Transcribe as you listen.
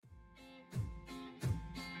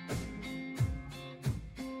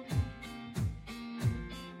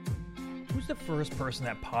Who's the first person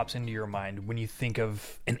that pops into your mind when you think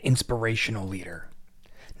of an inspirational leader?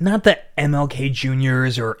 Not the MLK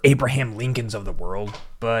Juniors or Abraham Lincolns of the world,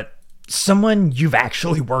 but someone you've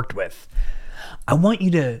actually worked with. I want you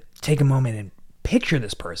to take a moment and picture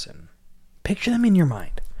this person. Picture them in your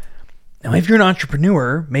mind. Now, if you're an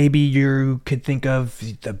entrepreneur, maybe you could think of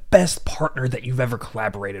the best partner that you've ever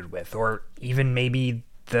collaborated with, or even maybe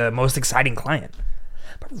the most exciting client.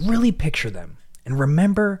 But really picture them and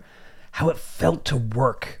remember how it felt to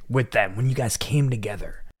work with them when you guys came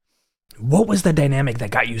together. What was the dynamic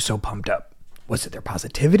that got you so pumped up? Was it their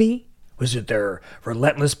positivity? Was it their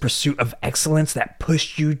relentless pursuit of excellence that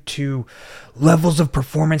pushed you to levels of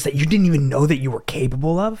performance that you didn't even know that you were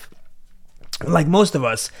capable of? Like most of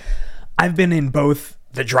us, I've been in both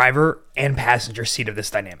the driver and passenger seat of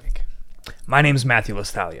this dynamic. My name's Matthew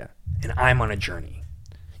Lastalia, and I'm on a journey.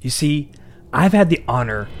 You see, I've had the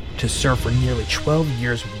honor to serve for nearly 12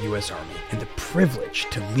 years with the U.S. Army and the privilege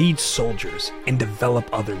to lead soldiers and develop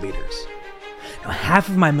other leaders. Now, half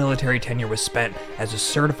of my military tenure was spent as a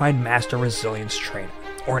Certified Master Resilience Trainer,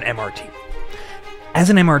 or an MRT. As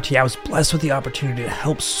an MRT, I was blessed with the opportunity to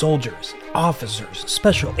help soldiers, officers,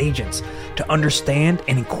 special agents to understand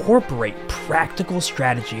and incorporate practical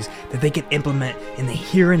strategies that they can implement in the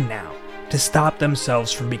here and now to stop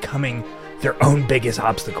themselves from becoming their own biggest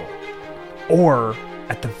obstacle. Or,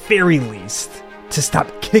 at the very least, to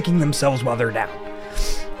stop kicking themselves while they're down.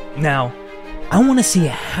 Now, I want to see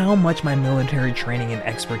how much my military training and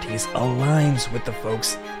expertise aligns with the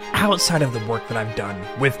folks outside of the work that I've done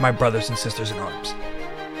with my brothers and sisters in arms.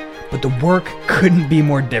 But the work couldn't be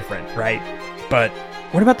more different, right? But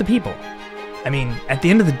what about the people? I mean, at the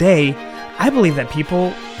end of the day, I believe that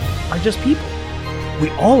people are just people. We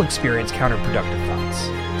all experience counterproductive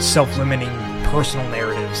thoughts, self-limiting personal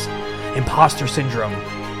narratives, imposter syndrome,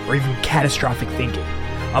 or even catastrophic thinking,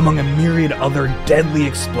 among a myriad other deadly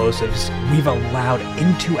explosives we've allowed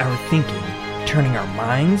into our thinking, turning our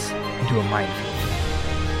minds into a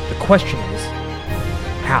minefield. The question is,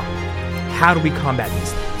 how? How do we combat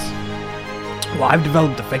these things? Well, I've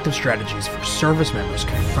developed effective strategies for service members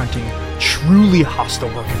confronting truly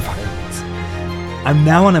hostile work environments. I'm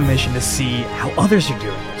now on a mission to see how others are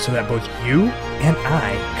doing it so that both you and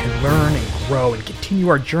I can learn and grow and continue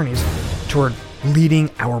our journeys toward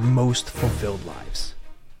leading our most fulfilled lives.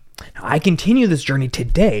 Now, I continue this journey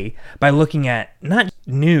today by looking at not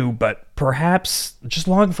new, but perhaps just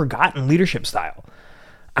long forgotten leadership style.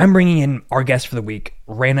 I'm bringing in our guest for the week,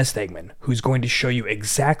 Raina Stegman, who's going to show you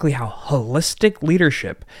exactly how holistic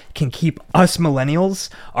leadership can keep us millennials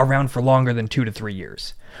around for longer than 2 to 3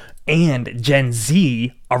 years, and Gen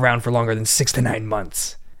Z around for longer than 6 to 9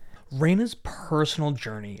 months. Raina's personal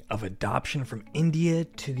journey of adoption from India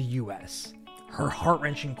to the US, her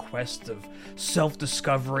heart-wrenching quest of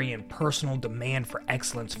self-discovery and personal demand for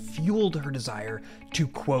excellence fueled her desire to,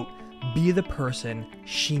 quote, be the person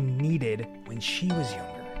she needed when she was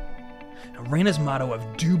younger. Now, Raina's motto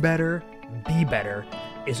of do better, be better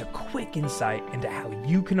is a quick insight into how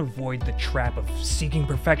you can avoid the trap of seeking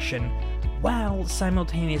perfection while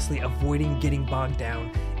simultaneously avoiding getting bogged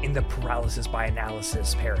down in the paralysis by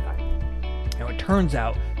analysis paradigm. Now, it turns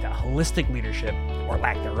out that holistic leadership, or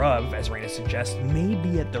lack thereof, as Raina suggests, may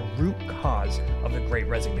be at the root cause of the Great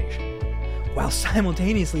Resignation, while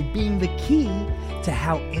simultaneously being the key to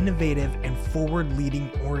how innovative and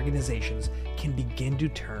forward-leading organizations can begin to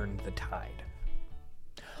turn the tide.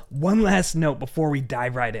 One last note before we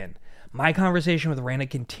dive right in. My conversation with Raina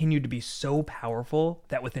continued to be so powerful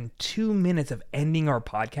that within 2 minutes of ending our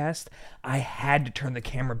podcast, I had to turn the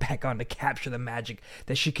camera back on to capture the magic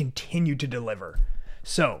that she continued to deliver.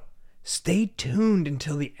 So, stay tuned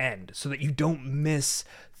until the end so that you don't miss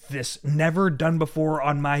this never done before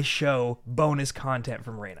on my show bonus content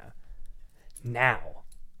from Raina. Now,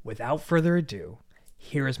 without further ado,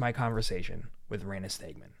 here is my conversation with Raina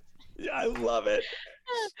Stegman. I love it.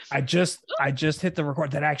 I just hit the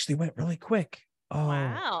record. That actually went really quick. Oh,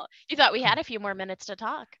 wow. You thought we had a few more minutes to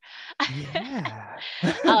talk. yeah.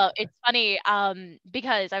 It's funny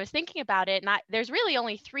because I was thinking about it, and there's really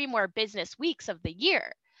only 3 more business weeks of the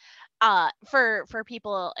year for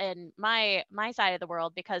people in my side of the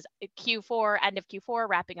world, because Q4, end of Q4,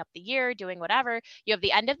 wrapping up the year, doing whatever. You have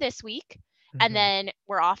the end of this week. And then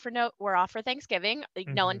we're off for Thanksgiving.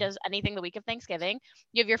 No one does anything the week of Thanksgiving.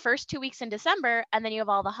 You have your first 2 weeks in December, and then you have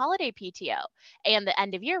all the holiday PTO and the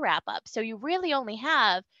end of year wrap up. So you really only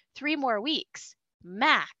have 3 more weeks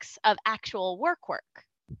max of actual work.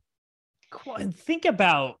 Cool. And think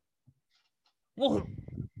about, well,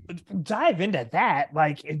 dive into that.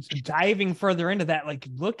 Like, it's diving further into that. Like,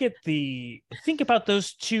 think about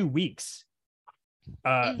those 2 weeks.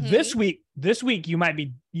 Mhm. This week you might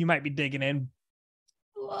be digging in,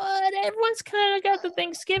 but everyone's kind of got the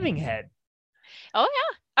Thanksgiving head. Oh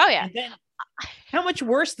yeah. Oh yeah. And then how much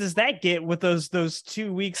worse does that get with those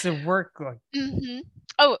 2 weeks of work? Like, Mhm.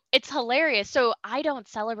 Oh, it's hilarious. So I don't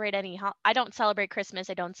celebrate I don't celebrate Christmas,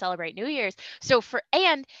 I don't celebrate New Year's. So for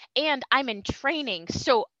and I'm in training.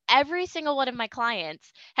 So every single one of my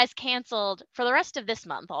clients has canceled for the rest of this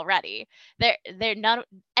month already. They're not,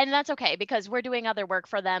 and that's okay because we're doing other work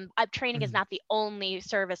for them. Training is mhm, not the only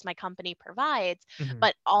service my company provides, mhm,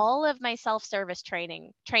 but all of my self-service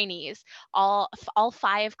trainees, all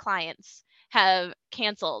 5 clients have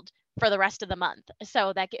canceled for the rest of the month.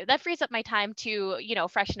 So that frees up my time to,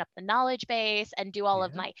 freshen up the knowledge base and do all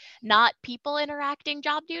of yeah, my not people interacting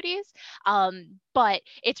job duties. But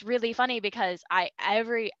it's really funny because I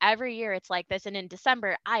every year it's like this, and in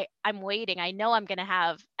December I'm waiting. I know I'm going to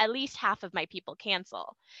have at least half of my people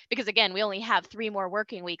cancel because again, we only have 3 more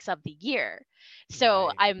working weeks of the year. So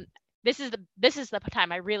right. I'm this is the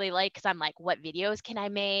time I really like because I'm like, what videos can I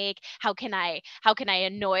make? How can I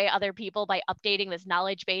annoy other people by updating this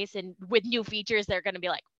knowledge base and with new features? They're going to be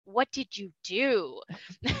like, what did you do?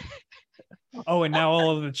 Oh, and now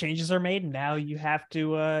all of the changes are made. Now you have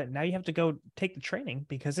to go take the training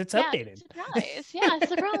because it's Yeah, updated. surprise. Yeah,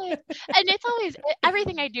 surprise. And it's always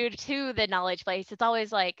everything I do to the knowledge base. It's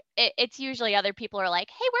always like it's usually other people are like,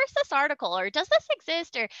 "Hey, where's this article?" or "Does this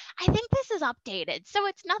exist?" or "I think this is updated." So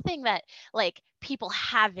it's nothing that like people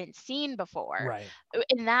haven't seen before Right.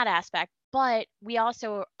 in that aspect. But we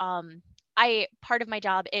also I part of my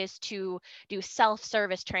job is to do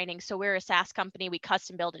self-service training. So we're a SaaS company. We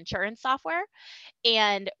custom build insurance software.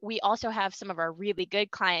 And we also have some of our really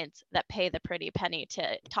good clients that pay the pretty penny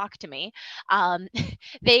to talk to me. Um,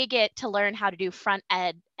 they get to learn how to do front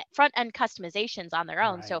end customizations on their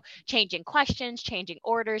own. So Right. changing questions, changing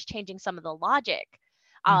orders, changing some of the logic.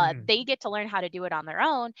 Mhm. They get to learn how to do it on their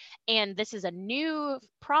own. And this is a new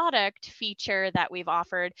product feature that we've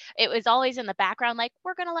offered. It was always in the background, like,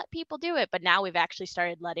 we're going to let people do it. But now we've actually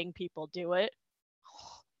started letting people do it.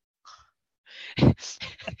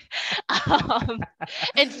 um,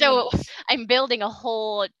 and so I'm building a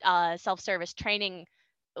whole self-service training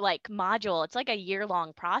like module. It's like a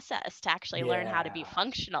year-long process to actually learn how to be Yeah.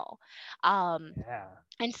 functional. Um, Yeah.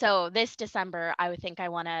 and so this December, I would think I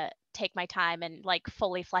want to take my time and like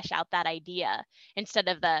fully flesh out that idea instead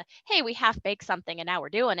of the, hey, we half baked something and now we're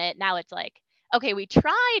doing it. Now it's like, okay, we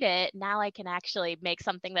tried it. Now I can actually make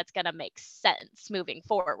something that's going to make sense moving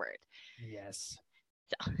forward. Yes.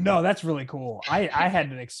 So, No, that's really cool. I had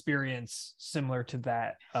an experience similar to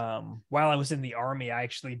that. While I was in the army, I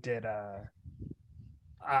actually did I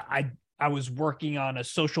was working on a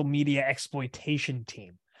social media exploitation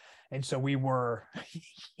team. And so we were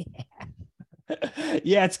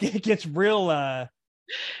yeah, it gets real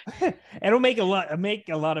it'll make a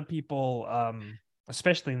lot of people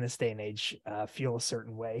especially in this day and age feel a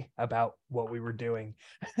certain way about what we were doing.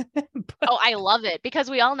 oh, I love it because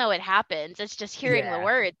we all know it happens. It's just hearing the Yeah.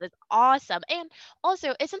 words. It's awesome. And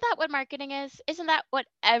also, isn't that what marketing is? Isn't that what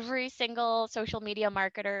every single social media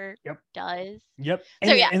marketer Yep. does? Yep.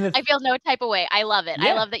 So And yeah, and the I feel no type of way. I love it.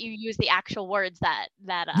 I yeah. love that you use the actual words that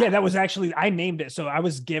Yeah, that was actually I named it. So I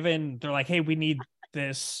was given they're like, "Hey, we need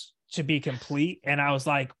this to be complete." And I was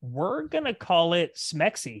like, "We're going to call it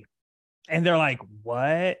Smexy." And they're like,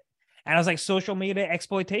 "What?" And I was like, "Social media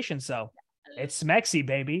exploitation." So, it's Smexy,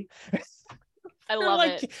 baby. I They're love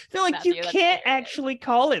like it, they're like, "You Matthew. That's can't hilarious. actually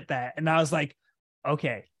call it that." And I was like,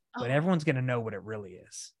 "Okay, but Oh, everyone's going to know what it really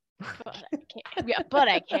is." but I can. Yeah, but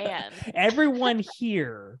I can. Everyone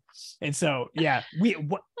here. And so yeah,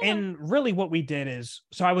 Oh, and really what we did is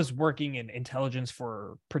so I was working in intelligence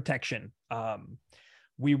for protection.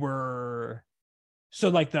 We were so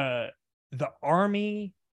like the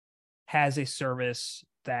army has a service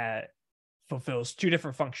that fulfills two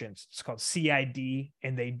different functions. It's called CID,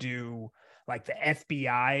 and they do like the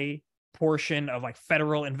FBI portion of like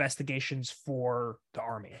federal investigations for the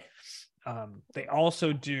army. They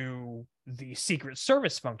also do the Secret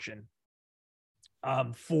Service function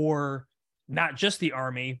for not just the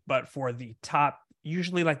army, but for the top,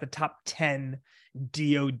 usually like the top 10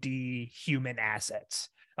 DoD human assets,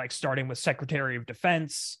 like starting with Secretary of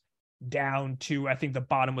Defense down to, I think the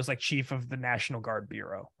bottom was like Chief of the National Guard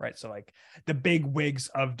Bureau, right? So like the big wigs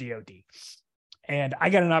of DoD. And I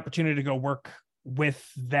got an opportunity to go work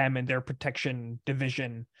with them in their protection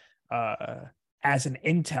division uh, as an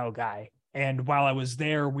intel guy. And while I was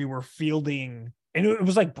there, we were fielding, and it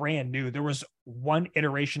was like brand new. There was one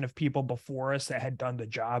iteration of people before us that had done the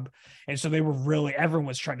job. And so they were really, everyone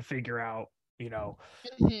was trying to figure out, you know,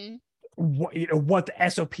 mhm. what the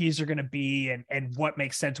SOPs are going to be and what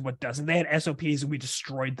makes sense, what doesn't. They had SOPs and we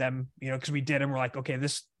destroyed them, because we did them. We're like, okay,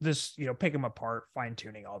 this, pick them apart, fine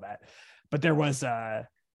tuning, all that. But there was,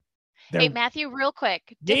 Hey, Matthew, real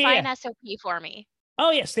quick, define SOP for me. Oh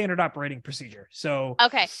yeah, standard operating procedure. So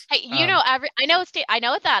okay, hey, I know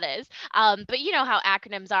what that is. But you know how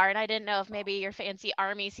acronyms are, and I didn't know if maybe your fancy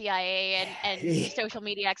Army, CIA, and social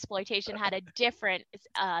media exploitation had a different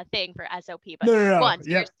thing for SOP. But no. Go on, so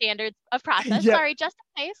your standards of process. Yep. Sorry, just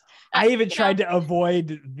in case. I even tried to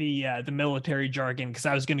avoid the military jargon because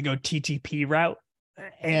I was going to go TTP route.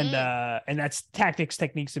 And that's tactics,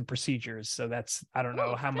 techniques, and procedures. So that's, I don't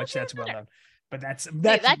know how much that's well known, but that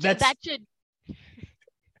should.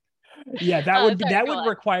 Yeah, that would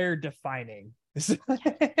require defining. But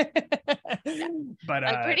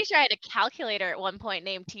I'm pretty sure I had a calculator at one point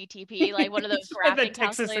named TTP, like one of those graphing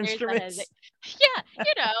calculators. It's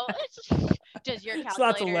just your calculator. It's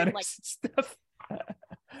lots of letters and stuff.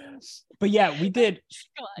 But yeah, we did.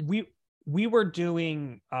 We were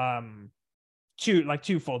doing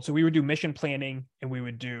twofold. So we would do mission planning, and we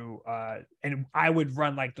would do and I would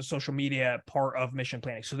run like the social media part of mission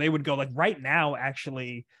planning. So they would go like right now,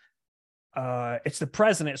 actually, it's the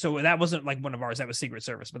president. So that wasn't like one of ours, that was Secret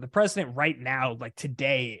Service. But the president right now, like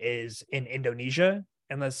today, is in Indonesia,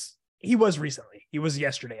 unless he was recently. He was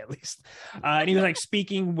yesterday at least. And he was like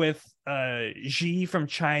speaking with Xi from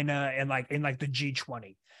China and like in like the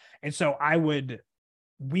G20. And so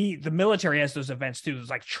the military has those events too. There's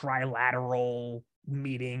like trilateral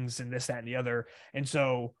meetings and this, that, and the other. And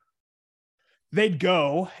so they'd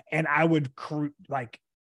go, and I would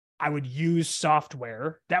use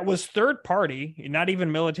software that was third party, not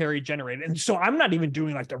even military generated. And so I'm not even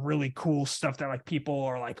doing like the really cool stuff that like people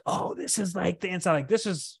are like, oh, this is like the inside. Like this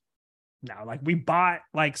is now like we bought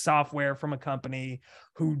like software from a company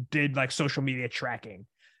who did like social media tracking.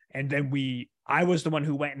 And then I was the one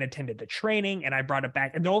who went and attended the training, and I brought it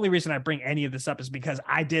back. And the only reason I bring any of this up is because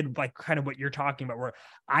I did like kind of what you're talking about, where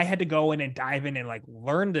I had to go in and dive in and like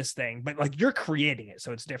learn this thing, but like you're creating it.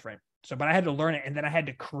 So it's different. But I had to learn it, and then I had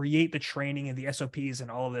to create the training and the SOPs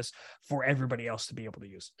and all of this for everybody else to be able to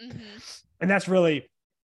use. Mm-hmm. And that's really,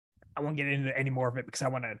 I won't get into any more of it because I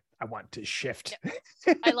want to shift.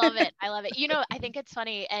 I love it. I think it's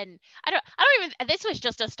funny, and I don't even, this was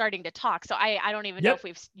just us starting to talk. So I don't even know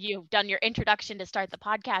if you've done your introduction to start the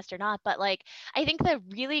podcast or not, but like, I think the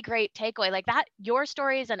really great takeaway, like that, your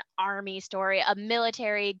story is an Army story, a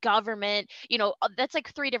military, government, that's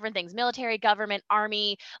like three different things: military, government,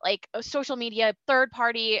 Army, like social media, third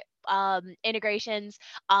party integrations,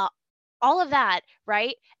 all of that,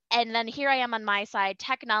 right? And then here I am on my side,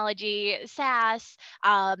 technology, SaaS,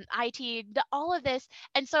 IT, all of this.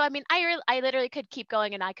 And so, I mean, I literally could keep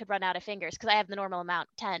going, and I could run out of fingers because I have the normal amount,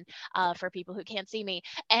 10, for people who can't see me.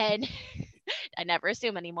 And I never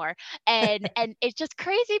assume anymore. And it's just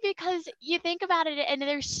crazy because you think about it, and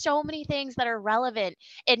there's so many things that are relevant.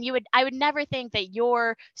 And I would never think that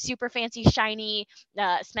your super fancy, shiny,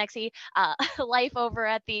 smexy life over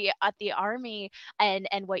at the Army and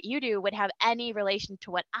what you do would have any relation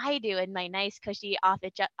to what I do in my nice, cushy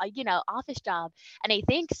office job. And I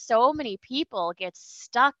think so many people get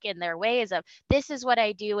stuck in their ways of, this is what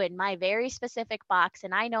I do in my very specific box,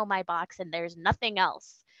 and I know my box, and there's nothing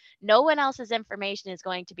else. No one else's information is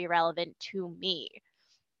going to be relevant to me.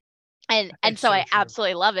 And so I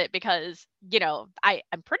absolutely love it because, I'm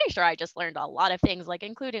pretty sure I just learned a lot of things, like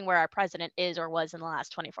including where our president is or was in the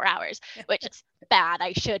last 24 hours, which is bad.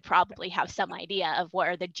 I should probably have some idea of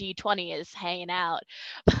where the G20 is hanging out.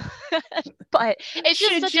 But it's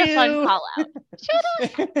just such a fun call out.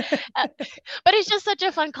 But it's just such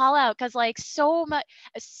a fun call out because like so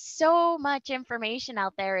much information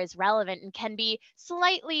out there is relevant and can be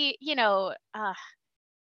slightly,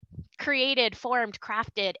 created, formed,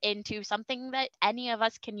 crafted into something that any of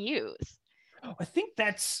us can use. I think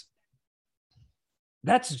that's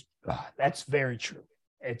very true.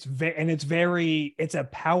 It's a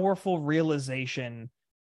powerful realization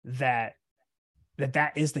that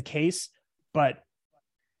is the case. But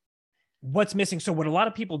what's missing? So what a lot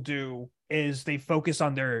of people do is they focus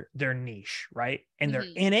on their niche, right? And they're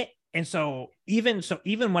in it. And so even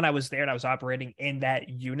when I was there and I was operating in that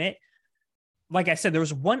unit, like I said, there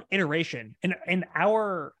was one iteration in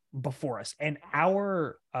our before us, and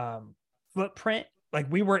our footprint, like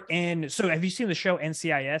we were in. So have you seen the show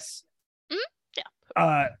NCIS?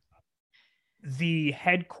 Yeah. The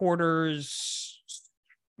headquarters,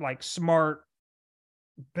 like smart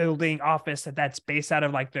building office that's based out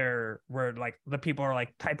of like where like the people are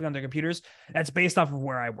like typing on their computers, that's based off of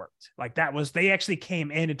where I worked. Like that was, they actually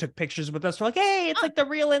came in and took pictures with us. We're like, hey, it's like the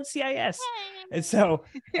real NCIS. And so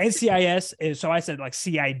NCIS is, so I said like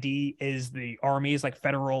CID is the Army's like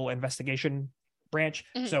federal investigation branch.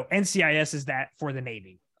 So NCIS is that for the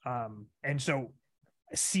Navy. And so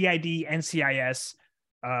CID, NCIS,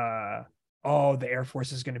 oh, the Air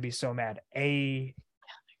Force is going to be so mad.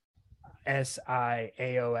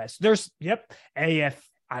 SIAOS. There's AF.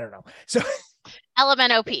 I don't know. So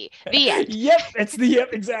LMNOP. The end. Yep,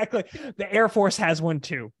 exactly. The Air Force has one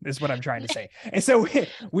too, is what I'm trying to say. And so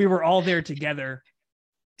we were all there together,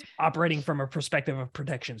 operating from a perspective of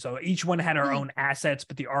protection. So each one had our own assets,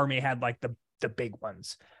 but the Army had like the big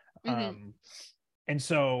ones. And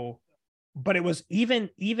so, but it was even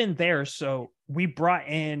there. So we brought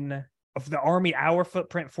in, of the Army, our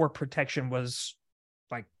footprint for protection was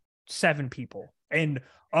like 7 people. And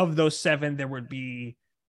of those 7, there would be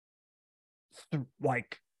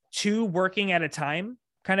like 2 working at a time,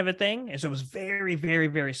 kind of a thing. And so it was very, very,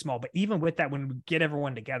 very small. But even with that, when we get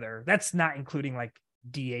everyone together, that's not including like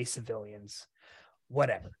DA civilians,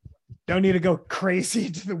 whatever. Don't need to go crazy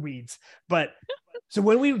into the weeds. But so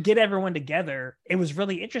when we get everyone together, it was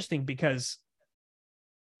really interesting because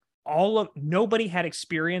nobody had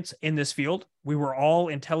experience in this field. We were all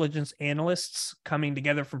intelligence analysts coming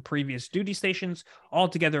together from previous duty stations, all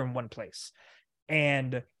together in one place.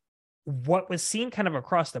 And what was seen kind of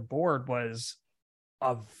across the board was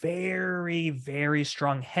a very, very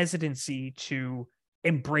strong hesitancy to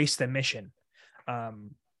embrace the mission,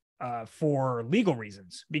 for legal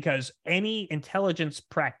reasons, because any intelligence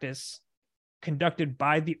practice conducted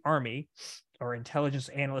by the Army or intelligence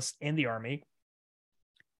analysts in the Army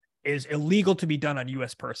is illegal to be done on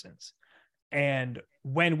U.S. persons. And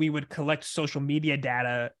when we would collect social media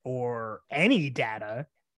data or any data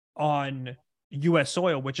on U.S.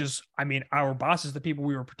 soil, which is, I mean, our bosses, the people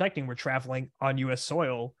we were protecting, were traveling on U.S.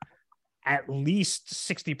 soil at least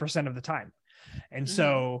 60% of the time. And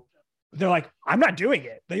so they're like, I'm not doing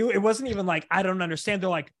it. It wasn't even like, I don't understand. They're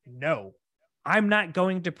like, no, I'm not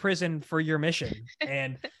going to prison for your mission.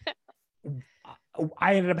 And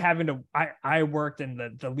I ended up having to, I worked,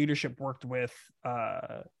 and the leadership worked with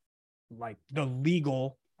like our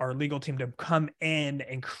legal team to come in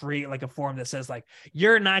and create like a form that says like,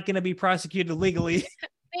 you're not going to be prosecuted legally.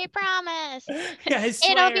 We promise. Yeah,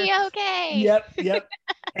 it'll be okay. Yep.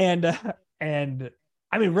 And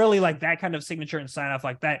I mean, really, like that kind of signature and sign off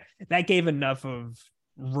like that gave enough of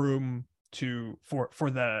room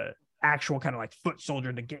for the actual kind of like foot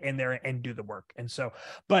soldier to get in there and do the work. And so,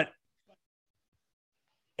 but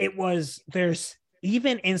there's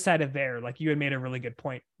even inside of there, like you had made a really good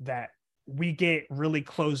point, that we get really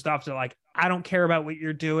closed off to like, I don't care about what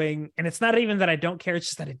you're doing. And it's not even that I don't care, it's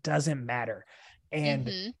just that it doesn't matter.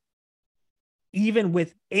 And even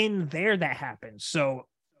within there, that happens. So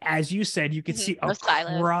as you said, you could see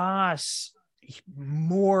across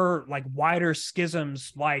more like wider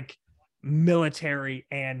schisms, like military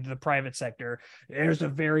and the private sector. There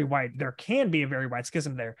can be a very wide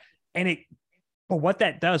schism there. But what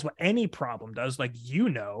that does, what any problem does, like,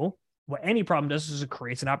 what any problem does is it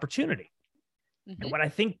creates an opportunity. And what I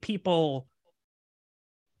think people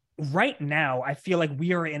right now, I feel like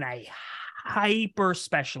we are in a hyper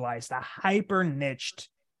specialized, a hyper niched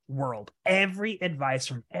world. Every advice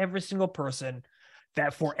from every single person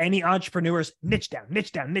that for any entrepreneurs, niche down,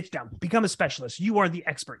 become a specialist. You are the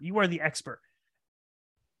expert.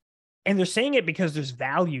 And they're saying it because there's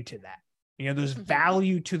value to that. There's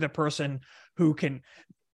value to the person who can,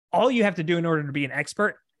 all you have to do in order to be an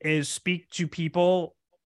expert is speak to people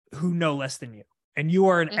who know less than you. And you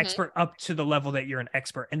are an expert up to the level that you're an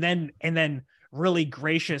expert. And then really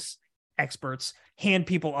gracious experts hand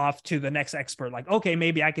people off to the next expert. Like, okay,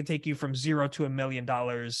 maybe I could take you from 0 to $1 million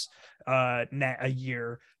net a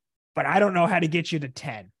year, but I don't know how to get you to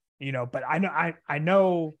 10, but I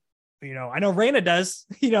know Raina does,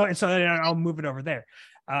 and so I'll move it over there.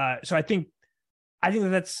 So I think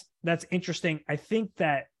that's interesting. I think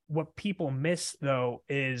that what people miss though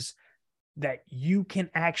is that you can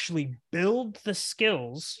actually build the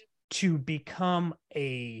skills to become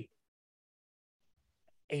a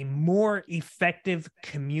more effective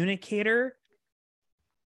communicator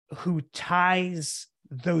who ties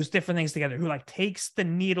those different things together, who like takes the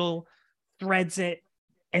needle, threads it,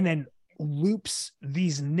 and then loops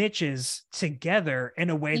these niches together in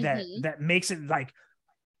a way that makes it like,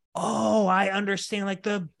 oh, I understand like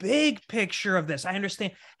the big picture of this. I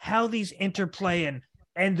understand how these interplay,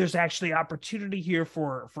 and there's actually opportunity here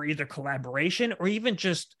for either collaboration or even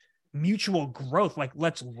just mutual growth. Like,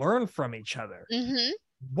 let's learn from each other.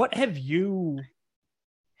 what have you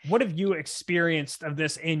experienced of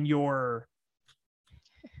this in your,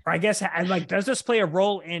 or I guess, like, does this play a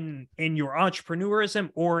role in your entrepreneurism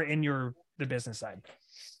or in the business side?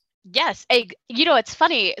 Yes. It's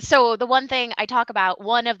funny. So the one thing I talk about,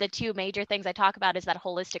 one of the two major things I talk about is that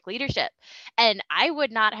holistic leadership. And I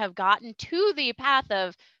would not have gotten to the path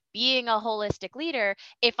of being a holistic leader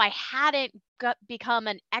if I hadn't become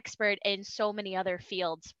an expert in so many other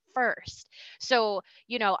fields first. So,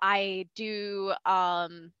 I do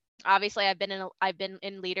obviously I've been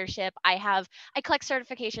in leadership. I collect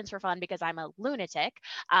certifications for fun because I'm a lunatic.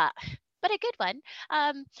 But a good one.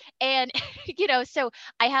 And so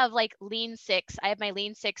I have like Lean Six. I have my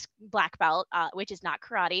Lean Six black belt, which is not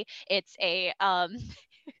karate. It's a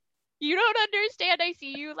you don't understand. I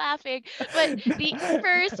see you laughing. But the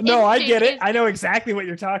first No, I get it. is, I know exactly what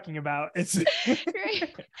you're talking about. It's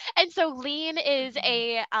right. And so Lean is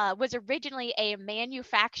was originally a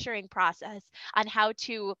manufacturing process on how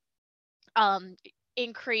to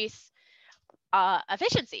increase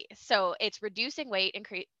efficiency. So it's reducing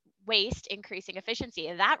waste, increasing efficiency.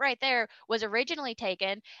 And that right there was originally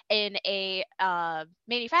taken in a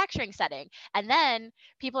manufacturing setting. And then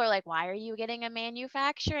people are like, why are you getting a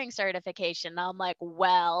manufacturing certification? And I'm like,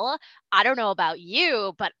 well, I don't know about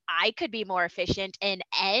you, but I could be more efficient in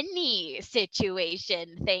any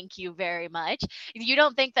situation. Thank you very much. You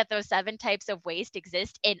don't think that those 7 types of waste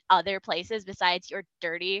exist in other places besides your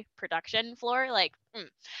dirty production floor? Like,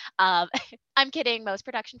 um, I'm kidding. Most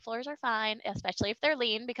production floors are fine, especially if they're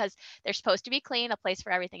lean, because they're supposed to be clean, a place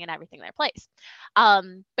for everything and everything in their place.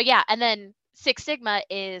 But yeah, and then Six Sigma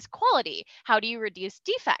is quality. How do you reduce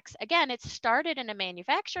defects? Again, it started in a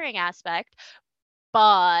manufacturing aspect,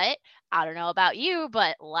 but I don't know about you,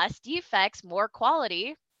 but less defects, more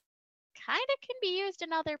quality kind of can be used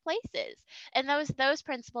in other places. And those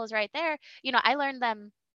principles right there, I learned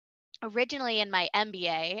them originally in my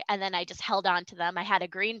MBA, and then I just held on to them. I had a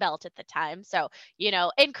green belt at the time. So,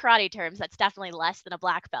 in karate terms, that's definitely less than a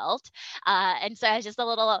black belt. And so I was just a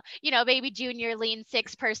little, baby junior Lean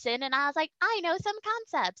Six person. And I was like, I know some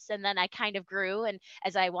concepts. And then I kind of grew. And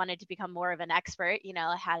as I wanted to become more of an expert,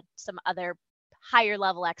 I had some other higher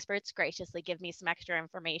level experts graciously give me some extra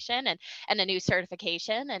information and a new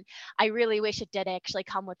certification. And I really wish it did actually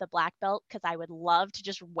come with a black belt, because I would love to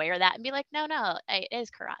just wear that and be like, no, it is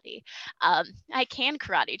karate. I can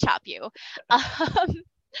karate chop you. It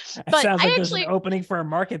But sounds like I there's actually, an opening for a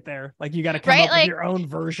market there. Like, you got to come right, up with like, your own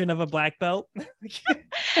version of a black belt. but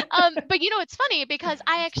it's funny because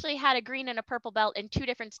I actually had a green and a purple belt in 2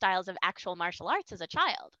 different styles of actual martial arts as a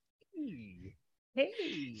child.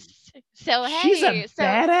 Hey, So she's a hey, so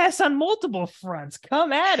badass on multiple fronts.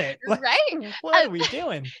 Come at it. right. What are we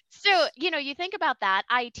doing? So, you think about that.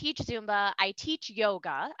 I teach Zumba, I teach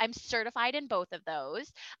yoga. I'm certified in both of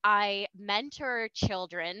those. I mentor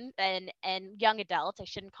children and young adults. I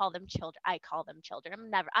shouldn't call them children. I call them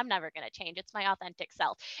children. I'm never going to change. It's my authentic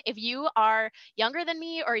self. If you are younger than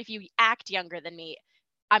me, or if you act younger than me,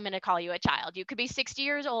 I'm going to call you a child. You could be 60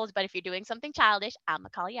 years old, but if you're doing something childish, I'm going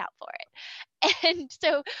to call you out for it. And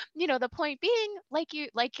so, the point being, like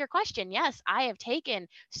your question, yes, I have taken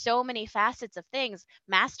so many facets of things,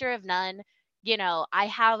 master of none. I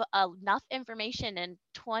have enough information in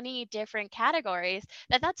 20 different categories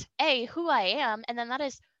that's who I am, and then that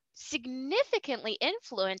has significantly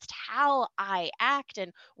influenced how I act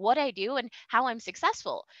and what I do and how I'm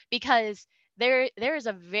successful. Because there is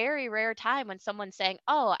a very rare time when someone's saying,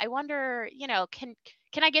 oh, I wonder,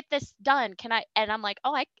 can I get this done? Can I? And I'm like,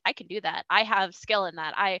 oh, I can do that. I have skill in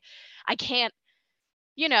that. I can't,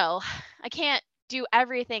 I can't do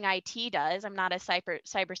everything IT does. I'm not a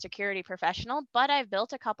cybersecurity professional, but I've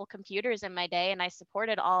built a couple computers in my day, and I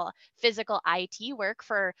supported all physical IT work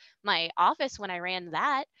for my office when I ran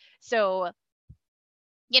that. So,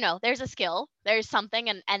 there's a skill, there's something,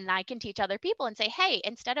 and I can teach other people and say, hey,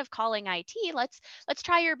 instead of calling IT, let's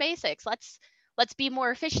try your basics. Let's be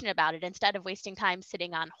more efficient about it. Instead of wasting time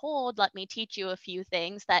sitting on hold, let me teach you a few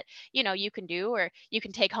things that you can do, or you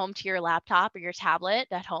can take home to your laptop or your tablet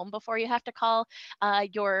at home before you have to call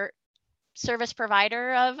your service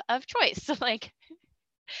provider of choice. Like,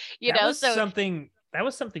 so that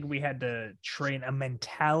was something we had to train, a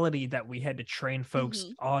mentality that we had to train folks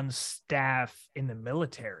on staff in the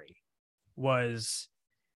military, was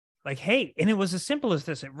like, hey, and it was as simple as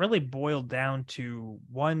this. It really boiled down to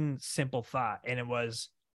one simple thought, and it was,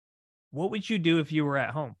 what would you do if you were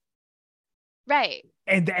at home? Right.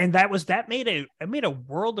 And that made a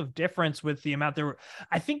world of difference with the amount there.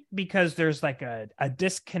 I think because there's like a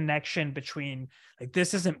disconnection between, like,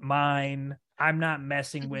 this isn't mine, I'm not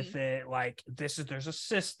messing Mm-hmm. with it. Like there's a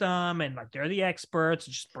system and like they're the experts,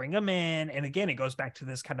 just bring them in. And again, it goes back to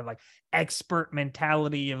this kind of like expert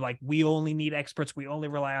mentality of like, we only need experts. We only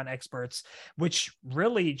rely on experts, which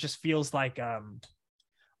really just feels like,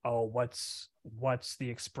 oh, what's the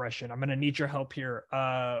expression? I'm going to need your help here.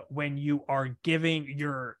 When you are giving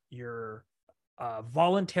your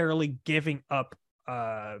voluntarily giving up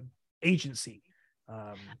agency.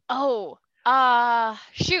 Oh,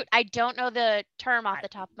 shoot, I don't know the term off the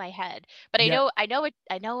top of my head, but Yeah. I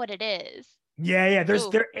know what it is. Yeah,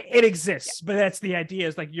 Ooh, it exists, but that's the idea,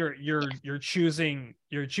 is like you're choosing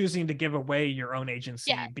to give away your own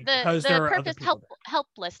agency yeah, because the there are other purpose people there.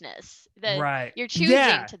 helplessness. Right. You're choosing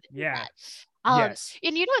Yeah. to do that. Yes. Yes.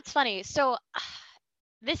 And you know what's funny? So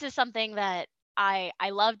this is something that I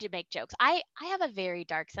love to make jokes. I have a very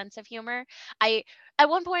dark sense of humor. I At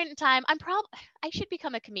one point in time, I should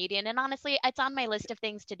become a comedian, and honestly, it's on my list of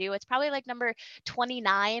things to do. It's probably like number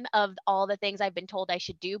 29 of all the things I've been told I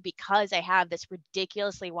should do because I have this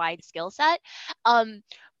ridiculously wide skill set.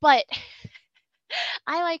 But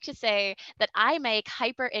I like to say that I make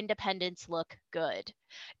hyper independence look good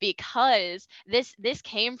because this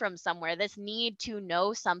came from somewhere. This need to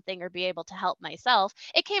know something or be able to help myself.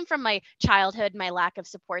 It came from my childhood, my lack of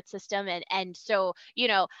support system, and so,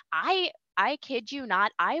 I kid you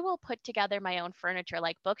not, I will put together my own furniture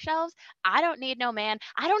like bookshelves. I don't need no man.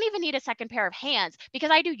 I don't even need a second pair of hands because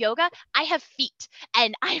I do yoga. I have feet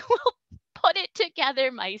and I will put it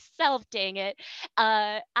together myself, dang it.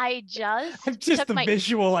 I I'm just just took the my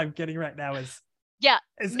visual I'm getting right now yeah.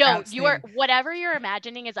 is No, outstanding. whatever you're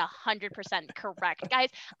imagining is 100% correct. Guys,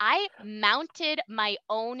 I mounted my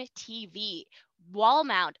own TV, wall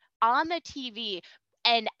mount on the TV,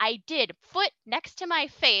 and I did foot next to my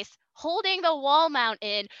face, holding the wall mount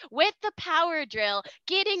in with the power drill,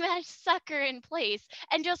 getting that sucker in place,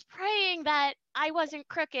 and just praying that I wasn't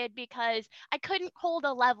crooked because I couldn't hold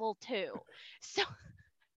a level 2. So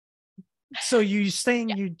So you saying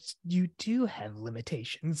yeah. you do have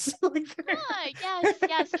limitations like that.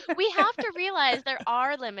 Yes. We have to realize there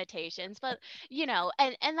are limitations, but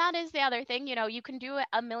and that is the other thing. You can do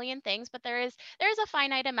a million things, but there is a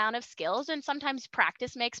finite amount of skills, and sometimes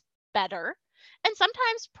practice makes better. And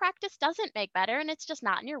sometimes practice doesn't make better, and it's just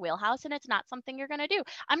not in your wheelhouse, and it's not something you're going to do.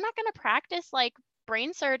 I'm not going to practice like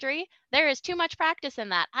brain surgery. There is too much practice in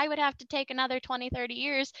that. I would have to take another 20, 30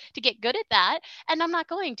 years to get good at that, and I'm not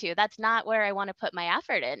going to. That's not where I want to put my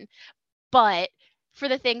effort in. But for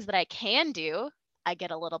the things that I can do, I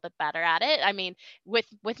get a little bit better at it. I mean, with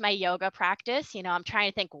my yoga practice, I'm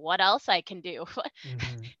trying to think what else I can do.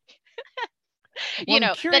 Mm-hmm. Well, I'm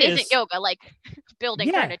That isn't curious. yoga, like building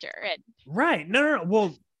Yeah. furniture. And Right. No.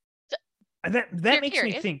 Well, so, that you're makes me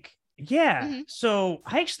curious. think. Yeah. Hmm. So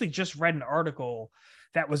I actually just read an article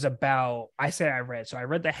that was about. So I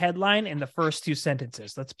read the headline and the first two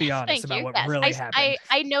sentences. Let's be honest Thank about you. what Yes, really happened.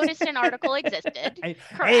 I noticed an article existed. Correct.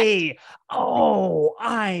 Hey, oh,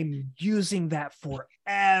 I'm using that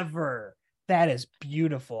forever. That is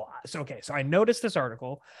beautiful. So okay, so I noticed this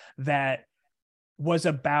article that was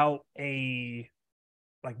about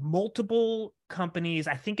multiple companies.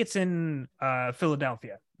 I think it's in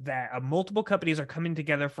Philadelphia, that multiple companies are coming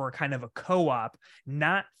together for a kind of a co-op,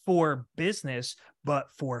 not for business but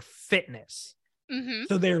for fitness. Hmm.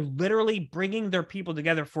 So they're literally bringing their people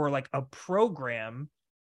together for like a program.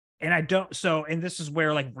 And and this is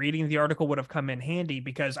where like reading the article would have come in handy,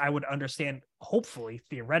 because I would understand, hopefully,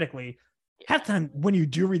 theoretically, half the time when you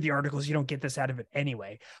do read the articles, you don't get this out of it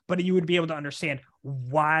anyway, but you would be able to understand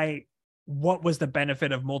what was the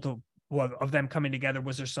benefit of multiple of them coming together.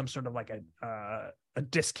 Was there some sort of like a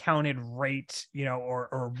discounted rate,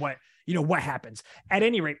 or what happens? At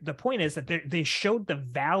any rate, the point is that they showed the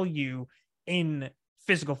value in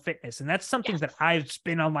physical fitness, and that's something Yes. that I've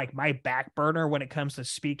been on like my back burner when it comes to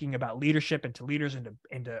speaking about leadership and to leaders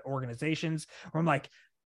into organizations, where I'm like,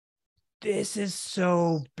 this is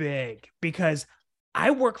so big, because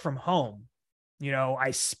I work from home. I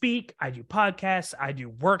speak, I do podcasts, I do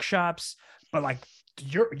workshops, but like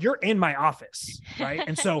you're in my office, right?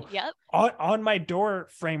 And so Yep. on my door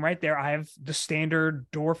frame right there, I have the standard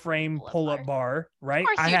door frame pull-up bar, right? Of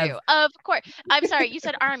course I you have do. Of course. I'm sorry. You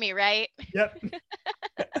said army, right? Yep.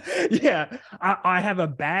 Yeah. I have a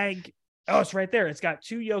bag. Oh, it's right there. It's got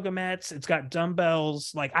 2 yoga mats. It's got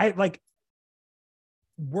dumbbells.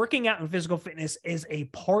 Working out and physical fitness is a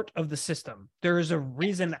part of the system. There is a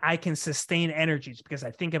reason I can sustain energies, because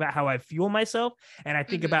I think about how I fuel myself, and I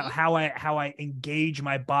think about how I engage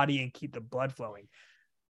my body and keep the blood flowing.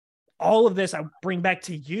 All of this I bring back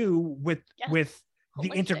to you with the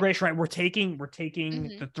Holistic. integration, right? We're taking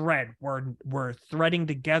the thread, we're threading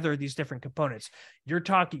together these different components.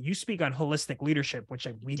 You speak on holistic leadership, which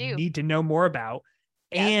we need to know more about.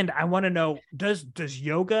 Yep. And I want to know, does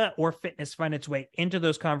yoga or fitness find its way into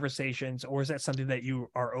those conversations, or is that something that you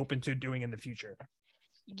are open to doing in the future?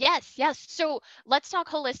 Yes. So let's talk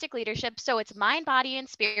holistic leadership. So it's mind, body, and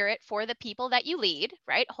spirit for the people that you lead,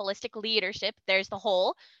 right? Holistic leadership. There's the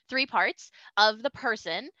whole 3 parts of the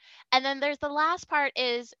person. And then there's the last part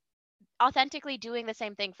is authentically doing the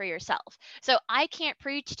same thing for yourself. So I can't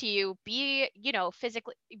preach to you, be,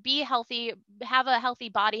 physically, be healthy, have a healthy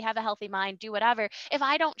body, have a healthy mind, do whatever, if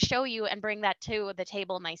I don't show you and bring that to the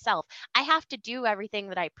table myself. I have to do everything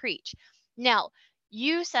that I preach. Now,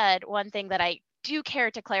 you said one thing that I do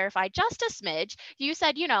care to clarify just a smidge. You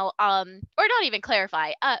said, or not even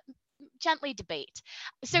clarify, gently debate.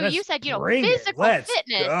 So you said, physical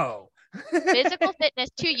fitness. Go. Physical fitness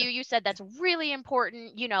to you said that's really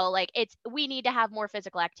important. Like we need to have more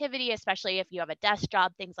physical activity, especially if you have a desk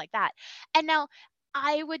job, things like that. And now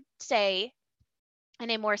I would say, in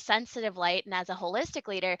a more sensitive light and as a holistic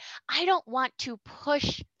leader, I don't want to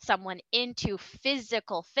push someone into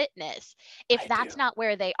physical fitness if that's not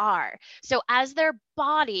where they are. So as their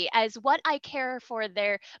body, as what I care for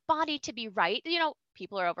their body to be right,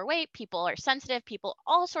 people are overweight, people are sensitive, people,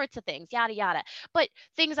 all sorts of things, yada, yada. But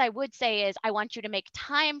things I would say is I want you to make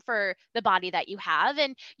time for the body that you have.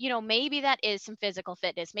 And, maybe that is some physical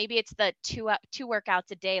fitness. Maybe it's the two workouts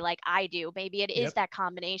a day like I do. Maybe it is that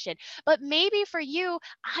combination. But maybe for you,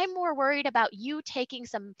 I'm more worried about you taking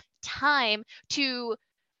some time to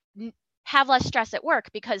have less stress at work,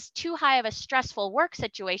 because too high of a stressful work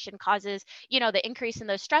situation causes, the increase in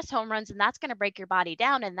those stress hormones, and that's going to break your body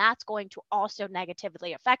down, and that's going to also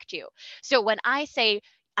negatively affect you. So when I say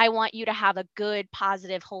I want you to have a good,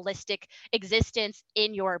 positive, holistic existence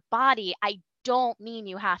in your body, I don't mean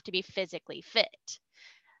you have to be physically fit.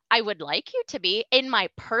 I would like you to be. In my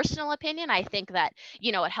personal opinion, I think that,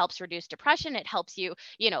 it helps reduce depression. It helps you,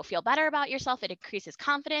 feel better about yourself. It increases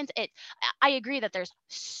confidence. I agree that there's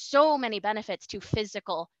so many benefits to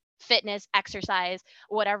physical fitness, exercise,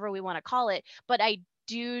 whatever we want to call it. But I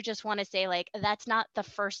do just want to say, like, that's not the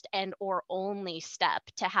first and or only step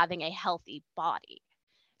to having a healthy body.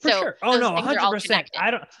 For sure. Oh no, 100%.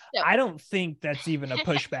 I don't think that's even a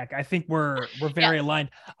pushback. I think we're very aligned.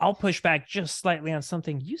 I'll push back just slightly on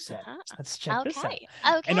something you said. Let's check this out.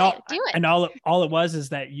 Okay, do it. And all it was is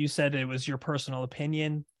that you said it was your personal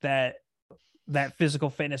opinion that physical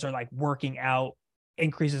fitness, or like working out,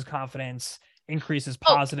 increases confidence, increases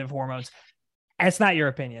positive hormones. That's not your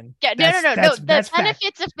opinion. Yeah, no. The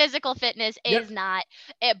benefits of physical fitness is not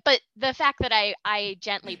it, but the fact that I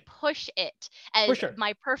gently push it as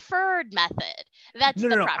my preferred method. That's the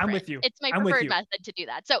preference. I'm with you. It's my preferred method to do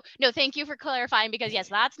that. So no, thank you for clarifying, because yes,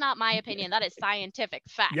 that's not my opinion. That is scientific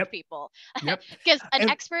fact, people. Because an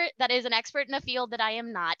expert that is an expert in a field that I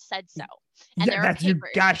am not said so. And there are papers,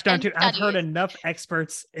 gosh darn too. I've heard enough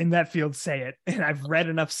experts in that field say it, and I've read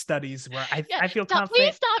enough studies where I feel confident.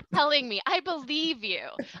 Please stop telling me. I believe you.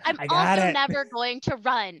 I'm also never going to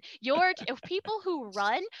run. People who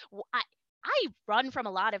run, I run from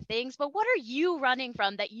a lot of things, but what are you running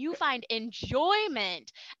from that you find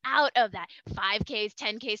enjoyment out of that? 5Ks,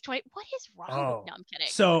 10Ks, 20. What is wrong with? No, I'm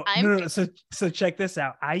kidding. So check this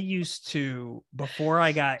out. I used to, before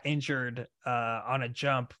I got injured on a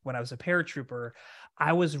jump when I was a paratrooper,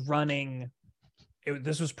 I was running.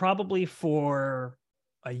 This was probably for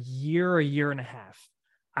a year and a half.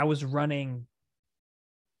 I was running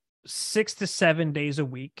 6 to 7 days a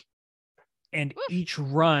week. And each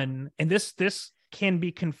run, and this can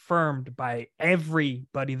be confirmed by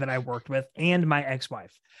everybody that I worked with and my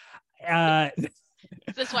ex-wife. Is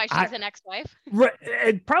this why she's an ex-wife?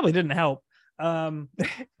 It probably didn't help.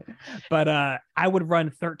 But I would run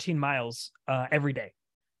 13 miles every day.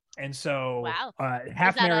 And so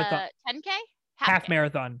half marathon. 10K? Half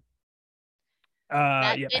marathon.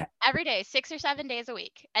 Every day, 6 or 7 days a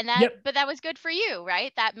week. And but that was good for you,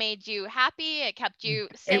 right? That made you happy. It kept you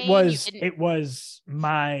sane. It was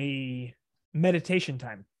my meditation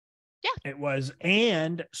time. Yeah. It was.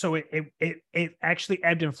 And so it actually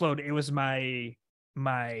ebbed and flowed. It was my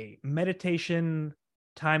meditation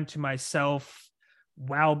time to myself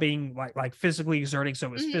while being like physically exerting. So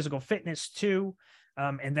it was physical fitness too.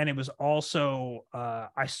 And then it was also,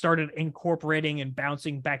 I started incorporating and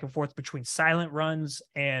bouncing back and forth between silent runs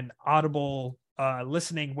and audible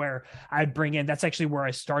listening, where I'd bring in, that's actually where I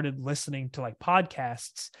started listening to like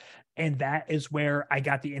podcasts. And that is where I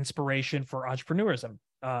got the inspiration for entrepreneurism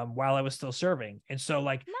while I was still serving. And so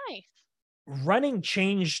like, nice. running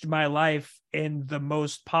changed my life in the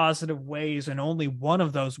most positive ways, and only one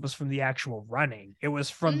of those was from the actual running. It was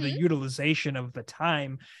from the Mm-hmm. utilization of the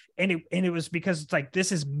time, and it was because it's like,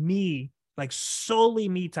 this is me, like solely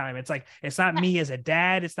me time. It's like, it's not me Yes. as a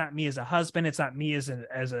dad, it's not me as a husband, it's not me as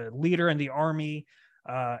a leader in the army.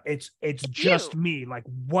 It's It's just you. me. Like,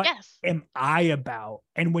 what Yes. am I about?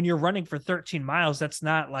 And when you're running for 13 miles, that's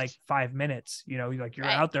not like 5 minutes. Like, Right. you're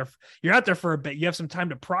out there for a bit. You have some time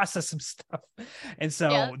to process some stuff. And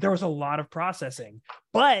Yeah. so there was a lot of processing.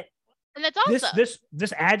 But And that's this awesome. this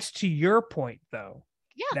this adds to your point, though,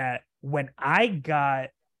 Yeah. that when I got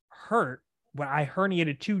hurt, when I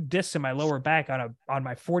herniated 2 discs in my lower back on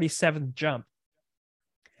my 47th jump,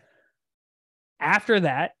 after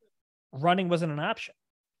that, running wasn't an option.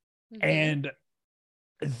 Mm-hmm. And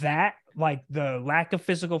that, like, the lack of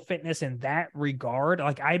physical fitness in that regard,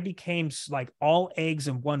 like, I became like all eggs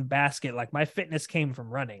in one basket. Like, my fitness came from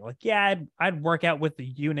running. Like, yeah, I'd work out with the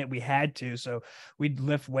unit, we had to, so we'd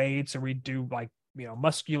lift weights, or we'd do, like,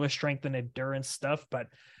 muscular strength and endurance stuff, but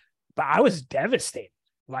I was devastated.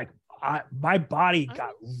 Like, my body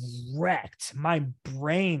got wrecked, my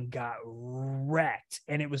brain got wrecked,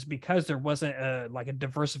 and it was because there wasn't a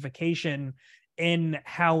diversification in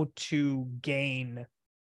how to gain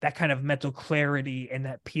that kind of mental clarity and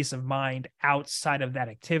that peace of mind outside of that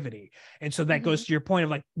activity. And so that Mm-hmm. goes to your point of,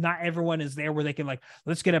 like, not everyone is there where they can, like,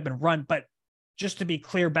 let's get up and run. But just to be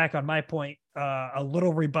clear, back on my point, a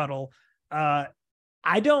little rebuttal.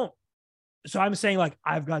 I don't, so I'm saying, like,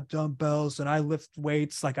 I've got dumbbells and I lift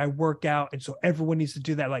weights, like, I work out. And so everyone needs to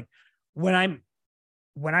do that. Like, when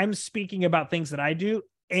I'm speaking about things that I do,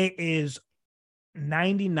 it is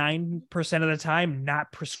 99% of the time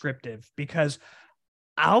not prescriptive, because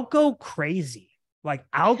I'll go crazy. Like,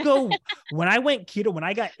 I'll go, when I went keto, when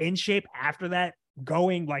I got in shape after that,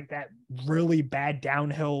 going like that really bad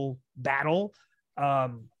downhill battle,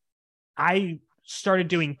 I started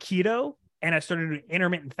doing keto and I started doing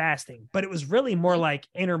intermittent fasting, but it was really more Mm-hmm. like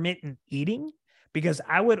intermittent eating, because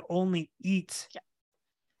I would only eat, Yeah.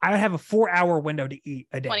 I would have a 4-hour window to eat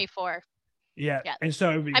a day. 24. Yeah. Yeah. And so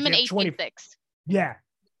it would I'm an get 20. 18-6. Yeah.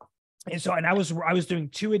 And so, and I was doing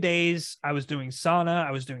 2 a days. I was doing sauna. I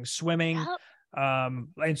was doing swimming. Yep.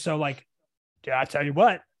 And so, like, I tell you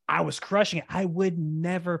what, I was crushing it. I would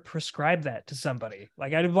never prescribe that to somebody.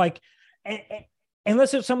 Like, I'd have, like,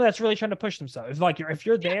 unless it's someone that's really trying to push themselves. If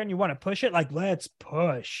you're there and you want to push it, like, let's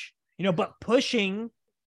push. But pushing,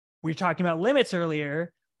 we were talking about limits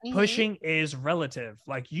earlier. Mm-hmm. Pushing is relative.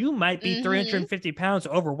 Like, you might be Mm-hmm. 350 pounds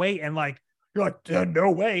overweight, and, like, you're like, no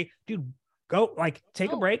way, dude. Go, like,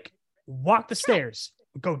 take a Oh, break, walk the yeah. stairs,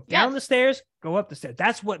 go down Yes. the stairs, go up the stairs.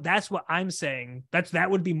 That's what I'm saying.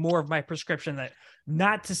 That would be more of my prescription. That,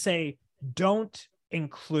 not to say don't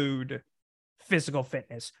include physical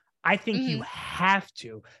fitness. I think you Mm-hmm. have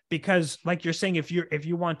to, because, like you're saying, if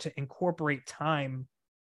you want to incorporate time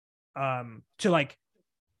to, like,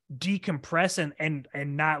 decompress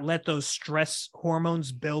and not let those stress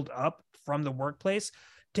hormones build up from the workplace,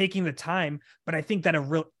 taking the time. But I think that a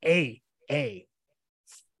real a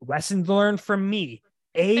lesson learned from me,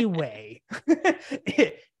 a way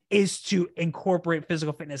is to incorporate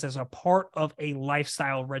physical fitness as a part of a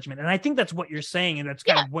lifestyle regimen. And I think that's what you're saying, and that's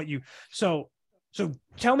kind Yeah. of what you, so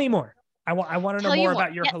tell me more. I want to know Tell you more more.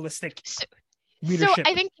 about your Yeah. holistic So leadership.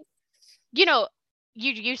 I think, you know,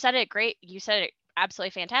 you said it great. You said it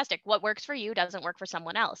absolutely fantastic. What works for you doesn't work for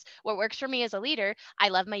someone else. What works for me as a leader, I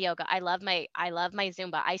love my yoga. I love my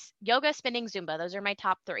Zumba. Yoga, spinning, Zumba. Those are my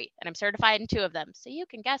top 3, and I'm certified in 2 of them. So you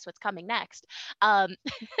can guess what's coming next. Um,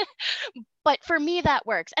 but for me that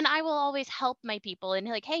works, and I will always help my people and,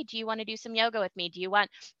 like, hey, do you want to do some yoga with me? Do you want,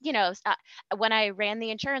 when I ran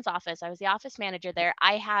the insurance office, I was the office manager there.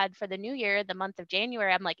 I had, for the new year, the month of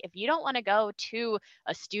January, I'm like, if you don't want to go to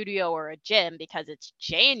a studio or a gym because it's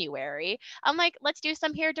January, I'm like, let's do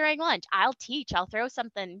some here during lunch. I'll teach, I'll throw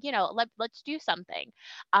something, let's do something.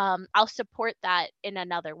 I'll support that in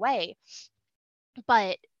another way.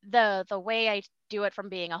 But the way I do it from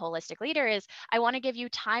being a holistic leader is, I want to give you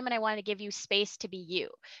time and I want to give you space to be you.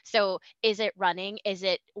 So is it running? Is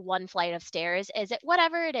it one flight of stairs? Is it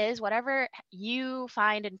whatever it is, whatever you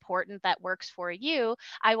find important that works for you?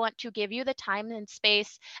 I want to give you the time and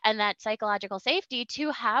space and that psychological safety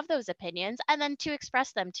to have those opinions and then to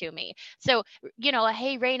express them to me. So,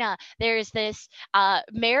 hey, Reina, there's this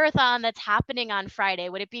marathon that's happening on Friday.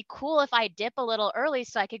 Would it be cool if I dip a little early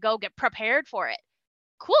so I could go get prepared for it?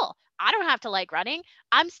 cool. I don't have to like running.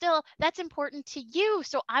 That's important to you.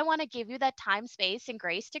 So I want to give you that time, space, and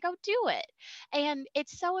grace to go do it. And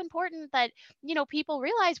it's so important that, people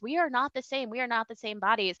realize we are not the same. We are not the same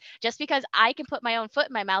bodies. Just because I can put my own foot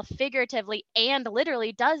in my mouth figuratively and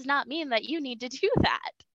literally does not mean that you need to do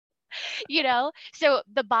that. So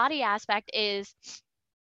the body aspect is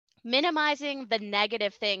minimizing the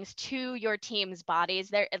negative things to your team's bodies.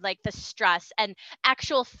 They're like the stress and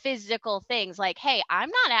actual physical things like, hey, I'm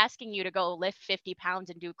not asking you to go lift 50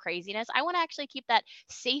 pounds and do craziness. I want to actually keep that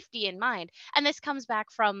safety in mind. And this comes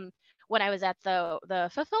back from when I was at the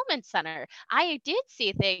fulfillment center. I did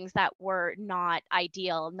see things that were not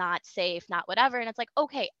ideal, not safe, not whatever. And it's like,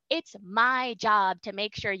 okay, it's my job to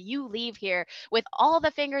make sure you leave here with all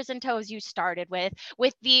the fingers and toes you started with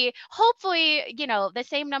the hopefully, the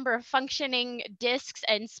same number of functioning discs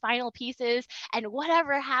and spinal pieces and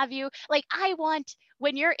whatever have you. Like, I want,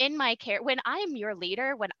 when you're in my care, when I'm your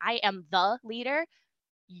leader, when I am the leader,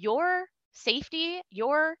 your safety,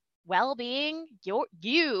 your well-being,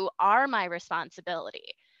 you are my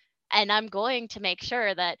responsibility. And I'm going to make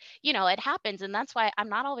sure that, it happens. And that's why I'm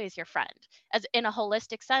not always your friend. As in a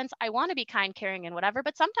holistic sense, I want to be kind, caring, and whatever,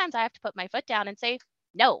 but sometimes I have to put my foot down and say,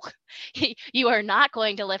 no, you are not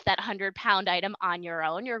going to lift that 100-pound item on your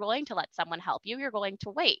own. You're going to let someone help you. You're going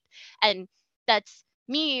to wait. And that's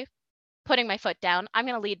me putting my foot down. I'm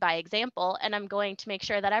going to lead by example, and I'm going to make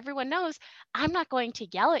sure that everyone knows I'm not going to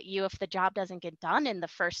yell at you if the job doesn't get done in the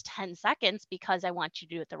first 10 seconds because I want you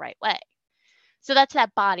to do it the right way. So that's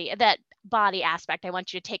that body aspect. I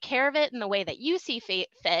want you to take care of it in the way that you see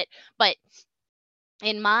fit. But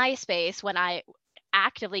in my space, when I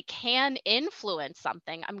actively can influence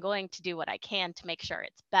something, I'm going to do what I can to make sure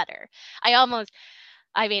it's better.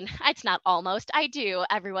 It's not almost. I do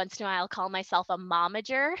every once in a while call myself a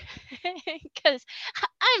momager because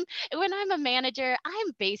when I'm a manager, I'm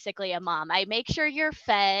basically a mom. I make sure you're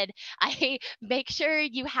fed. I make sure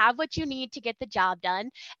you have what you need to get the job done.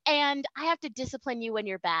 And I have to discipline you when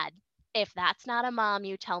you're bad. If that's not a mom,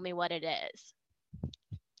 you tell me what it is.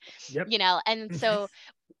 Yep. And so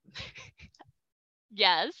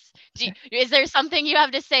yes. Is there something you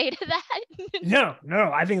have to say to that? No,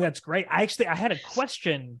 I think that's great. I had a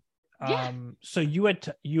question. Yeah. So you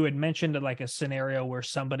had mentioned like a scenario where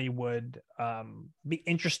somebody would be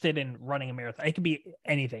interested in running a marathon. It could be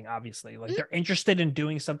anything, obviously. Like they're interested in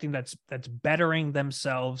doing something that's bettering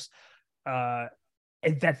themselves, and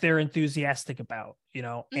that they're enthusiastic about,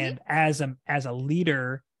 and as a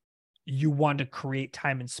leader, you want to create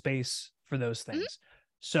time and space for those things.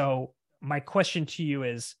 So my question to you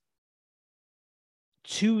is,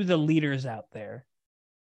 to the leaders out there,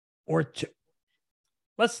 or to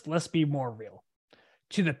let's be more real,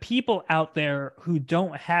 to the people out there who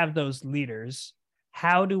don't have those leaders,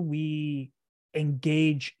 how do we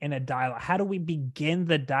engage in a dialogue? How do we begin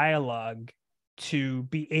the dialogue to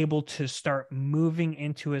be able to start moving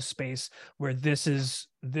into a space where this is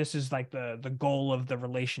like the goal of the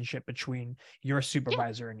relationship between your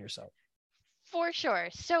supervisor and yourself? For sure.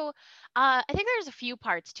 So I think there's a few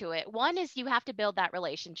parts to it. One is you have to build that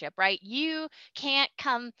relationship, right?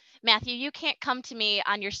 Matthew, you can't come to me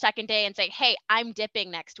on your second day and say, hey, I'm dipping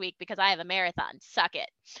next week because I have a marathon. Suck it.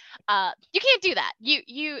 You can't do that.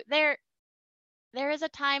 There is a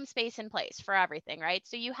time, space, and place for everything, right?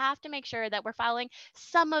 So you have to make sure that we're following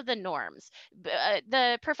some of the norms,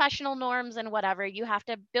 the professional norms and whatever. You have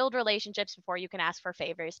to build relationships before you can ask for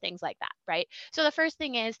favors, things like that, right? So the first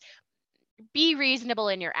thing is, be reasonable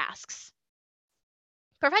in your asks,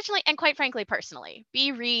 professionally and quite frankly personally.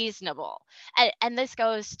 Be reasonable. And this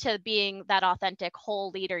goes to being that authentic whole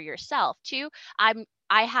leader yourself too. I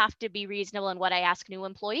have to be reasonable in what I ask new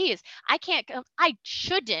employees. I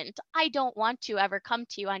don't want to ever come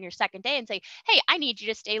to you on your second day and say, hey, I need you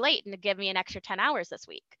to stay late and to give me an extra 10 hours this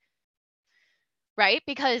week. Right?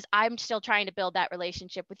 Because I'm still trying to build that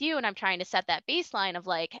relationship with you, and I'm trying to set that baseline of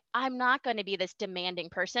like, I'm not going to be this demanding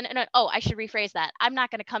person. And I should rephrase that. I'm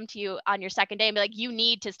not going to come to you on your second day and be like, you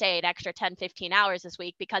need to stay an extra 10, 15 hours this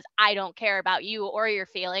week because I don't care about you or your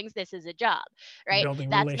feelings. This is a job, right? Building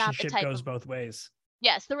That's not the relationship type goes of both ways.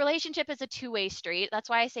 Yes, the relationship is a two-way street. That's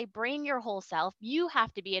why I say bring your whole self. You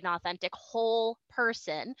have to be an authentic whole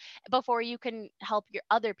person before you can help your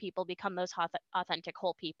other people become those authentic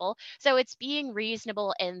whole people. So it's being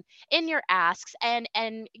reasonable in your asks and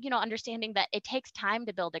understanding that it takes time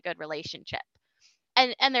to build a good relationship.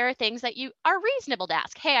 And there are things that you are reasonable to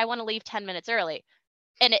ask. Hey, I want to leave 10 minutes early.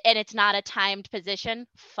 And it's not a timed position,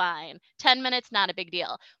 fine. 10 minutes, not a big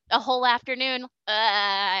deal. A whole afternoon,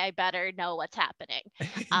 I better know what's happening.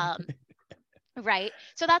 Right.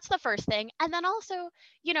 So that's the first thing. And then also,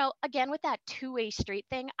 again, with that two-way street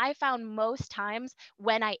thing, I found most times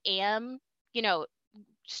when I am, you know,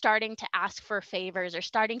 starting to ask for favors or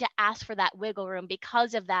starting to ask for that wiggle room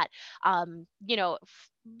because of that,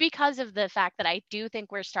 because of the fact that I do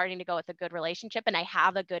think we're starting to go with a good relationship and I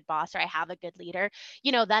have a good boss or I have a good leader,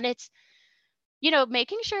 then it's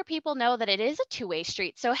making sure people know that it is a two-way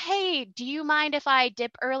street. So, hey, do you mind if I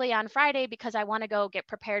dip early on Friday because I want to go get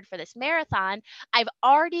prepared for this marathon? I've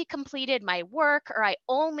already completed my work, or I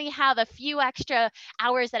only have a few extra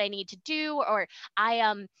hours that I need to do, or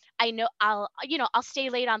I know I'll stay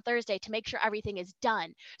late on Thursday to make sure everything is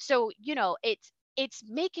done. So, it's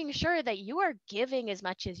making sure that you are giving as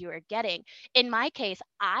much as you are getting. In my case,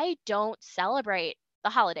 I don't celebrate the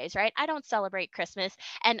holidays, right? I don't celebrate Christmas,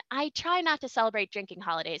 and I try not to celebrate drinking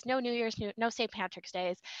holidays. No New Year's, no St. Patrick's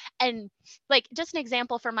Days. And like, just an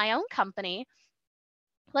example for my own company,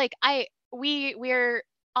 like we're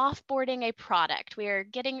offboarding a product.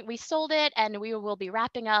 We sold it, and we will be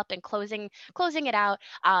wrapping up and closing it out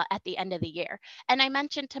at the end of the year. And I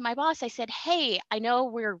mentioned to my boss, I said, hey, I know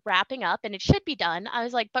we're wrapping up and it should be done. I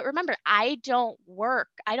was like, but remember, I don't work.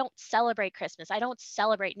 I don't celebrate Christmas. I don't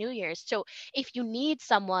celebrate New Year's. So if you need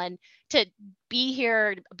someone to be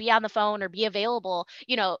here, be on the phone, or be available,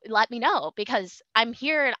 let me know, because I'm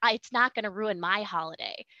here and it's not going to ruin my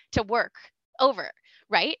holiday to work over.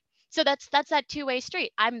 Right. So that's that two-way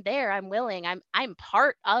street. I'm there, I'm willing, I'm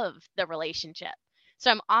part of the relationship. So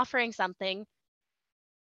I'm offering something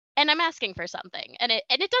and I'm asking for something. And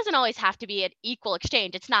it doesn't always have to be an equal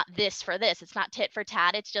exchange. It's not this for this. It's not tit for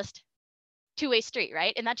tat. It's just two-way street,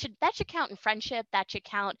 right? And that should count in friendship, that should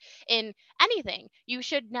count in anything. You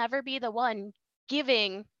should never be the one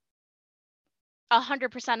giving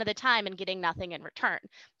 100% of the time and getting nothing in return,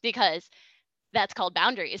 because that's called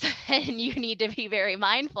boundaries. And you need to be very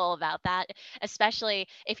mindful about that, especially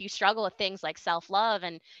if you struggle with things like self-love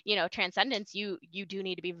and transcendence. You do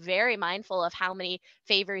need to be very mindful of how many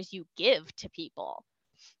favors you give to people.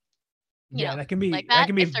 Yeah, like that can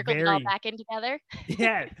be I circled it all very back in together.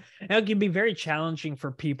 yeah, that can be very challenging for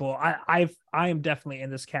people. I am definitely in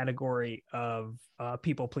this category of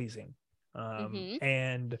people pleasing,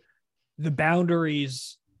 and the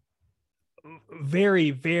boundaries very,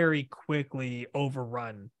 very quickly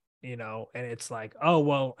overrun, and it's like, oh,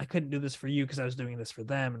 well, I couldn't do this for you because I was doing this for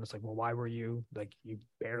them. And it's like, well, why were you, like, you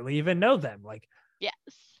barely even know them, like, yes,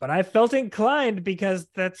 but I felt inclined because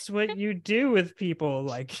that's what you do with people,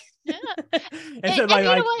 like, yeah. And so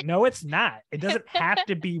like no, it's not. It doesn't have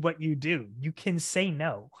to be what you do. You can say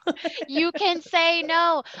no. You can say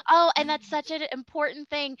no. Oh, and that's such an important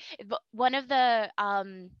thing. One of the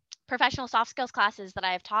professional soft skills classes that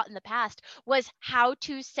I have taught in the past was how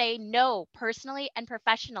to say no personally and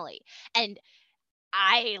professionally. And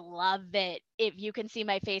I love it. If you can see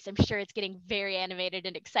my face, I'm sure it's getting very animated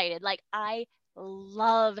and excited. Like, I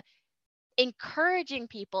love encouraging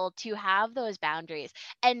people to have those boundaries.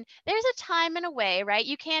 And there's a time and a way, right?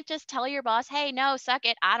 You can't just tell your boss, hey, no, suck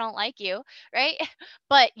it, I don't like you, right?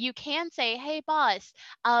 But you can say, hey, boss,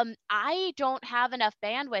 I don't have enough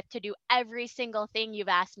bandwidth to do every single thing you've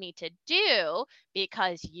asked me to do,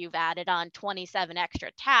 because you've added on 27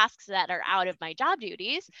 extra tasks that are out of my job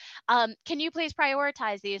duties. Can you please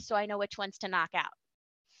prioritize these so I know which ones to knock out?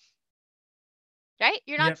 Right?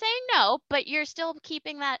 You're not saying no, but you're still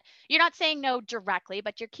keeping that. You're not saying no directly,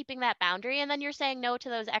 but you're keeping that boundary. And then you're saying no to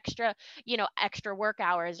those extra work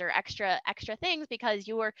hours or extra things, because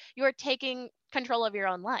you're taking control of your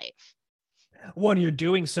own life. One, you're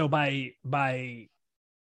doing so by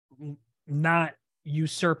not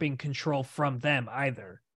usurping control from them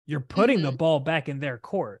either. You're putting the ball back in their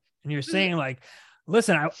court, and you're saying, like,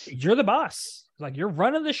 listen, you're the boss. Like, you're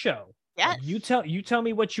running the show. Yes. Like, you tell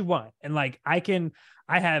me what you want, and like, I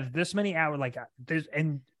have this many hours. Like, there's,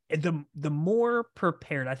 and the more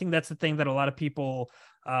prepared, I think that's the thing that a lot of people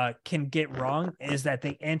can get wrong, is that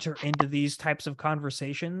they enter into these types of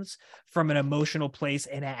conversations from an emotional place,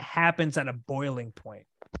 and it happens at a boiling point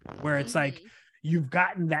where it's like, you've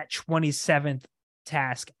gotten that 27th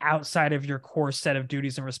task outside of your core set of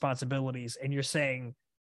duties and responsibilities, and you're saying,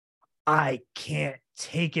 I can't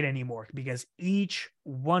take it anymore, because each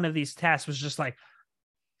one of these tasks was just like,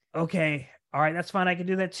 okay, all right, that's fine, I can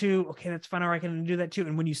do that too. Okay, that's fine, all right, I can do that too.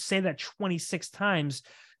 And when you say that 26 times,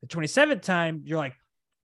 the 27th time, you're like,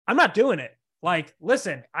 I'm not doing it. Like,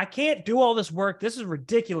 listen, I can't do all this work. This is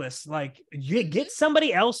ridiculous. Like, you get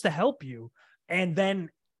somebody else to help you. And then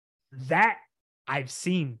that, I've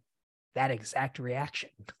seen that exact reaction.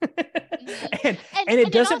 and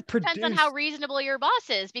it doesn't produce. Depends on how reasonable your boss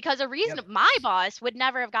is, because my boss would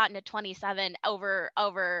never have gotten to 27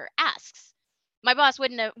 over asks. My boss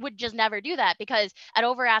would just never do that, because at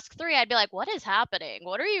over ask 3, I'd be like, what is happening?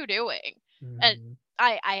 What are you doing? And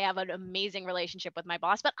I have an amazing relationship with my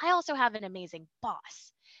boss, but I also have an amazing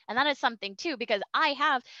boss. And that is something too, because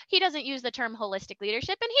he doesn't use the term holistic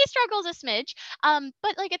leadership, and he struggles a smidge.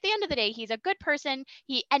 But like at the end of the day, he's a good person.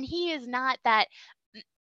 He is not that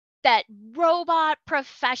robot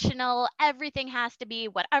professional, everything has to be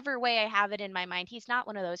whatever way I have it in my mind. He's not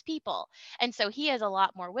one of those people. And so he has a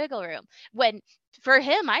lot more wiggle room. When for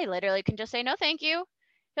him, I literally can just say, no, thank you.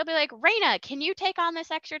 He'll be like, Raina, can you take on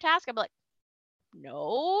this extra task? I'm like,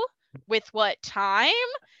 no. With what time?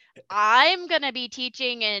 I'm going to be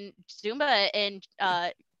teaching in Zumba in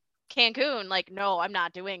Cancun. Like, no, I'm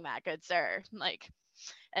not doing that, good sir. Like,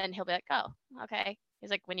 and he'll be like, oh, okay. He's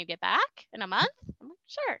like, when you get back in a month? I'm like,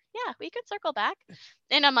 sure. Yeah, we can circle back.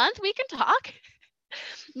 In a month, we can talk.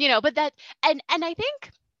 But that, and I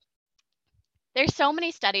think there's so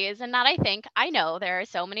many studies, and not I know there are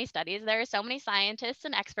so many studies, there are so many scientists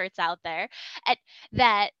and experts out there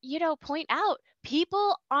that, point out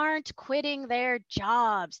people aren't quitting their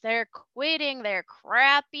jobs. They're quitting their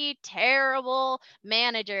crappy, terrible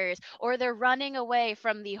managers, or they're running away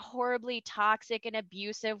from the horribly toxic and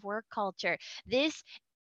abusive work culture. This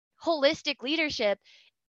holistic leadership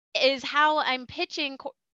is how I'm pitching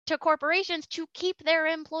to corporations to keep their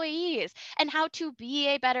employees, and how to be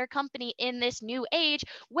a better company in this new age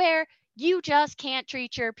where you just can't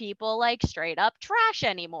treat your people like straight up trash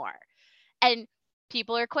anymore. And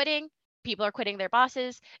people are quitting. People are quitting their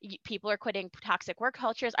bosses. People are quitting toxic work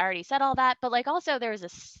cultures. I already said all that. But like, also there's a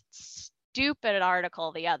stupid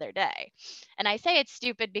article the other day. And I say it's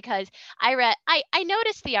stupid because I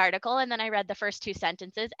noticed the article, and then I read the first 2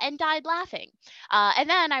 sentences and died laughing. And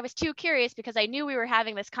then I was too curious because I knew we were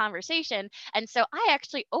having this conversation. And so I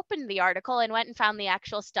actually opened the article and went and found the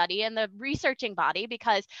actual study and the researching body,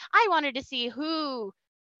 because I wanted to see who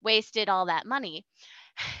wasted all that money.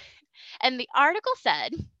 And the article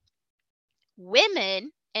said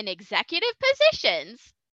women in executive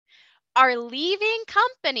positions are leaving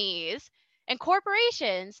companies and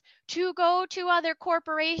corporations to go to other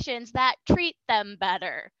corporations that treat them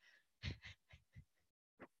better.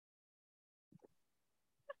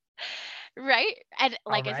 Right? And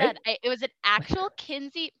like I said, it was an actual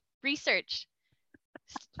Kinsey research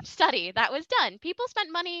study that was done. People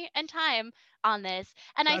spent money and time on this.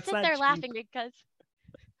 And I sit there laughing because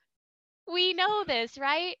we know this,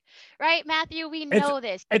 right? Right, Matthew? We know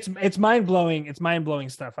this. It's mind-blowing. It's mind-blowing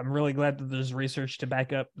stuff. I'm really glad that there's research to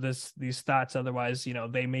back up these thoughts. Otherwise,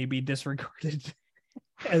 they may be disregarded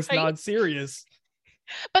as non-serious.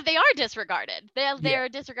 But they are disregarded. They're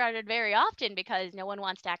disregarded very often because no one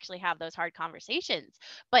wants to actually have those hard conversations.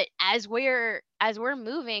 But as we're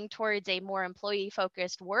moving towards a more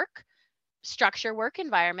employee-focused work structure, work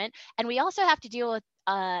environment, and we also have to deal with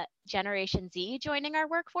Generation Z joining our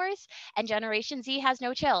workforce, and Generation Z has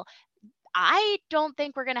no chill. I don't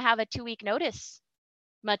think we're going to have a 2-week notice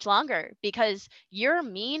much longer, because you're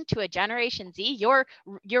mean to a Generation Z.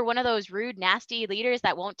 You're one of those rude, nasty leaders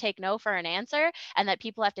that won't take no for an answer, and that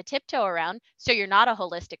people have to tiptoe around. So you're not a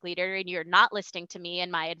holistic leader, and you're not listening to me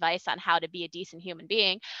and my advice on how to be a decent human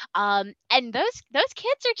being. And those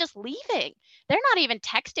kids are just leaving. They're not even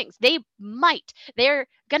texting. They're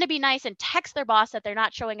going to be nice and text their boss that they're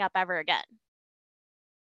not showing up ever again.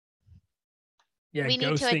 Yeah, we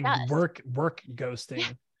ghosting, need to work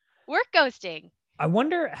ghosting. Work ghosting. I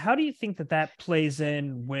wonder, how do you think that plays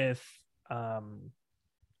in with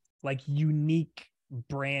like unique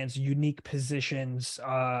brands, unique positions?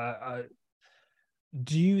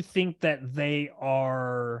 Do you think that they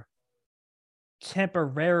are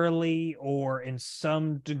temporarily or in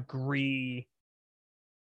some degree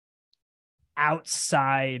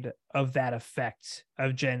outside of that effect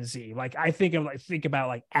of Gen Z? Like, I think about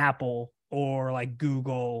like Apple or like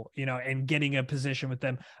Google, and getting a position with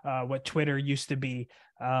them, what Twitter used to be,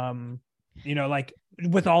 like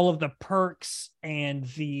with all of the perks and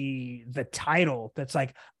the title that's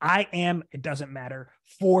like, it doesn't matter,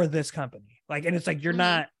 for this company. Like, and it's like, you're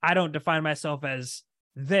not, I don't define myself as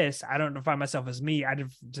this. I don't define myself as me.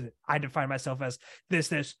 I define myself as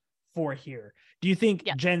this for here. Do you think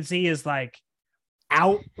Gen Z is like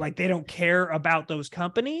out, like they don't care about those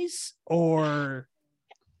companies, or?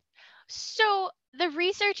 So the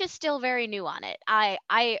research is still very new on it.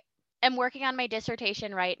 I am working on my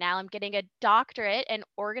dissertation right now. I'm getting a doctorate in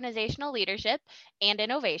organizational leadership and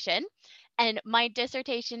innovation. And my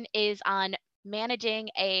dissertation is on managing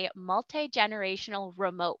a multi-generational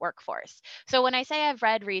remote workforce. So when I say I've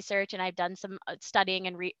read research and I've done some studying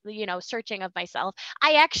and searching of myself,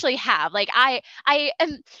 I actually have. Like I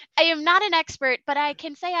am not an expert, but I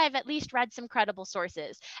can say I've at least read some credible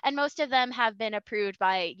sources. And most of them have been approved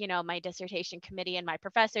by, my dissertation committee and my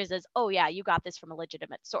professors as, oh yeah, you got this from a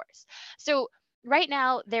legitimate source. So right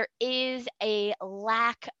now there is a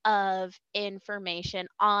lack of information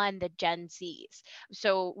on the Gen Zs.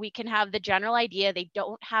 So we can have the general idea they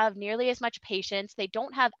don't have nearly as much patience, they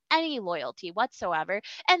don't have any loyalty whatsoever,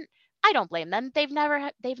 and I don't blame them. They've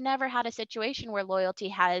never had a situation where loyalty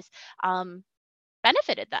has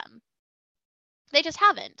benefited them. They just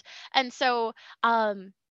haven't. And so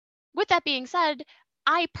with that being said,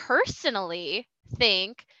 I personally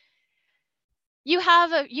think you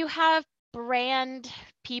have brand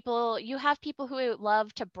people, you have people who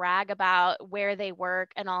love to brag about where they work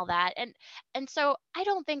and all that, and so I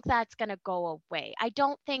don't think that's going to go away. I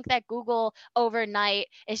don't think that Google overnight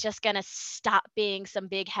is just going to stop being some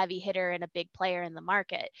big heavy hitter and a big player in the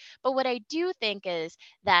market. But what I do think is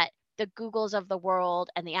that the Googles of the world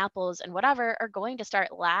and the Apples and whatever are going to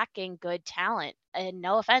start lacking good talent. And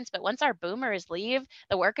no offense, but once our boomers leave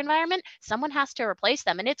the work environment, someone has to replace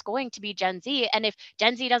them. And it's going to be Gen Z. And if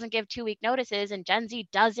Gen Z doesn't give 2-week notices and Gen Z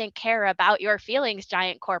doesn't care about your feelings,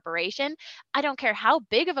 giant corporation, I don't care how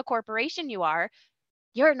big of a corporation you are,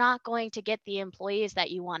 you're not going to get the employees that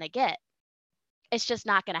you want to get. It's just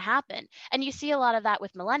not going to happen. And you see a lot of that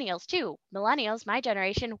with millennials too. Millennials, my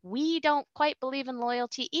generation, we don't quite believe in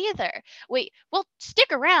loyalty either. We'll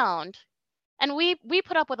stick around, and we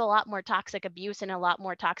put up with a lot more toxic abuse and a lot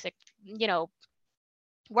more toxic,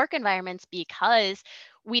 work environments because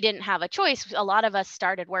we didn't have a choice. A lot of us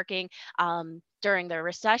started working during the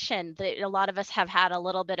recession. A lot of us have had a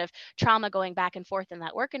little bit of trauma going back and forth in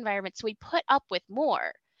that work environment, so we put up with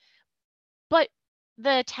more. But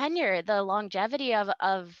the tenure, the longevity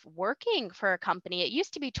of working for a company, it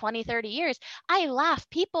used to be 20, 30 years. I laugh.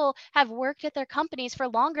 People have worked at their companies for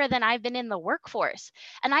longer than I've been in the workforce.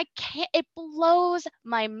 And it blows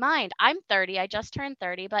my mind. I'm 30, I just turned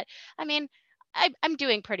 30, but I mean, I'm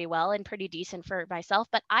doing pretty well and pretty decent for myself.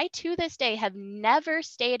 But I, to this day, have never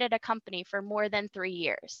stayed at a company for more than 3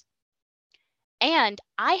 years. And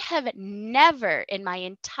I have never in my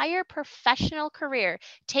entire professional career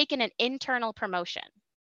taken an internal promotion.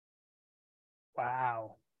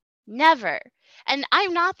 Wow. Never. And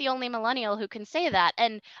I'm not the only millennial who can say that.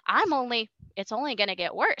 And it's only going to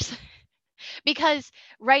get worse. Because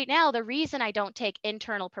right now, the reason I don't take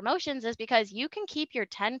internal promotions is because you can keep your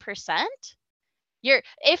 10%.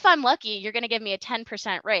 If I'm lucky, you're going to give me a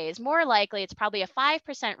 10% raise. More likely, it's probably a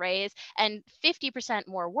 5% raise and 50%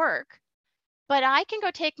 more work. But I can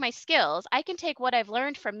go take my skills. I can take what I've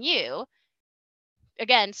learned from you.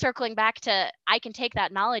 Again, circling back to I can take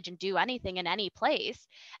that knowledge and do anything in any place.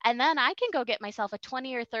 And then I can go get myself a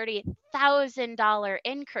 $20,000 or $30,000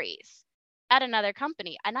 increase at another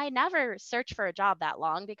company. And I never search for a job that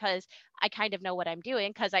long because I kind of know what I'm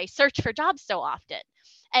doing because I search for jobs so often.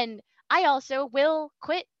 And I also will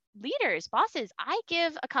quit leaders, bosses. I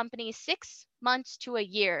give a company 6 months to a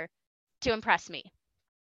year to impress me.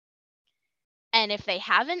 And if they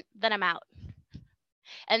haven't, then I'm out.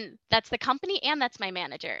 And that's the company and that's my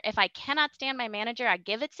manager. If I cannot stand my manager, I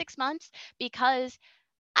give it 6 months because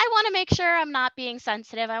I want to make sure I'm not being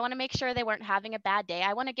sensitive. I want to make sure they weren't having a bad day.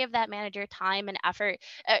 I want to give that manager time and effort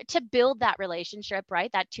to build that relationship, right?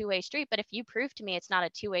 That two-way street. But if you prove to me it's not a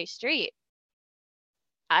two-way street,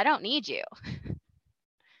 I don't need you.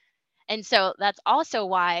 And so that's also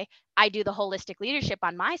why I do the holistic leadership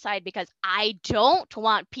on my side, because I don't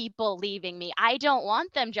want people leaving me. I don't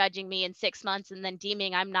want them judging me in 6 months and then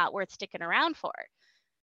deeming I'm not worth sticking around for.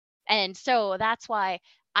 And so that's why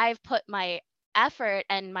I've put my effort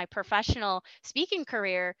and my professional speaking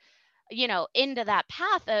career, into that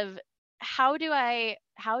path of how do I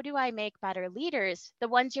make better leaders? The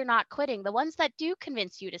ones you're not quitting, the ones that do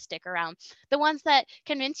convince you to stick around, the ones that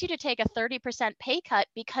convince you to take a 30% pay cut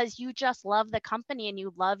because you just love the company and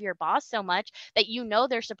you love your boss so much that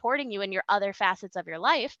they're supporting you in your other facets of your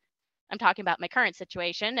life. I'm talking about my current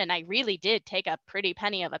situation, and I really did take a pretty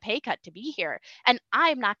penny of a pay cut to be here, and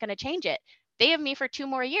I'm not going to change it. They have me for 2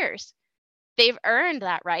 more years. They've earned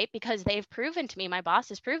that right because they've proven to me, my boss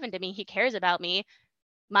has proven to me he cares about me,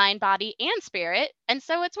 mind, body, and spirit. And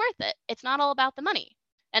so it's worth it. It's not all about the money.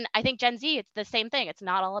 And I think Gen Z, it's the same thing. It's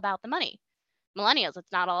not all about the money. Millennials,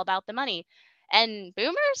 it's not all about the money. And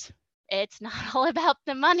boomers, it's not all about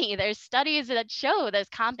the money. There's studies that show those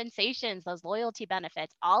compensations, those loyalty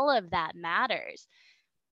benefits, all of that matters.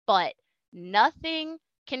 But nothing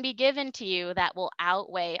can be given to you that will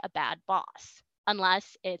outweigh a bad boss,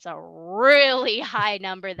 unless it's a really high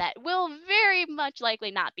number that will very much likely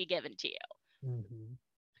not be given to you. Mm-hmm.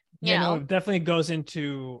 You Yeah, no, know? it definitely goes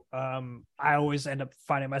into I always end up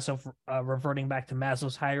finding myself reverting back to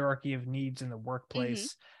Maslow's hierarchy of needs in the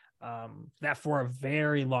workplace. That for a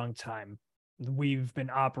very long time we've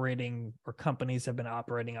been operating, or companies have been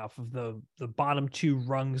operating off of the bottom two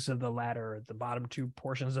rungs of the ladder, the bottom two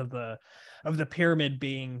portions of the pyramid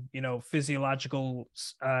being, you know, physiological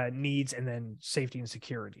needs and then safety and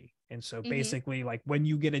security. And so basically, like, when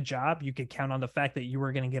you get a job, you could count on the fact that you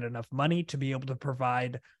are going to get enough money to be able to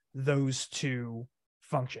provide those two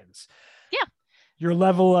functions. Yeah. Your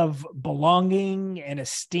level of belonging and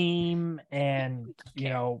esteem and, you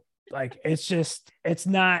know, like, it's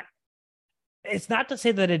not to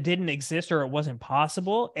say that it didn't exist or it wasn't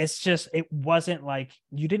possible. It's just, it wasn't like,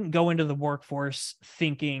 you didn't go into the workforce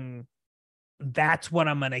thinking that's what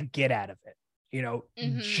I'm going to get out of it, you know,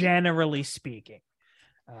 generally speaking.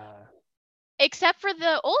 Except for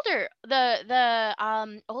the older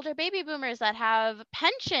baby boomers that have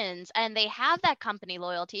pensions and they have that company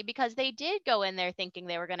loyalty because they did go in there thinking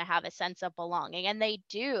they were going to have a sense of belonging, and they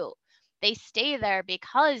do. They stay there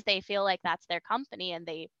because they feel like that's their company and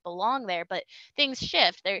they belong there. But things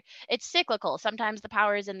shift. It's cyclical. Sometimes the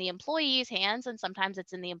power is in the employee's hands and sometimes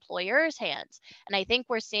it's in the employer's hands. And I think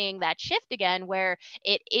we're seeing that shift again, where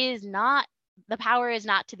it is not, the power is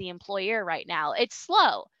not to the employer right now. It's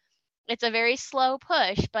slow. It's a very slow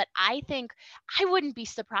push, but I think I wouldn't be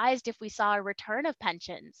surprised if we saw a return of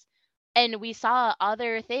pensions and we saw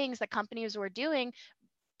other things that companies were doing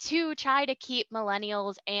to try to keep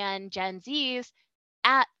millennials and Gen Zs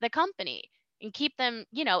at the company and keep them,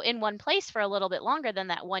 you know, in one place for a little bit longer than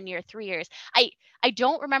that 1 year, 3 years. I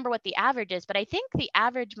don't remember what the average is, but I think the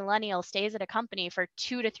average millennial stays at a company for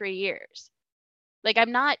 2 to 3 years. Like,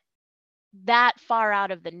 I'm not that far out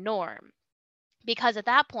of the norm, because at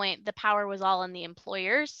that point the power was all on the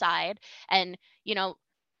employer's side. And, you know,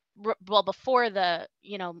 well, before the,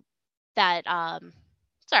 you know, that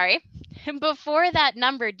before that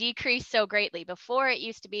number decreased so greatly, before it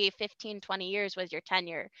used to be 15, 20 years was your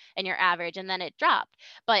tenure and your average, and then it dropped.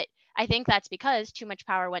 But I think that's because too much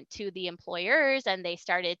power went to the employers and they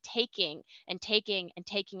started taking and taking and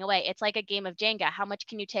taking away. It's like a game of Jenga. How much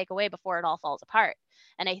can you take away before it all falls apart?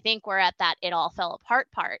 And I think we're at that it all fell apart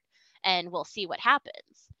part, and we'll see what happens.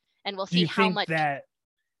 And we'll see how much.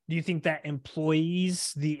 Do you think that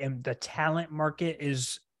employees, the talent market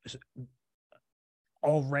is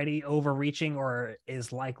already overreaching or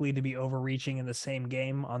is likely to be overreaching in the same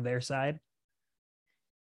game on their side?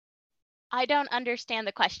 I don't understand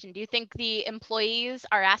the question. Do you think the employees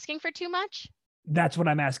are asking for too much? That's what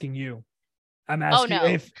I'm asking you. I'm asking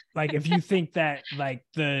if you think that, like,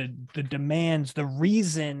 the demands, the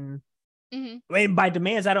reason, and by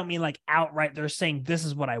demands, I don't mean like outright they're saying this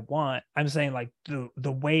is what I want. I'm saying like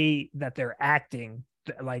the way that they're acting,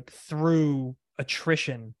 like through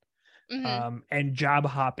attrition and job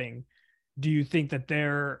hopping. Do you think that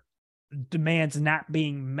their demands not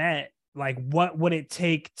being met, like, what would it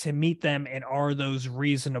take to meet them, and are those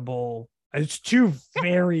reasonable? It's two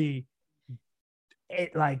very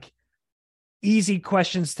like easy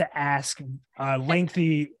questions to ask,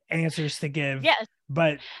 lengthy answers to give. Yes.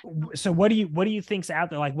 But so what do you think's out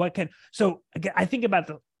there? Like, what can, so again, I think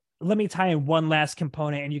about let me tie in one last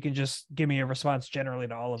component and you can just give me a response generally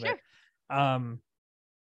to all of it.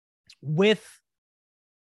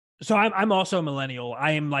 So I'm also a millennial.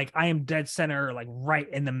 I am dead center, like right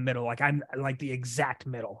in the middle. Like, I'm like the exact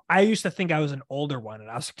middle. I used to think I was an older one, and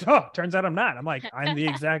I was like, oh, turns out I'm not. I'm like, I'm the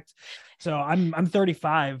exact. So I'm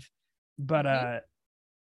 35, but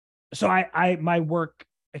so I my work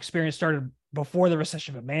experience started before the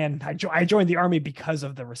recession. But man, I joined the Army because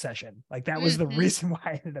of the recession. Like, that was the reason why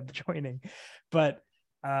I ended up joining. But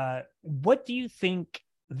what do you think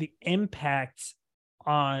the impact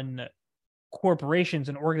on corporations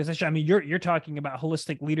and organizations? I mean, you're talking about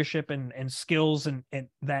holistic leadership and skills and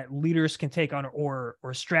that leaders can take on, or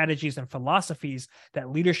strategies and philosophies that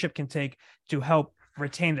leadership can take to help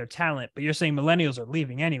retain their talent. But you're saying millennials are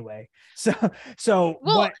leaving anyway. So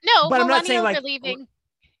well, what, no, but millennials I'm not saying like are leaving.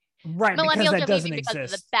 Right, Millennials are leaving because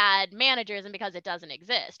of the bad managers and because it doesn't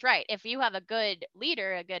exist. Right. If you have a good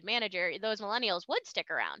leader, a good manager, those millennials would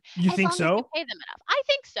stick around. You think so? As you pay them enough. I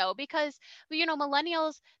think so, because, you know,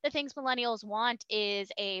 millennials, the things millennials want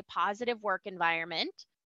is a positive work environment,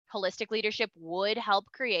 Holistic leadership would help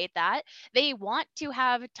create that. They want to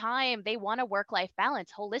have time. They want a work-life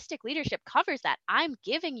balance. Holistic leadership covers that. I'm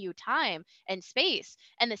giving you time and space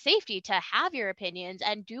and the safety to have your opinions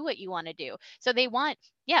and do what you want to do. So they want,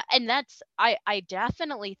 yeah, and that's, I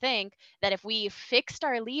definitely think that if we fixed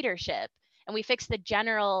our leadership and we fixed the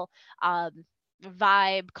general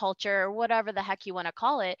vibe, culture, whatever the heck you want to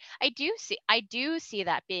call it, I do see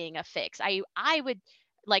that being a fix. I would,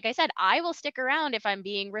 like I said, I will stick around if I'm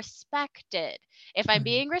being respected. If I'm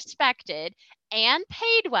being respected and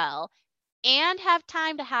paid well and have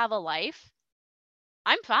time to have a life,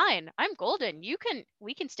 I'm fine. I'm golden.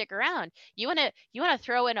 We can stick around. You wanna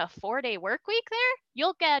throw in a 4-day work week there?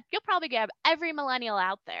 You'll probably get every millennial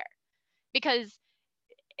out there, because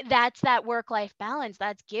that's that work life balance.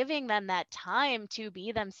 That's giving them that time to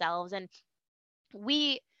be themselves. And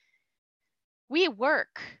we we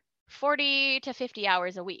work 40 to 50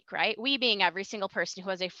 hours a week, right? We being every single person who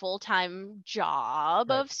has a full-time job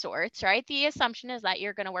Right. of sorts, right? The assumption is that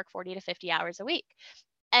you're going to work 40 to 50 hours a week.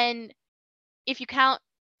 And if you count,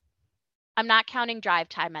 I'm not counting drive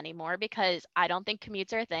time anymore because I don't think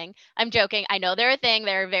commutes are a thing. I'm joking. I know they're a thing.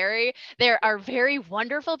 There are very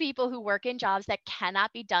wonderful people who work in jobs that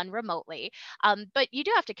cannot be done remotely. But you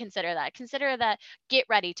do have to consider that. Consider that get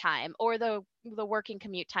ready time or the working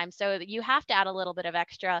commute time. So that you have to add a little bit of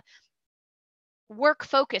extra work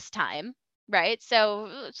focus time, right? So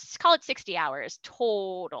let's call it 60 hours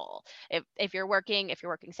total. If you're working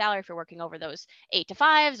salary, if you're working over those 8 to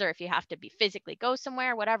 5s, or if you have to be physically go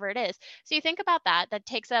somewhere, whatever it is. So you think about that, that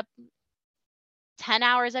takes up 10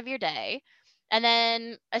 hours of your day. And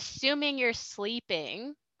then assuming you're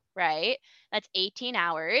sleeping, right? That's 18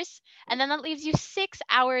 hours. And then that leaves you 6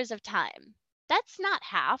 hours of time. That's not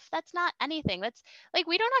half. That's not anything. That's like,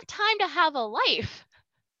 we don't have time to have a life.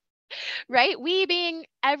 Right? We being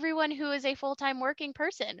everyone who is a full-time working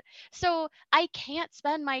person. So I can't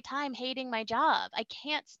spend my time hating my job. I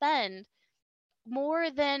can't spend more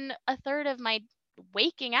than a third of my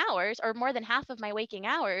waking hours, or more than half of my waking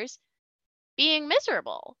hours, being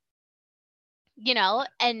miserable.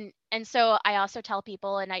 And so I also tell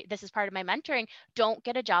people, and this is part of my mentoring, don't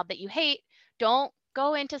get a job that you hate. Don't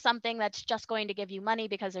go into something that's just going to give you money,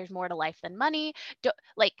 because there's more to life than money.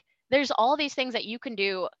 Like, there's all these things that you can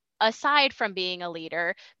do aside from being a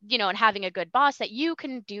leader, and having a good boss, that you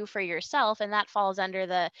can do for yourself. And that falls under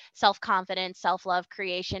the self-confidence, self-love,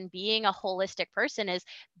 creation. Being a holistic person is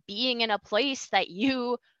being in a place that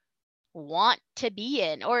you want to be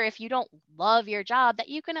in, or if you don't love your job, that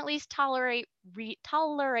you can at least tolerate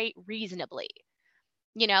reasonably.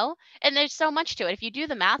 And there's so much to it. If you do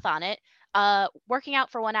the math on it, working out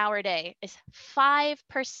for 1 hour a day is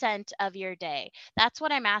 5% of your day. That's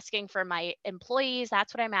what I'm asking for my employees.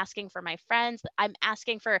 That's what I'm asking for my friends. I'm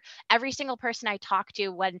asking for every single person I talk to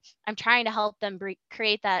when I'm trying to help them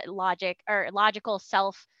create that logical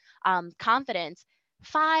self confidence.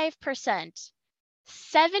 5%,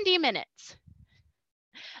 70 minutes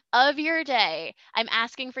of your day, I'm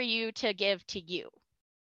asking for you to give to you.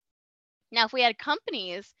 Now, if we had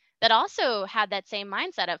companies that also had that same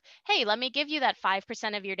mindset of, hey, let me give you that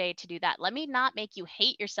 5% of your day to do that. Let me not make you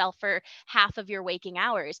hate yourself for half of your waking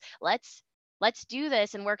hours. Let's do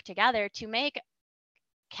this and work together to make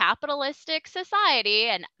capitalistic society,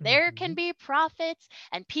 and there can be profits,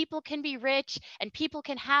 and people can be rich, and people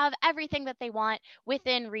can have everything that they want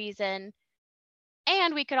within reason.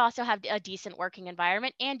 And we could also have a decent working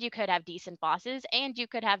environment, and you could have decent bosses, and you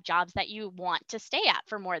could have jobs that you want to stay at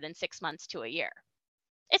for more than 6 months to a year.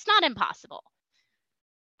 It's not impossible.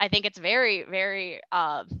 I think it's very, very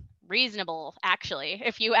reasonable, actually.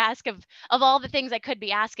 If you ask of all the things I could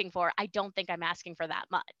be asking for, I don't think I'm asking for that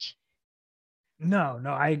much. No,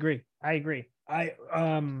 I agree. But I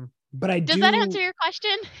Does that answer your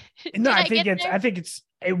question? No, I think it's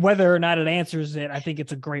whether or not it answers it. I think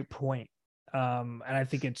it's a great point. And I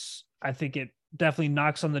think it definitely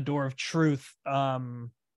knocks on the door of truth. But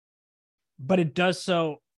it does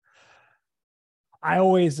so. I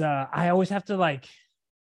always have to, like,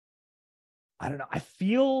 I don't know. I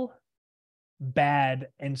feel bad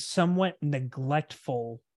and somewhat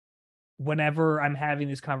neglectful whenever I'm having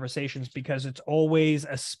these conversations, because it's always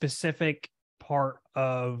a specific part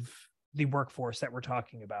of the workforce that we're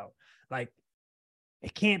talking about. Like,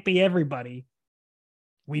 it can't be everybody.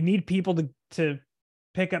 We need people to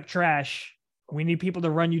pick up trash. We need people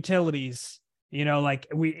to run utilities. Like,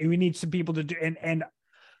 we need some people to do, and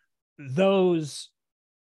those.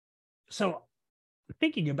 So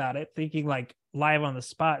thinking about it, thinking like live on the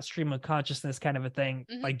spot, stream of consciousness kind of a thing.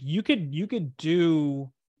 Mm-hmm. Like, you could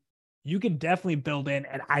do you can definitely build in,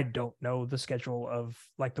 and I don't know the schedule of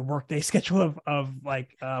like the workday schedule of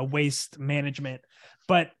like waste management,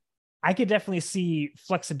 but I could definitely see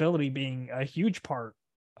flexibility being a huge part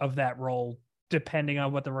of that role depending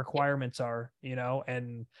on what the requirements are, you know.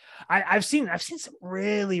 And I've seen some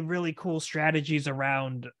really, really cool strategies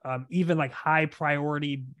around even like high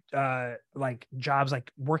priority like jobs, like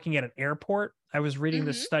working at an airport. I was reading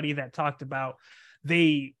this study that talked about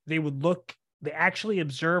they actually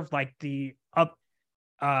observed like the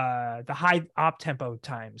high op tempo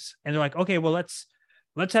times, and they're like, okay, well, let's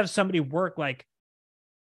have somebody work like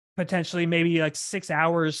potentially maybe like 6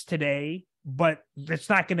 hours today, but it's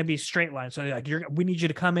not going to be straight line. So like, we need you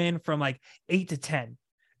to come in from like 8 to 10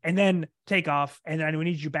 and then take off. And then we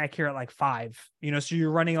need you back here at like 5, you know, so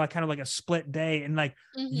you're running like kind of like a split day, and like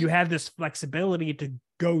you have this flexibility to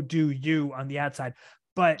go do you on the outside.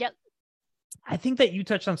 But I think that you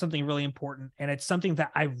touched on something really important, and it's something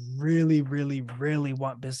that I really, really, really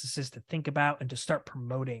want businesses to think about and to start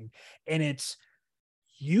promoting. And it's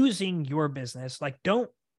using your business. Like, don't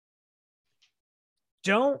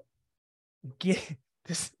get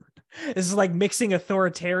this. This is like mixing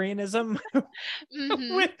authoritarianism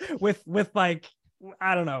with like,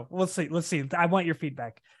 I don't know. Let's see. I want your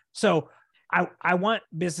feedback. So I want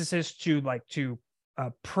businesses to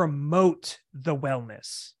promote the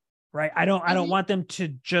wellness, right? I don't want them to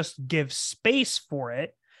just give space for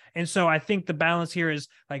it. And so I think the balance here is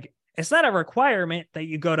like, it's not a requirement that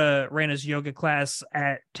you go to Raina's yoga class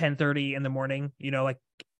at 10:30 in the morning, you know, like,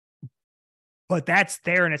 but that's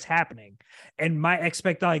there and it's happening. And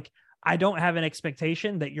I don't have an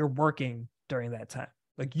expectation that you're working during that time.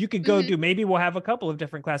 Like, you could go maybe we'll have a couple of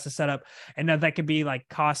different classes set up, and that could be like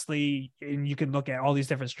costly. And you can look at all these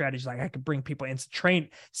different strategies. Like, I could bring people in to train,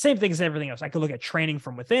 same thing as everything else. I could look at training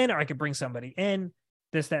from within, or I could bring somebody in,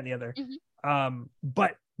 this, that, and the other.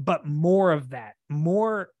 But more of that,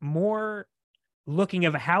 more looking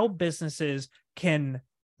of how businesses can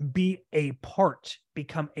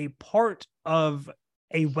become a part of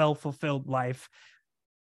a well-fulfilled life.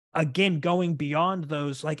 Again, going beyond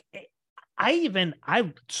those, like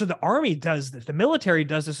so the army does this, the military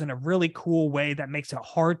does this in a really cool way that makes it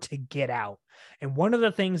hard to get out. And one of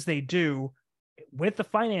the things they do with the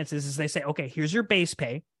finances is they say, okay, here's your base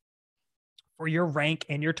pay for your rank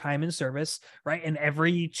and your time in service, right? And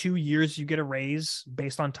every 2 years you get a raise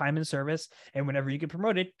based on time in service. And whenever you get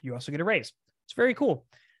promoted, you also get a raise. It's very cool.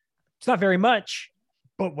 It's not very much,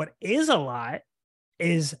 but what is a lot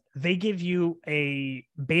is they give you a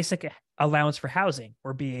basic allowance for housing,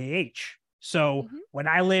 or BAH. So when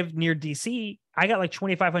I lived near DC, I got like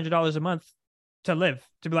 $2,500 a month to live,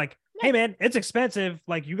 to be like, hey man, it's expensive.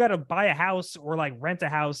 Like, you got to buy a house or like rent a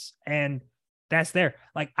house, and that's there.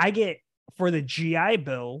 Like, I get, for the GI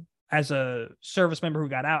Bill, as a service member who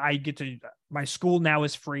got out, my school now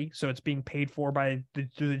is free. So it's being paid for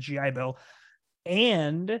through the GI Bill.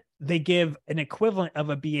 And they give an equivalent of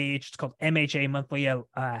a BAH. It's called MHA, monthly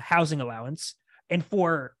housing allowance. And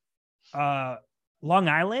for Long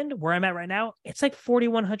Island, where I'm at right now, it's like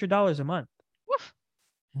 $4,100 a month. Woof.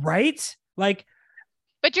 Right? Like,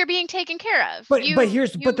 but you're being taken care of. But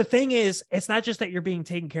the thing is, it's not just that you're being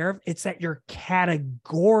taken care of, it's that you're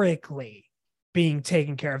categorically being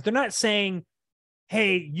taken care of. They're not saying,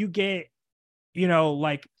 hey, you get, you know,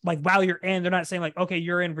 like while you're in, they're not saying like, okay,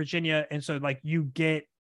 you're in Virginia, and so like you get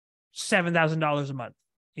 $7,000 a month,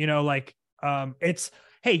 you know, like it's,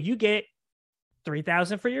 hey, you get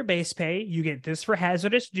 $3,000 for your base pay, you get this for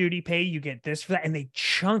hazardous duty pay, you get this for that, and they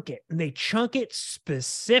chunk it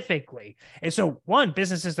specifically. And so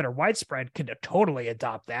businesses that are widespread could totally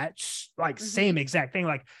adopt that, like same exact thing.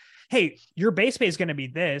 Like, hey, your base pay is going to be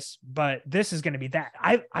this, but this is going to be that.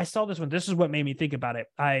 I saw this one. This is what made me think about it.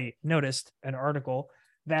 I noticed an article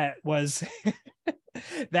that was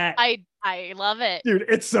that I love it, dude.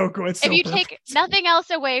 It's so cool. It's if you take nothing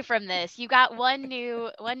else away from this, you got one new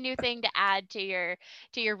thing to add to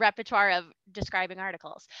your repertoire of describing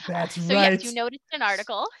articles. That's so right. Yes, you noticed an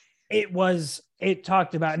article. It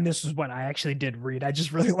talked about, and this is what I actually did read. I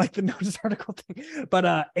just really like the notice article thing,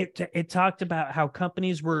 but it talked about how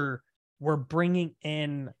companies were bringing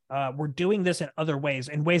in, we're doing this in other ways,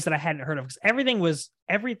 in ways that I hadn't heard of, because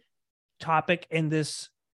every topic in this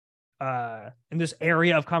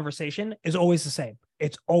area of conversation is always the same.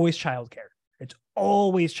 It's always childcare.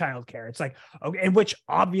 It's like, okay, and which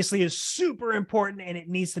obviously is super important and it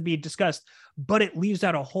needs to be discussed, but it leaves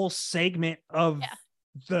out a whole segment of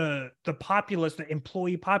the populace, the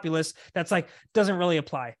employee populace, that's like, doesn't really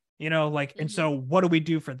apply, you know, like, and so what do we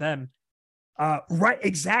do for them? Right.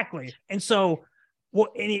 Exactly. And so, well,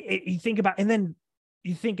 you think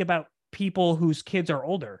about people whose kids are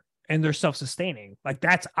older, and they're self-sustaining. Like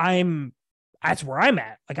that's where I'm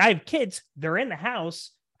at. Like I have kids, they're in the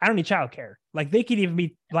house. I don't need childcare. Like they could even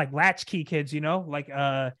be like latchkey kids, you know, like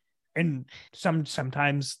and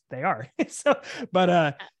sometimes they are. So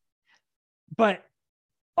but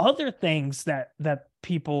other things that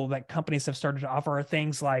companies have started to offer are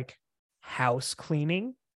things like house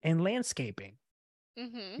cleaning and landscaping,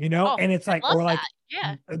 Mm-hmm. you know, Oh, and it's I like, love or like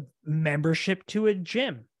that. Yeah. a membership to a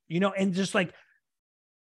gym, you know, and just like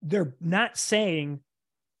they're not saying,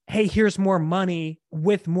 hey, here's more money.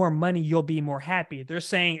 With more money, you'll be more happy. They're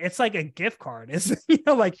saying it's like a gift card. It's, you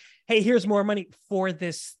know, like, hey, here's more money for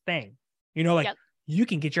this thing. You know, like Yep. you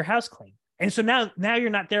can get your house clean. And so now you're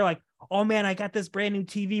not there like, oh man, I got this brand new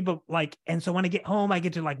TV, but like, and so when I get home, I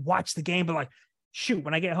get to like watch the game, but like, shoot,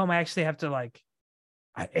 when I get home, I actually have to like,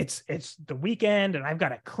 it's the weekend and I've got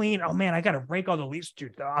to clean. Oh man, I got to rake all the leaves,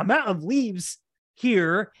 dude. The amount of leaves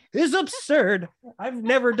here is absurd. I've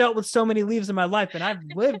never dealt with so many leaves in my life, and I've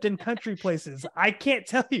lived in country places. I can't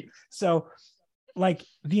tell you. So, like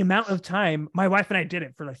the amount of time my wife and I did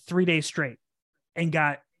it for like 3 days straight and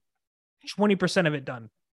got 20% of it done.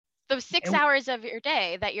 Those 6 And hours of your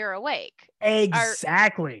day that you're awake are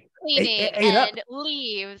exactly cleaning and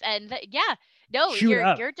leaves and yeah. No, Shoot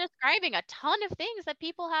up. you're describing a ton of things that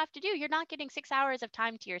people have to do. You're not getting 6 hours of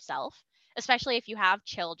time to yourself, especially if you have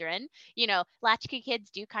children. You know, latchkey kids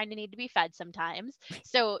do kind of need to be fed sometimes.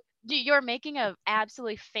 So you're making a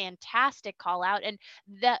absolutely fantastic call out, and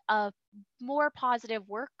the more positive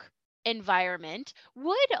work environment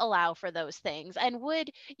would allow for those things and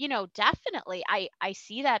would, you know, definitely I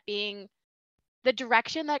see that being the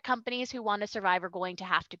direction that companies who want to survive are going to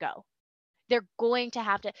have to go. They're going to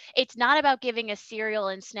have to. It's not about giving us cereal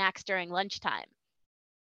and snacks during lunchtime.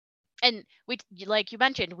 And we, like you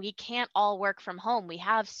mentioned, we can't all work from home. We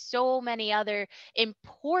have so many other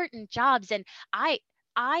important jobs. And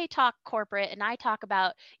I talk corporate and I talk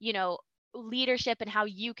about, you know, leadership and how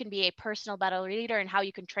you can be a personal better leader and how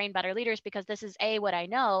you can train better leaders, because this is A, what I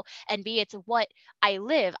know, and B, it's what I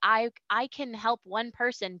live. I can help one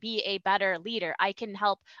person be a better leader. I can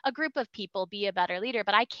help a group of people be a better leader,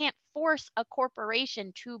 but I can't force a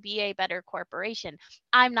corporation to be a better corporation.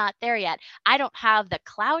 I'm not there yet. I don't have the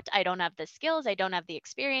clout, I don't have the skills, I don't have the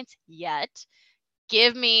experience yet.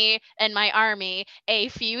 Give me and my army a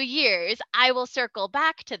few years, I will circle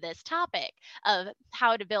back to this topic of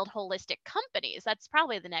how to build holistic companies. That's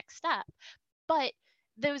probably the next step. But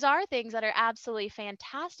those are things that are absolutely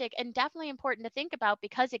fantastic and definitely important to think about,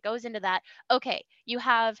 because it goes into that. Okay, you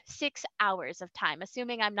have 6 hours of time,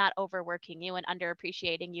 assuming I'm not overworking you and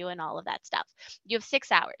underappreciating you and all of that stuff. You have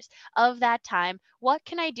 6 hours of that time. What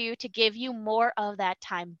can I do to give you more of that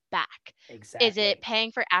time back? Exactly. Is it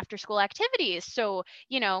paying for after school activities? So,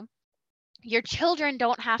 you know, your children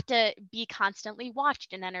don't have to be constantly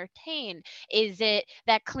watched and entertained. Is it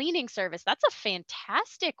that cleaning service? That's a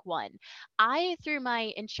fantastic one. I, through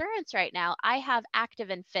my insurance right now, I have Active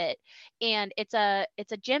and Fit, and it's a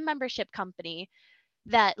gym membership company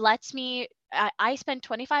that lets me, I spend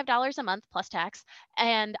 $25 a month plus tax,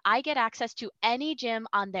 and I get access to any gym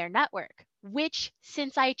on their network, which,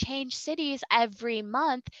 since I change cities every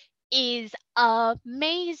month, is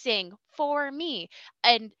amazing for me.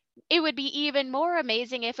 And it would be even more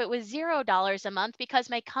amazing if it was $0 a month, because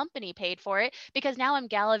my company paid for it, because now I'm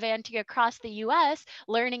gallivanting across the US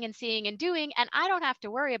learning and seeing and doing, and I don't have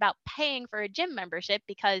to worry about paying for a gym membership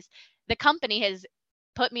because the company has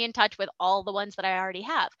put me in touch with all the ones that I already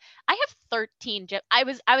have. I have 13 gym. I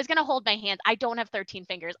was going to hold my hands. I don't have 13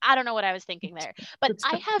 fingers. I don't know what I was thinking there. But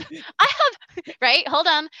I have right? Hold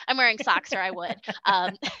on. I'm wearing socks, or I would.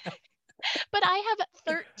 But I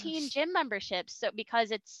have 13 gym memberships, so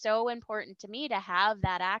because it's so important to me to have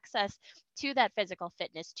that access to that physical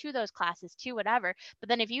fitness, to those classes, to whatever. But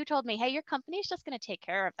then if you told me, hey, your company's just going to take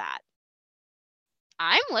care of that,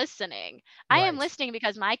 I'm listening. I am Right. listening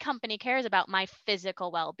because my company cares about my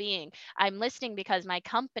physical well-being. I'm listening because my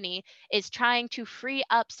company is trying to free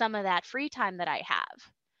up some of that free time that I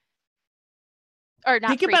have. Or not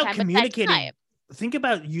Think free about time, but that time. communicating. Think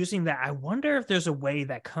about using that. I wonder if there's a way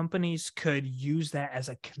that companies could use that as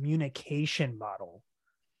a communication model.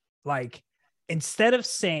 Like, instead of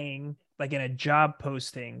saying, like in a job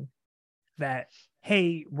posting, that,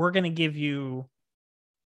 hey, we're going to give you,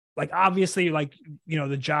 like, obviously, like, you know,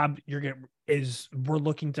 the job you're going to is we're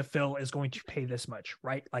looking to fill is going to pay this much,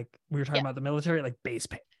 right? Like we were talking Yeah. about the military, like base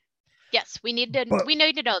pay. Yes, we need But-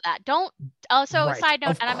 to know that. Don't also, Right, side note,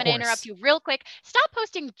 of and I'm going to interrupt course. you real quick. Stop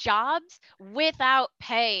posting jobs without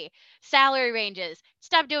pay, salary ranges.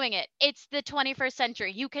 Stop doing it. It's the 21st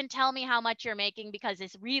century. You can tell me how much you're making, because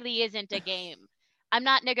this really isn't a game. I'm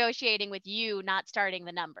not negotiating with you not starting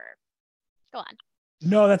the number. Go on.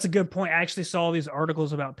 No, that's a good point. I actually saw these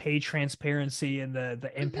articles about pay transparency and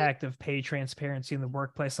the impact of pay transparency in the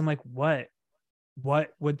workplace. I'm like, what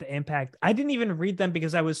would the impact? I didn't even read them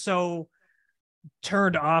because I was so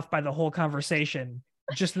turned off by the whole conversation,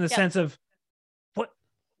 just in the sense of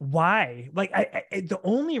why? Like, the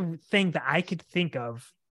only thing that I could think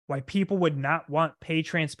of why people would not want pay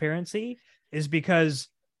transparency is because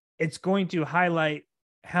it's going to highlight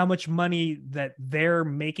how much money that they're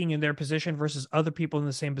making in their position versus other people in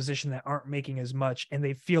the same position that aren't making as much. And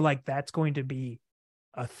they feel like that's going to be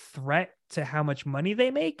a threat to how much money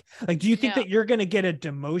they make. Like, do you think that you're going to get a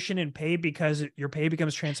demotion in pay because your pay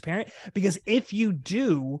becomes transparent? Because if you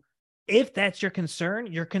do, if that's your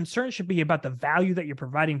concern should be about the value that you're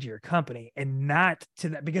providing to your company and not to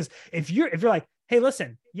that. Because if you're like, hey,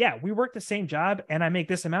 listen, yeah, we work the same job and I make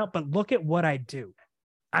this amount, but look at what I do.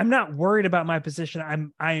 I'm not worried about my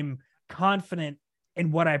position. I'm confident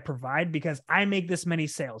in what I provide because I make this many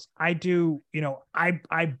sales. I do,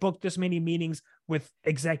 I book this many meetings with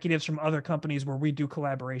executives from other companies where we do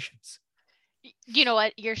collaborations. You know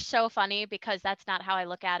what? You're so funny because that's not how I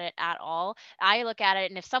look at it at all. I look at it,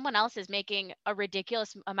 and if someone else is making a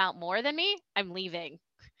ridiculous amount more than me, I'm leaving.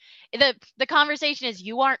 The conversation is,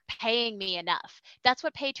 you aren't paying me enough. That's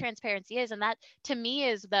what pay transparency is. And that, to me,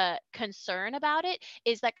 is the concern about it,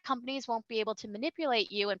 is that companies won't be able to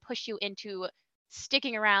manipulate you and push you into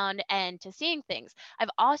sticking around and to seeing things. I've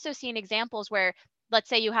also seen examples where, let's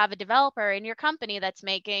say you have a developer in your company that's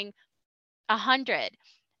making 100.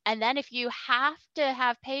 And then if you have to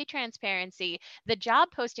have pay transparency, the job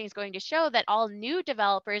posting is going to show that all new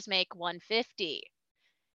developers make 150.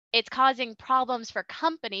 It's causing problems for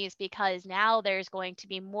companies because now there's going to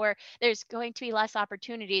be less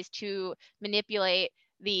opportunities to manipulate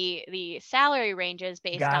the salary ranges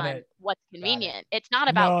based on what's convenient. It's not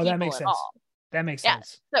about people at all. That makes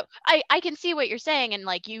sense. So I can see what you're saying, and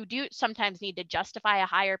like, you do sometimes need to justify a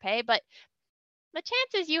higher pay, but the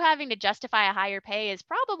chances you having to justify a higher pay is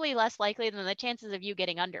probably less likely than the chances of you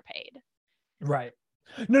getting underpaid. Right.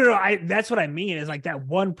 No, that's what I mean, is like that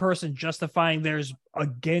one person justifying theirs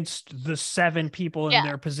against the 7 people in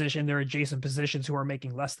their position, their adjacent positions who are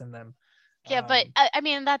making less than them. Yeah, but I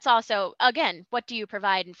mean, that's also, again, what do you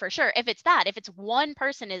provide? And for sure, if it's one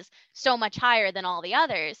person is so much higher than all the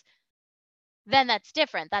others, then that's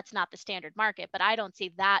different. That's not the standard market, but I don't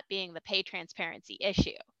see that being the pay transparency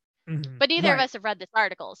issue. Mm-hmm. But neither of us have read this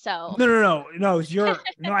article, so no.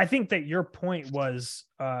 I think that your point was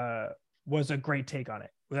a great take on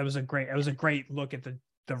it. That was a great look at the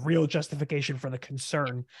real justification for the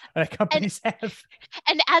concern that companies have.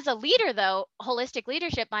 And as a leader, though, holistic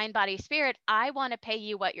leadership, mind, body, spirit, I want to pay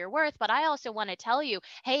you what you're worth, but I also want to tell you,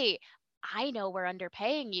 hey, I know we're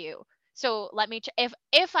underpaying you. So let me,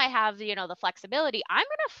 if I have, the flexibility, I'm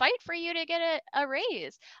going to fight for you to get a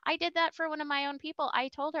raise. I did that for one of my own people. I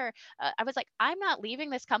told her, I was like, I'm not leaving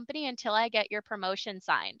this company until I get your promotion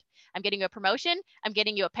signed. I'm getting you a promotion, I'm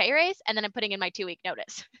getting you a pay raise, and then I'm putting in my 2-week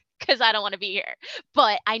notice because I don't want to be here.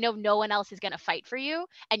 But I know no one else is going to fight for you,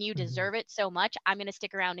 and you deserve it so much. I'm going to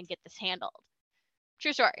stick around and get this handled.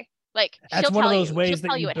 True story. Like, she'll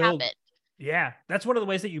tell you it happened. Yeah, that's one of the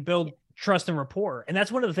ways that you build trust and rapport. And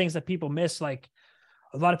that's one of the things that people miss. Like,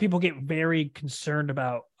 a lot of people get very concerned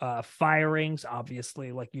about firings.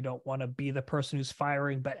 Obviously, like, you don't want to be the person who's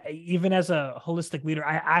firing. But even as a holistic leader,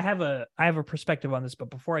 I have a perspective on this. But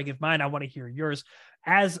before I give mine, I want to hear yours.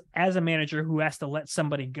 As a manager who has to let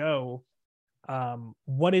somebody go,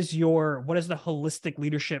 what is the holistic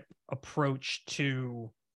leadership approach to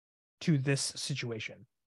this situation?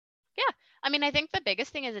 Yeah. I mean, I think the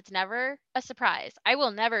biggest thing is it's never a surprise. I will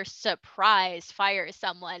never surprise fire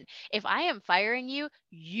someone. If I am firing you,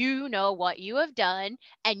 you know what you have done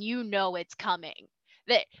and you know it's coming.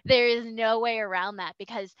 That there is no way around that,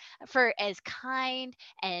 because for as kind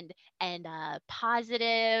and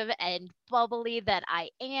positive and bubbly that I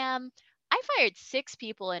am, I fired 6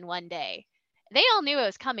 people in one day. They all knew it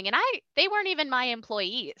was coming, and they weren't even my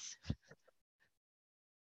employees.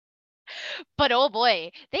 But oh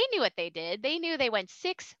boy, they knew what they did. They knew they went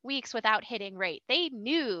 6 weeks without hitting rate. They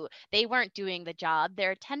knew they weren't doing the job.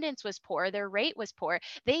 Their attendance was poor. Their rate was poor.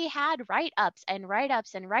 They had write-ups and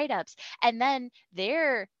write-ups and write-ups. And then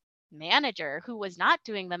their manager, who was not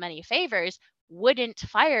doing them any favors, wouldn't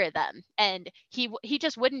fire them. And he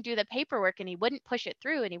just wouldn't do the paperwork, and he wouldn't push it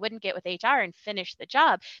through, and he wouldn't get with HR and finish the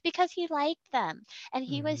job because he liked them. And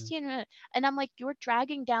he was, and I'm like, you're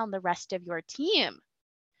dragging down the rest of your team.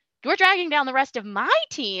 You're dragging down the rest of my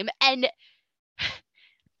team. And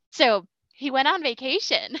so he went on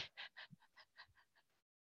vacation.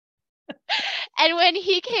 And when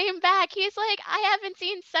he came back, he's like, I haven't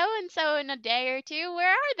seen so and so in a day or two. Where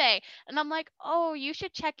are they? And I'm like, oh, you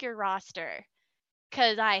should check your roster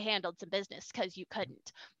because I handled some business because you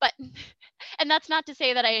couldn't. But, and that's not to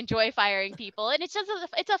say that I enjoy firing people. And it's just,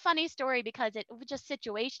 it's a funny story because it just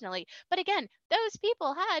situationally. But again, those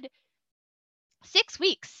people had 6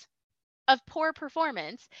 weeks of poor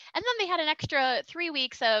performance, and then they had an extra 3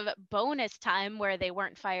 weeks of bonus time where they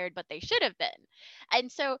weren't fired but they should have been. And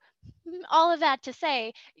so all of that to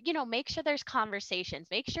say, make sure there's conversations,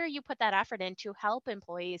 make sure you put that effort in to help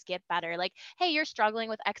employees get better. Like, hey, you're struggling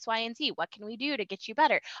with X, Y, and Z, what can we do to get you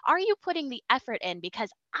better? Are you putting the effort in?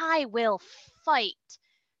 Because I will fight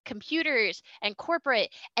computers and corporate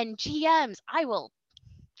and GMs.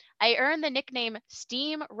 I earned the nickname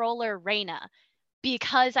Steamroller Reina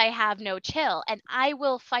because I have no chill, and I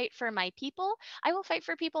will fight for my people. I will fight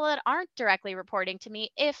for people that aren't directly reporting to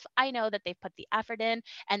me if I know that they've put the effort in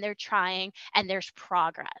and they're trying and there's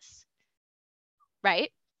progress.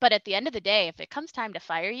 Right? But at the end of the day, if it comes time to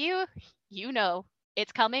fire you, you know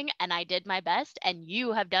it's coming and I did my best and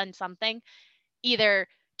you have done something either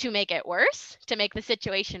to make it worse, to make the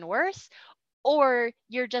situation worse, or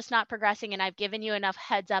you're just not progressing and I've given you enough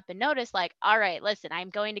heads up and notice, like, all right, listen,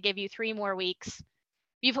 I'm going to give you 3 more weeks.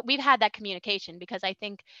 We've had that communication because I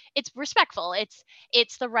think it's respectful.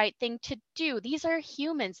 It's the right thing to do. These are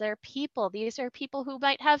humans. They're people. These are people who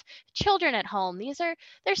might have children at home.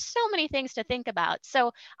 There's so many things to think about.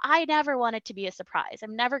 So I never want it to be a surprise.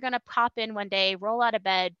 I'm never going to pop in one day, roll out of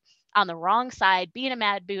bed on the wrong side, be in a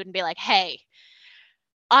mad mood and be like, hey,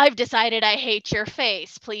 I've decided I hate your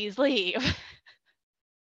face. Please leave.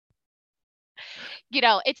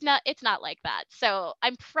 It's not like that. So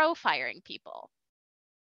I'm pro firing people,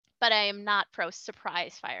 but I am not pro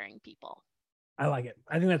surprise firing people. I like it.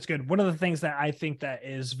 I think that's good. One of the things that I think that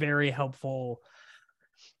is very helpful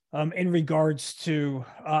in regards to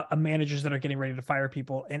managers that are getting ready to fire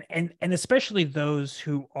people, and especially those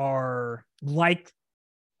who are like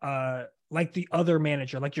the other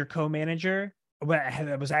manager, like your co-manager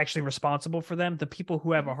that was actually responsible for them, the people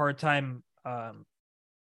who have a hard time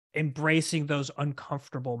embracing those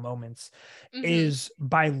uncomfortable moments is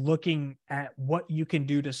by looking at what you can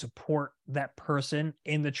do to support that person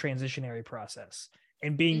in the transitionary process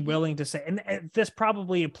and being willing to say, and this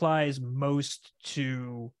probably applies most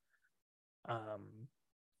to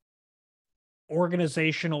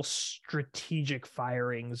organizational strategic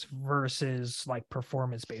firings versus like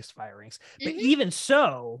performance-based firings. But even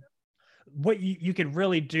so, what you can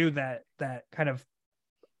really do that kind of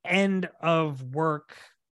end of work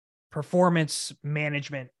performance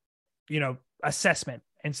management, assessment,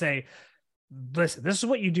 and say, listen, this is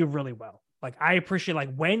what you do really well. Like, I appreciate,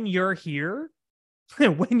 like, when you're here,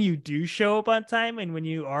 when you do show up on time and when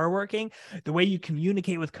you are working, the way you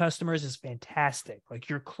communicate with customers is fantastic. Like,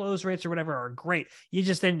 your close rates or whatever are great. You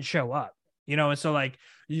just didn't show up, and so like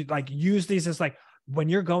you like use these as like, when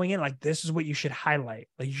you're going in, like, this is what you should highlight.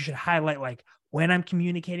 Like, you should highlight, like, when I'm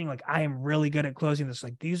communicating, like, I am really good at closing this.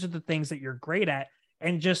 Like, these are the things that you're great at.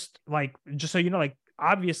 And just so like,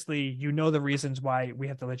 obviously, the reasons why we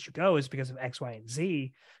have to let you go is because of X, Y, and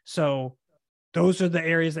Z. So those are the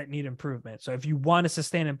areas that need improvement. So if you want to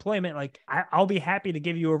sustain employment, like, I'll be happy to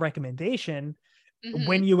give you a recommendation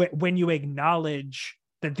when you acknowledge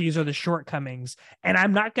that these are the shortcomings. And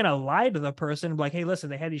I'm not going to lie to the person like, hey, listen,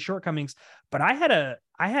 they had these shortcomings, but I had a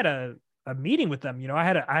meeting with them. I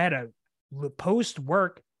had a post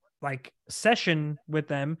work like session with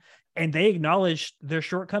them, and they acknowledged their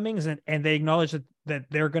shortcomings and they acknowledged that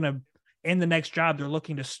they're going to, in the next job, they're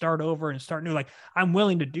looking to start over and start new. Like, I'm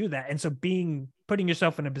willing to do that. And so putting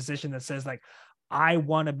yourself in a position that says, like, I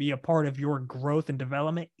want to be a part of your growth and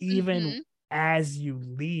development, even as you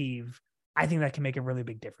leave, I think that can make a really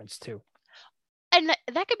big difference too. And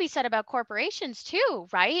that could be said about corporations too,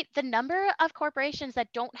 right? The number of corporations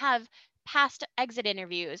that don't have past exit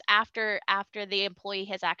interviews after the employee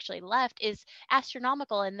has actually left is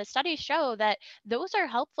astronomical, and the studies show that those are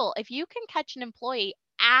helpful. If you can catch an employee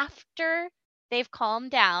after they've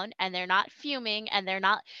calmed down and they're not fuming and they're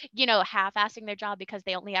not half-assing their job because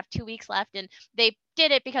they only have 2 weeks left and they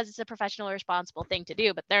did it because it's a professional responsible thing to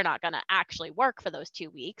do, but they're not going to actually work for those 2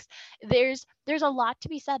 weeks. There's a lot to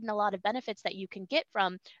be said and a lot of benefits that you can get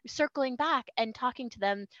from circling back and talking to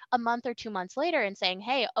them a month or 2 months later and saying,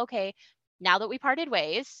 hey, okay, now that we parted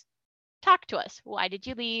ways, talk to us. Why did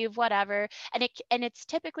you leave? Whatever. And it's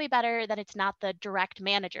typically better that it's not the direct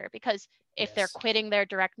manager, because if they're quitting their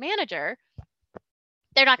direct manager,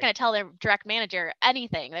 they're not going to tell their direct manager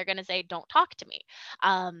anything. They're going to say, don't talk to me.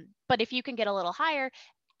 But if you can get a little higher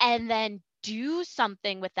and then do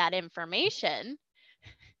something with that information,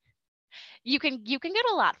 You can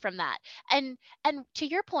get a lot from that. And to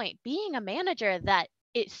your point, being a manager that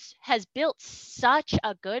has built such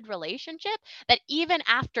a good relationship that even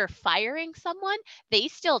after firing someone, they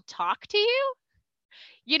still talk to you,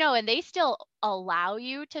 and they still allow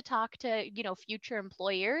you to talk to, future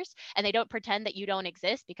employers, and they don't pretend that you don't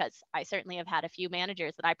exist, because I certainly have had a few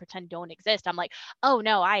managers that I pretend don't exist. I'm like, oh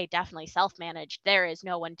no, I definitely self-managed. There is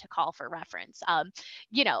no one to call for reference.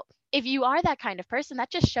 If you are that kind of person,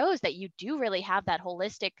 that just shows that you do really have that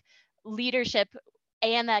holistic leadership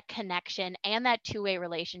and that connection and that two-way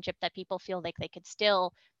relationship that people feel like they could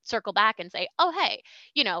still circle back and say, oh, hey,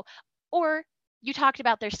 or you talked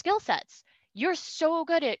about their skill sets. You're so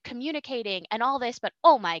good at communicating and all this, but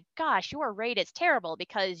oh my gosh, your rate is terrible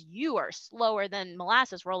because you are slower than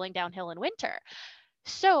molasses rolling downhill in winter.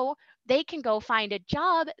 So they can go find a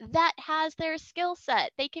job that has their skill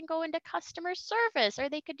set. They can go into customer service, or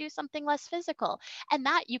they could do something less physical. And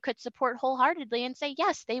that you could support wholeheartedly and say,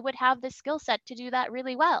 yes, they would have the skill set to do that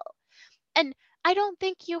really well. And I don't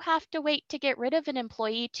think you have to wait to get rid of an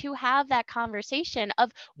employee to have that conversation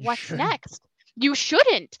of what's next. You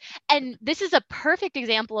shouldn't. And this is a perfect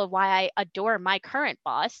example of why I adore my current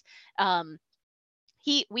boss.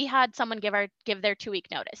 We had someone give their 2-week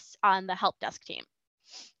notice on the help desk team.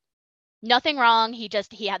 Nothing wrong. He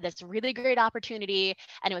had this really great opportunity,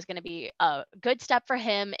 and it was going to be a good step for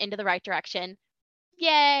him into the right direction.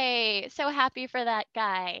 Yay. So happy for that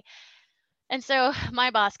guy. And so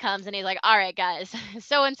my boss comes and he's like, all right, guys,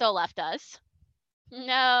 so-and-so left us.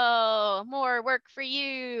 No, more work for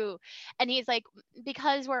you. And he's like,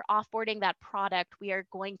 because we're offboarding that product, we are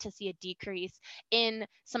going to see a decrease in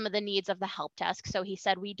some of the needs of the help desk. So he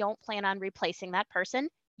said, we don't plan on replacing that person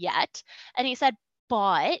yet. And he said,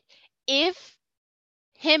 but if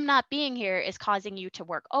him not being here is causing you to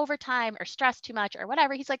work overtime or stress too much or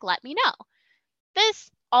whatever, he's like, let me know. This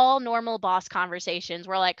all normal boss conversations.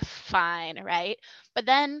 We're like, fine, right? But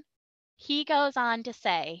then he goes on to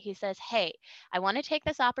say, he says, hey, I want to take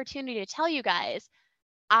this opportunity to tell you guys,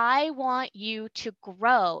 I want you to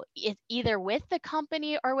grow either with the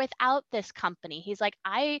company or without this company. He's like,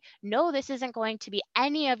 I know this isn't going to be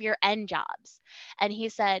any of your end jobs. And he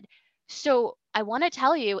said, so I want to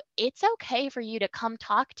tell you, it's okay for you to come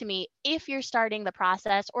talk to me if you're starting the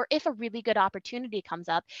process or if a really good opportunity comes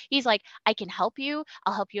up. He's like, I can help you.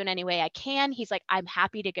 I'll help you in any way I can. He's like, I'm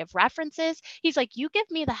happy to give references. He's like, you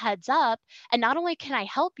give me the heads up, and not only can I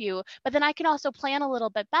help you, but then I can also plan a little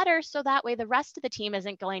bit better, so that way the rest of the team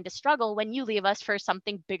isn't going to struggle when you leave us for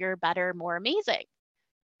something bigger, better, more amazing.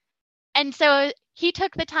 And so he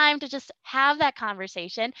took the time to just have that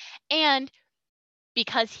conversation, and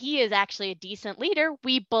because he is actually a decent leader,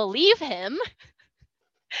 we believe him.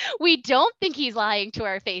 We don't think he's lying to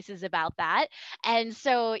our faces about that. And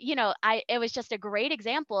so, it was just a great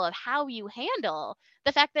example of how you handle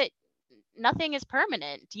the fact that nothing is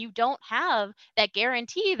permanent. You don't have that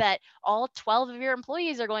guarantee that all 12 of your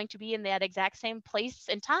employees are going to be in that exact same place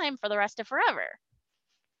and time for the rest of forever.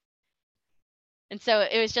 And so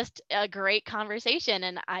it was just a great conversation.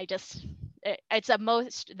 And it's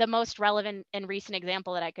the most relevant and recent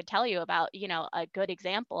example that I could tell you about, a good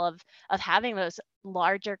example of having those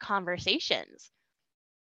larger conversations.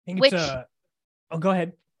 I think go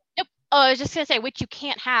ahead. Nope. Oh, I was just going to say, which you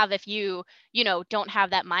can't have if you don't have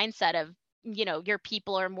that mindset of, your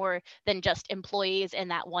people are more than just employees in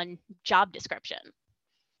that one job description.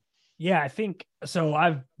 Yeah, I think so.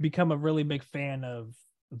 I've become a really big fan of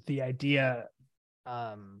the idea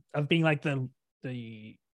of being like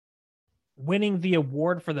the winning the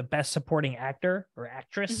award for the best supporting actor or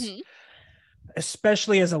actress,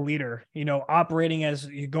 especially as a leader, operating as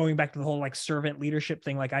going back to the whole like servant leadership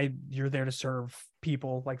thing. Like you're there to serve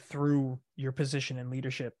people like through your position in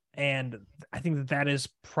leadership. And I think that is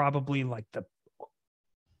probably like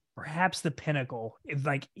perhaps the pinnacle, is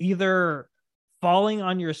like either falling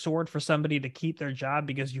on your sword for somebody to keep their job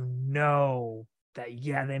because that,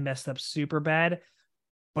 yeah, they messed up super bad,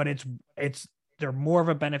 but they're more of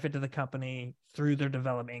a benefit to the company through their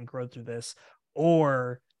development and growth through this,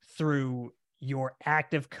 or through your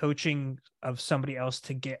active coaching of somebody else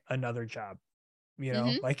to get another job,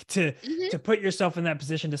 like to put yourself in that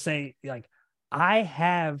position to say, like,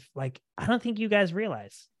 I don't think you guys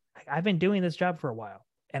realize, like, I've been doing this job for a while,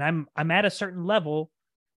 and I'm at a certain level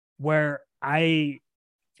where I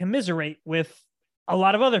commiserate with a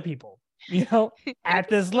lot of other people, at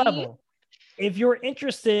this level. If you're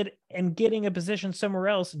interested in getting a position somewhere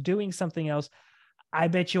else, doing something else, I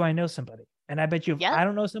bet you I know somebody. And I bet you if I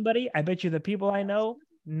don't know somebody, I bet you the people I know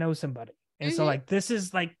somebody. And so like, this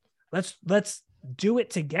is like, let's do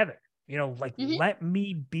it together. Like Mhm. let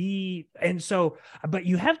me be. And so, but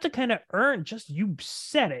you have to kind of earn, just you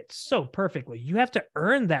said it so perfectly. You have to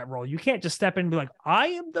earn that role. You can't just step in and be like, I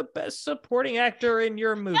am the best supporting actor in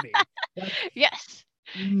your movie. Like, Yes.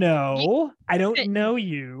 You no, I don't couldn't know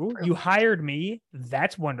you. prove You it. hired me.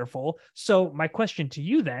 That's wonderful. So my question to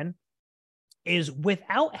you then is,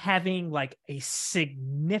 without having like a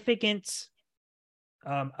significant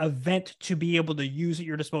event to be able to use at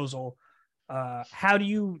your disposal, how do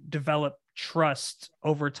you develop trust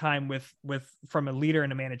over time with from a leader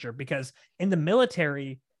and a manager? Because in the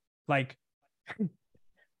military, like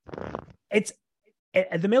it's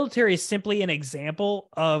the military is simply an example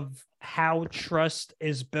of how trust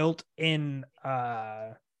is built in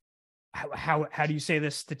how do you say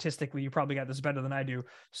this statistically? You probably got this better than I do.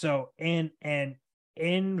 So in an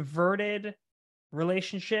inverted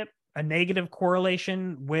relationship, a negative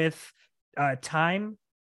correlation with time,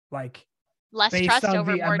 like Less based trust on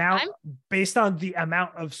over the more amount time. based on the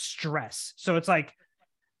amount of stress. So it's like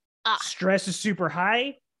Ah, stress is super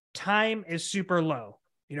high, time is super low.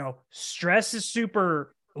 Stress is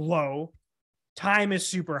super low, time is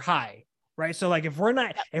super high, right? So like yep.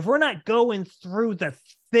 if we're not going through the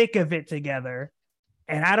thick of it together,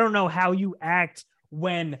 and I don't know how you act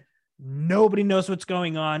when nobody knows what's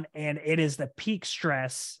going on and it is the peak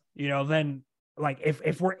stress, then like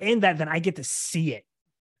if we're in that, then I get to see it.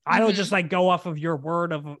 I don't just Mhm. like go off of your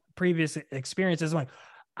word of previous experiences. I'm like,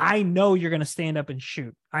 I know you're going to stand up and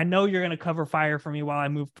shoot. I know you're going to cover fire for me while I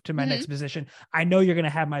move to my Mhm. next position. I know you're going to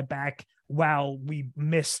have my back while we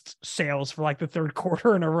missed sales for like the third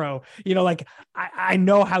quarter in a row. Like I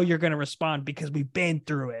know how you're going to respond because we've been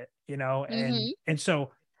through it, Mhm. and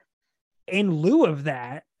so in lieu of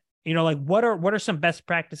that, like what are some best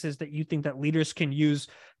practices that you think that leaders can use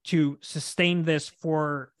to sustain this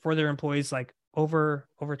for their employees, like over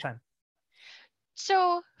time?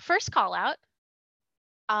 So, first call out.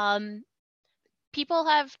 Um, People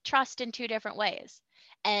have trust in two different ways.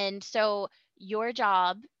 And so your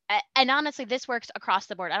job, and honestly, this works across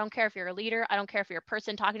the board. I don't care if you're a leader, I don't care if you're a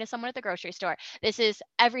person talking to someone at the grocery store. This is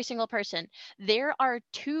every single person. There are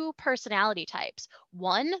two personality types.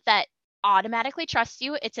 One that automatically trusts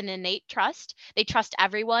you. It's an innate trust. They trust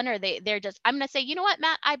everyone, or they're just, I'm going to say, you know what,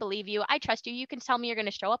 Matt, I believe you. I trust you. You can tell me you're going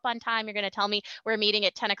to show up on time. You're going to tell me we're meeting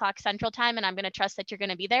at 10 o'clock Central Time, and I'm going to trust that you're going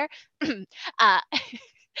to be there. uh,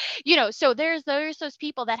 so there's those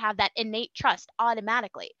people that have that innate trust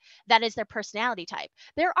automatically. That is their personality type.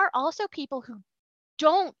 There are also people who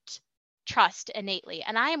don't trust innately,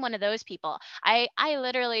 and I am one of those people. I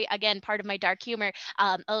literally, again, part of my dark humor,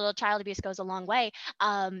 a little child abuse goes a long way.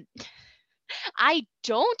 I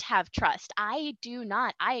don't have trust. I do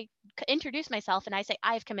not. Introduce myself and I say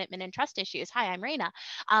I have commitment and trust issues. Hi, I'm Raina.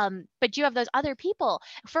 But you have those other people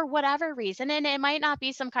for whatever reason, and it might not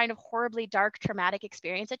be some kind of horribly dark, traumatic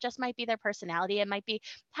experience. It just might be their personality. It might be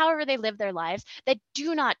however they live their lives that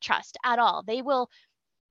do not trust at all. They will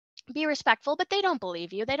be respectful, but they don't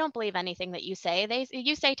believe you. They don't believe anything that you say.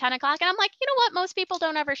 You say 10 o'clock, and I'm like, you know what? Most people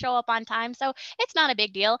don't ever show up on time, so it's not a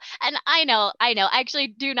big deal. And I know. I actually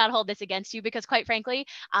do not hold this against you because, quite frankly,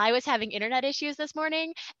 I was having internet issues this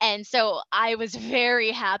morning, and so I was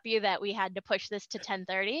very happy that we had to push this to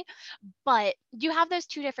 10:30. But you have those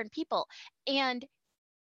two different people, and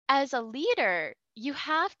as a leader, you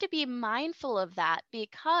have to be mindful of that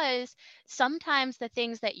because sometimes the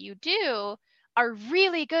things that you do are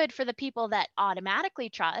really good for the people that automatically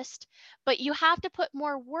trust, but you have to put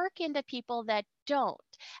more work into people that don't.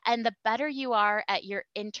 And the better you are at your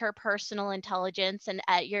interpersonal intelligence and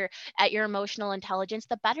at your emotional intelligence,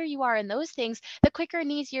 the better you are in those things, the quicker and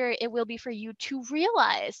easier it will be for you to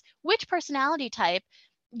realize which personality type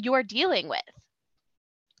you're dealing with.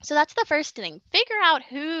 So that's the first thing. Figure out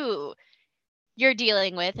who you're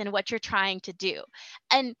dealing with and what you're trying to do.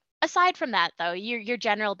 And aside from that, though, your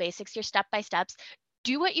general basics, your step by steps,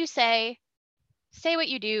 do what you say what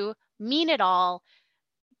you do, mean it all,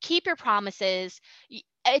 keep your promises.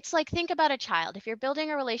 It's like, think about a child. If you're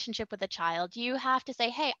building a relationship with a child, you have to say,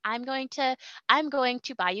 "Hey, I'm going to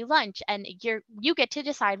buy you lunch, and you get to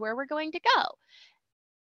decide where we're going to go."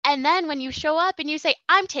 And then when you show up and you say,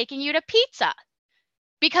 "I'm taking you to pizza,"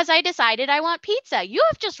 because I decided I want pizza. You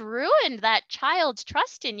have just ruined that child's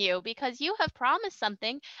trust in you because you have promised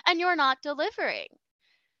something and you're not delivering.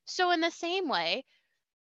 So, in the same way,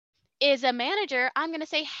 as a manager, I'm going to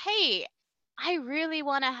say, hey, I really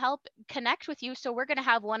want to help connect with you. So, we're going to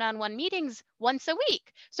have one on one meetings once a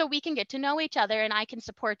week so we can get to know each other and I can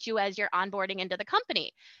support you as you're onboarding into the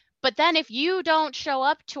company. But then, if you don't show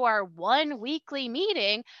up to our one weekly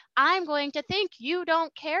meeting, I'm going to think you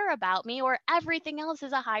don't care about me or everything else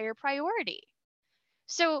is a higher priority.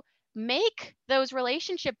 So make those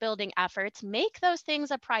relationship building efforts, make those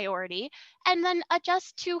things a priority, and then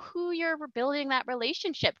adjust to who you're building that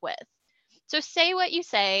relationship with. So say what you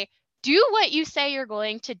say, do what you say you're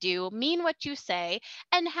going to do, mean what you say,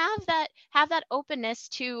 and have that openness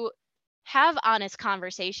to have honest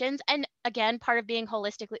conversations. And again, part of being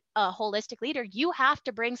a holistic leader, you have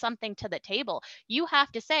to bring something to the table. You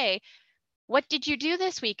have to say, what did you do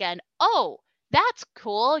this weekend? Oh, that's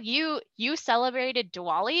cool. You celebrated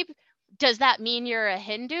Diwali. Does that mean you're a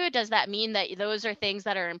Hindu? Does that mean that those are things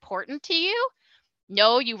that are important to you?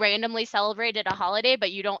 No, you randomly celebrated a holiday,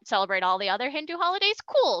 but you don't celebrate all the other Hindu holidays?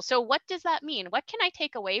 Cool. So what does that mean? What can I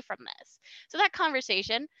take away from this? So that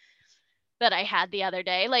conversation that I had the other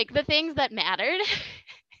day, like the things that mattered,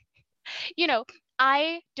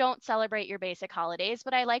 I don't celebrate your basic holidays,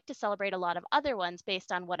 but I like to celebrate a lot of other ones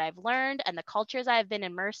based on what I've learned and the cultures I've been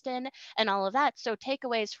immersed in and all of that. So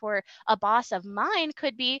takeaways for a boss of mine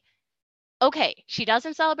could be, okay, she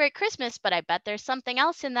doesn't celebrate Christmas, but I bet there's something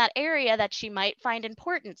else in that area that she might find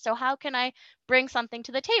important. So how can I bring something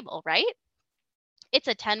to the table, right? It's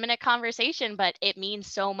a 10-minute conversation, but it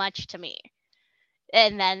means so much to me.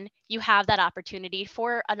 And then you have that opportunity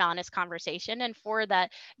for an honest conversation and for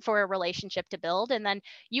a relationship to build. And then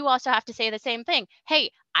you also have to say the same thing. Hey,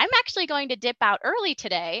 I'm actually going to dip out early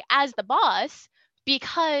today as the boss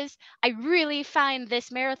because I really find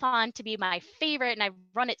this marathon to be my favorite and I've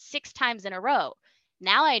run it 6 times in a row.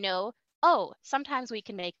 Now I know, oh, sometimes we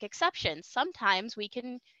can make exceptions. Sometimes we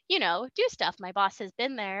can, do stuff. My boss has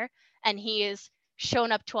been there and he is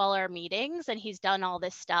shown up to all our meetings and he's done all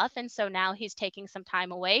this stuff. And so now he's taking some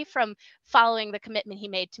time away from following the commitment he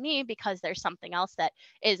made to me because there's something else that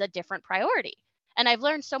is a different priority. And I've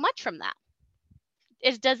learned so much from that.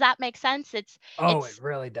 Does that make sense? It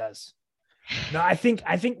really does. No, I think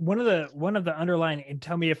one of the underlying, and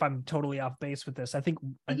tell me if I'm totally off base with this, I think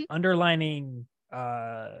an underlining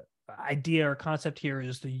idea or concept here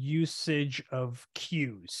is the usage of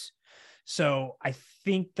cues. So I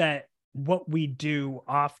think that what we do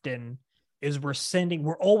often is we're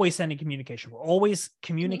always sending communication. We're always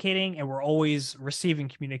communicating and we're always receiving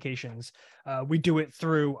communications. We do it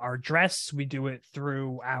through our dress. We do it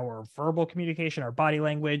through our verbal communication, our body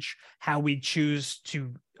language, how we choose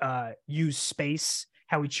to use space,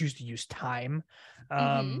 how we choose to use time,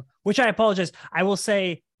 which I apologize. I will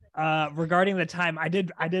say regarding the time, I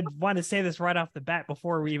did want to say this right off the bat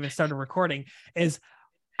before we even started recording is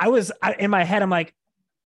in my head, I'm like,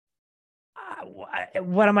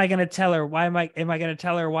 what am I going to tell her? Am I going to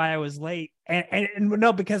tell her why I was late? And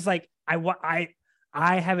no, because like I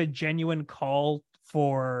have a genuine call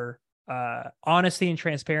for honesty and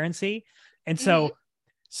transparency. And so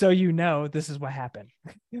this is what happened.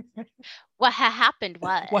 What happened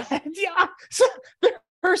was yeah. So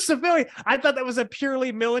her civilian. I thought that was a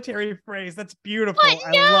purely military phrase. That's beautiful. What?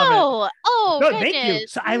 No. I love it. Oh, no, goodness. thank you.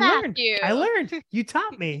 So I learned. You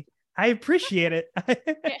taught me. I appreciate it.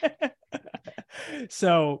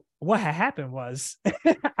 So what had happened was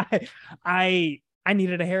I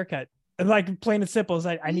needed a haircut. Like plain and simple as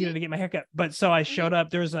I needed to get my haircut. But so I showed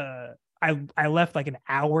up. I left like an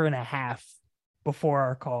hour and a half before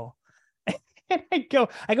our call. And I go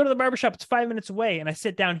to the barbershop. It's 5 minutes away. And I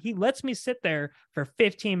sit down. He lets me sit there for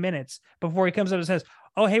 15 minutes before he comes up and says,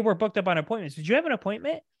 oh, hey, we're booked up on appointments. Did you have an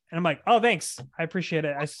appointment? And I'm like, oh, thanks. I appreciate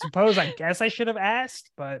it. I guess I should have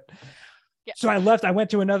asked, but yeah. So I left. I went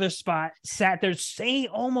to another spot, sat there,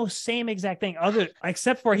 almost same exact thing.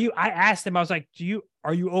 Except for I asked him, I was like,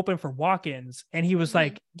 are you open for walk-ins? And he was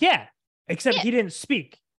like, yeah, except he didn't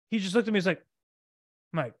speak. He just looked at me. He's like,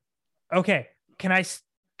 I'm like, okay, can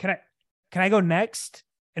I go next?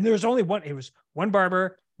 And there was only one, it was one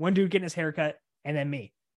barber, one dude getting his haircut, and then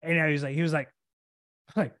me. And he was like,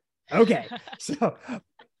 okay. So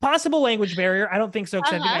possible language barrier. I don't think so.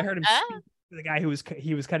 Because I heard him speak to the guy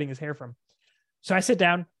he was cutting his hair from. So I sit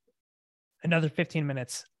down another 15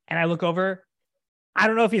 minutes and I look over. I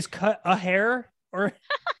don't know if he's cut a hair or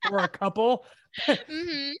a couple.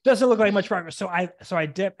 Doesn't look like much progress. So I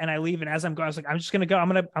dip and I leave. And as I'm going, I was like, I'm just going to go. I'm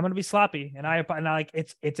going to be sloppy. And I like,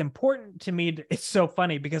 it's important to me. It's so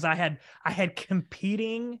funny because I had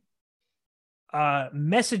competing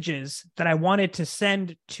messages that I wanted to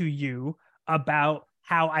send to you about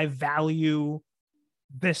how I value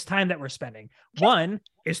this time that we're spending. One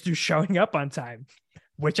is through showing up on time,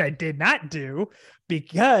 which I did not do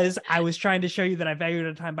because I was trying to show you that I value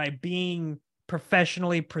the time by being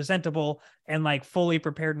professionally presentable and like fully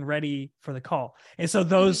prepared and ready for the call. And so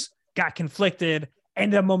those got conflicted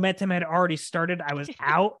and the momentum had already started. I was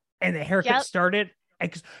out and the haircut started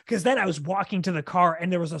because then I was walking to the car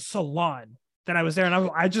and there was a salon that I was there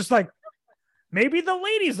and I just like, maybe the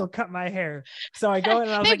ladies will cut my hair. So I go in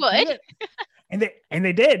and I was They like, would. and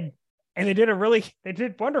they did. And they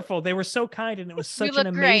did wonderful. They were so kind, and it was You such an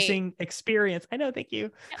look great. amazing experience. I know, thank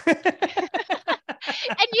you.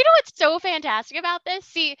 And you know what's so fantastic about this?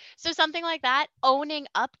 See, so something like that, owning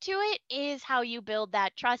up to it is how you build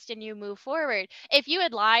that trust and you move forward. If you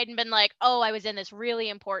had lied and been like, "Oh, I was in this really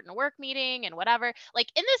important work meeting and whatever," like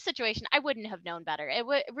in this situation, I wouldn't have known better. It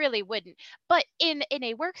really wouldn't. But in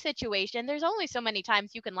a work situation, there's only so many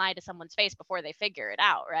times you can lie to someone's face before they figure it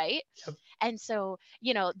out, right? Yep. And so,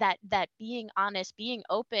 you know, that being honest, being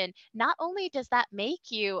open, not only does that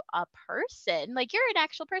make you a person, like you're an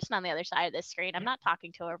actual person on the other side of this screen. I'm not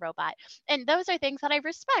talking to a robot. And those are things that I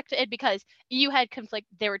respect. And because you had conflict,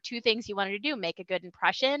 there were two things you wanted to do: make a good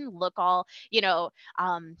impression, look all,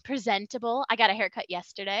 presentable. I got a haircut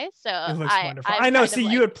yesterday, so It looks wonderful. I've I know. kind of See,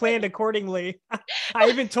 like you had planned accordingly. I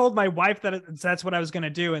even told my wife that that's what I was going to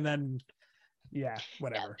do, and then, yeah,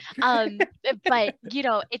 whatever. But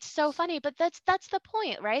it's so funny, but that's the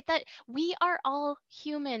point, right? That we are all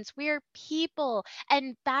humans, we're people.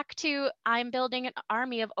 And back to, I'm building an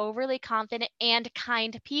army of overly confident and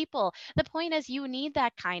kind people. The point is, you need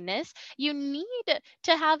that kindness, you need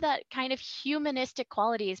to have that kind of humanistic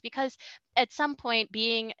qualities, because at some point,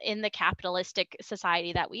 being in the capitalistic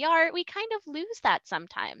society that we are, we kind of lose that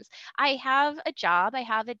sometimes. I have a job, I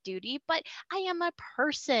have a duty, but I am a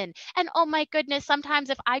person. And oh my goodness, sometimes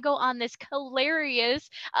if I go on this hilarious,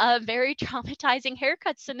 very traumatizing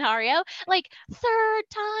haircut scenario, like third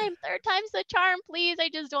time's the charm, please. I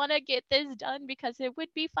just want to get this done because it would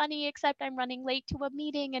be funny, except I'm running late to a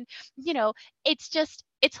meeting. And,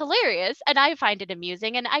 it's hilarious, and I find it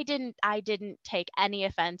amusing, and I didn't take any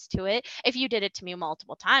offense to it. If you did it to me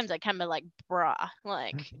multiple times, I kind of like, bruh,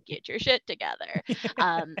 like, get your shit together.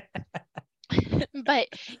 But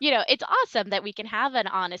it's awesome that we can have an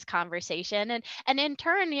honest conversation, and in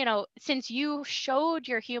turn, since you showed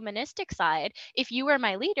your humanistic side, if you were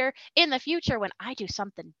my leader in the future when I do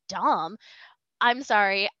something dumb, I'm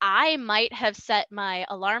sorry, I might have set my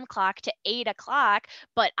alarm clock to 8 o'clock,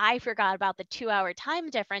 but I forgot about the 2-hour time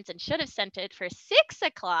difference and should have sent it for 6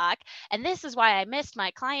 o'clock. And this is why I missed my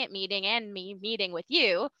client meeting and me meeting with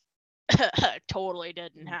you. Totally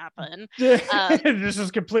didn't happen. This is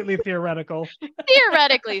completely theoretical.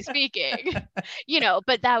 Theoretically speaking,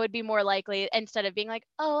 but that would be more likely, instead of being like,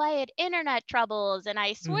 "Oh, I had internet troubles and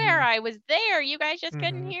I swear I was there. You guys just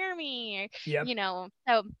couldn't hear me." Yep.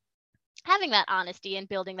 So having that honesty and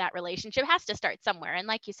building that relationship has to start somewhere. And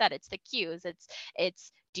like you said, it's the cues.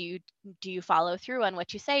 It's do you follow through on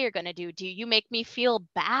what you say you're going to do? Do you make me feel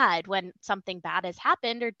bad when something bad has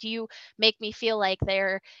happened, or do you make me feel like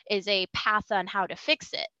there is a path on how to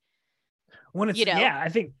fix it? When it's I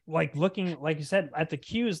think, like, looking, like you said, at the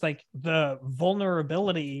cues, like the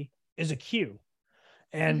vulnerability is a cue.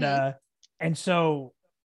 And and so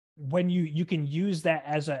when you can use that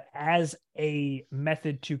as a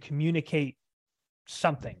method to communicate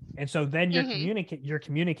something, and so then you're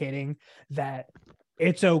communicating that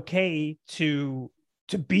it's okay to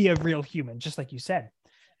be a real human, just like you said.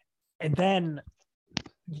 And then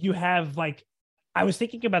you have, like, I was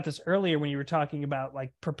thinking about this earlier when you were talking about,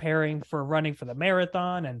 like, preparing for running for the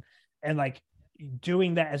marathon and like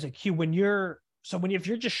doing that as a cue if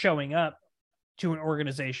you're just showing up to an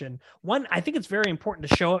organization. One, I think it's very important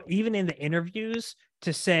to show up even in the interviews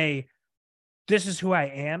to say, this is who I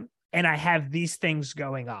am, and I have these things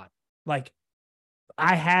going on. Like,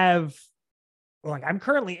 I'm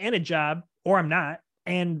currently in a job, or I'm not.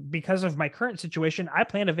 And because of my current situation, I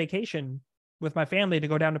plan a vacation with my family to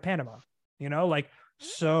go down to Panama,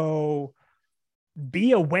 so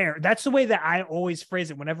be aware. That's the way that I always phrase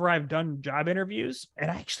it whenever I've done job interviews. And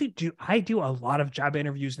I do a lot of job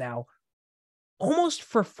interviews now, almost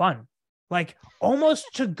for fun, like almost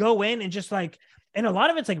to go in and just like, and a lot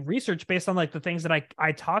of it's like research based on like the things that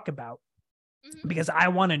I talk about, because I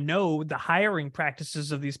want to know the hiring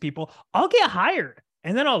practices of these people. I'll get hired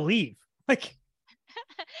and then I'll leave. Like,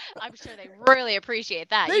 I'm sure they really appreciate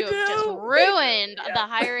that. You have just ruined the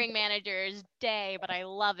hiring manager's day, but I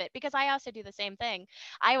love it because I also do the same thing.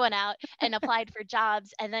 I went out and applied for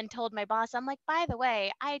jobs and then told my boss, I'm like, by the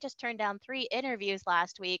way, I just turned down 3 interviews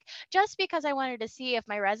last week just because I wanted to see if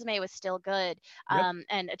my resume was still good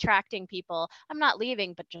and attracting people. I'm not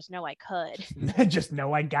leaving, but just know I could. Just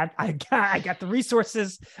know I got the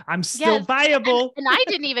resources. I'm still viable. And I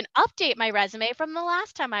didn't even update my resume from the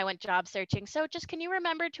last time I went job searching. So just, can you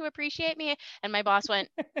remember to appreciate me? And my boss went,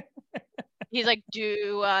 he's like,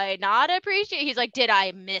 do I not appreciate? He's like, did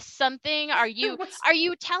I miss something? Are you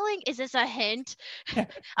telling? Is this a hint? I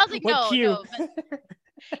was like, no. But,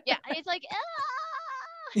 yeah. It's like,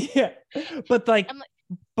 Yeah. But like, I'm like,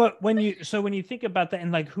 but when you think about that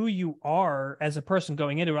and like who you are as a person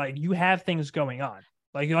going into it, like you have things going on.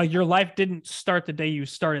 Like your life didn't start the day you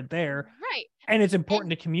started there. right. And it's important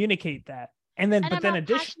And to communicate that. And then, and but I'm then not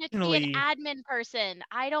passionate to be an additionally, admin person.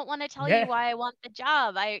 I don't want to tell you yeah, why I want the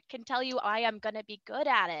job. I can tell you I am going to be good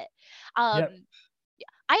at it. yep, Um,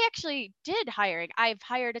 I actually did hiring. I've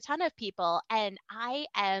hired a ton of people, and I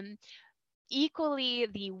am equally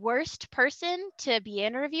the worst person to be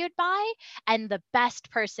interviewed by and the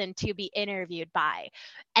best person to be interviewed by.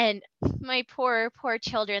 And my poor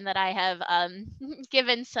children that I have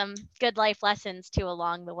given some good life lessons to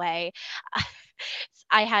along the way.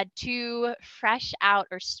 I had two fresh out,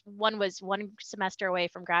 or one was one semester away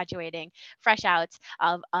from graduating, fresh outs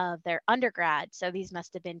of their undergrad. So these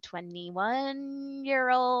must have been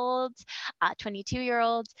 21-year-olds,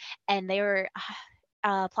 22-year-olds, and they were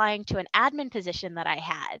applying to an admin position that I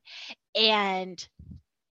had. And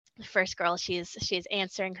the first girl, she's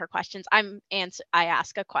answering her questions. I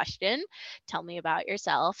ask a question, tell me about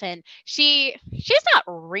yourself, and she's not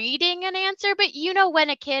reading an answer, but you know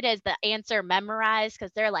when a kid has the answer memorized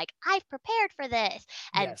because they're like, I've prepared for this,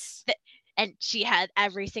 and yes. and she had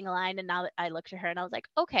every single line. And now I looked at her and I was like,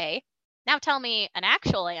 okay, now tell me an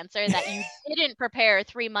actual answer that you didn't prepare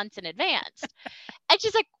 3 months in advance. And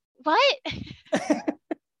she's like, what?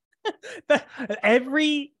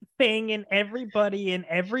 Everything and everybody in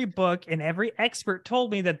every book and every expert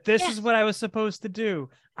told me that this is Yes. what I was supposed to do.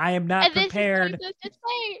 I am not And this is what I'm prepared. supposed to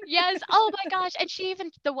say. Yes. Oh my gosh. And she even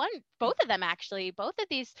both of them actually, both of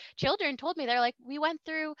these children told me, they're like, we went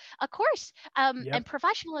through a course and Yep.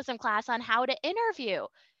 professionalism class on how to interview.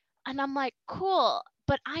 And I'm like, cool,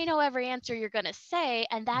 but I know every answer you're gonna say,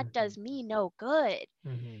 and that Mhm. does me no good.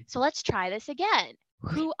 Mhm. So let's try this again.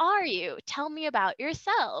 Who are you? Tell me about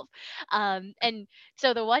yourself. And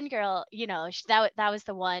so the one girl, that was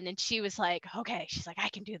the one, and she was like, okay, she's like, I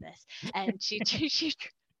can do this, and she.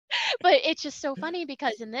 But it's just so funny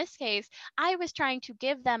because in this case, I was trying to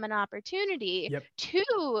give them an opportunity Yep.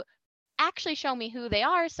 to actually show me who they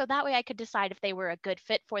are so that way I could decide if they were a good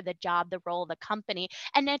fit for the job, the role, the company.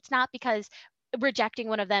 And it's not because rejecting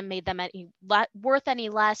one of them made them worth any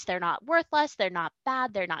less. They're not worthless, they're not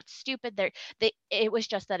bad, they're not stupid. It was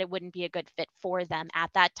just that it wouldn't be a good fit for them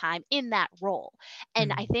at that time in that role.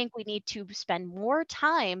 And I Mhm. think we need to spend more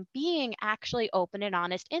time being actually open and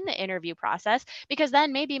honest in the interview process, because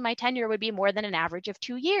then maybe my tenure would be more than an average of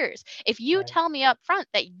 2 years. If you Right. tell me up front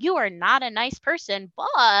that you are not a nice person,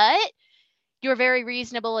 but you're very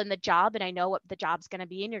reasonable in the job and I know what the job's going to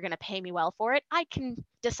be and you're going to pay me well for it, I can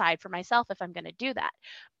decide for myself if I'm going to do that.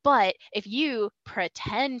 But if you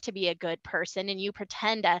pretend to be a good person and you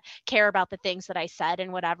pretend to care about the things that I said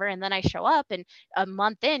and whatever, and then I show up and a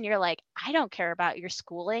month in, you're like, I don't care about your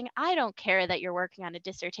schooling. I don't care that you're working on a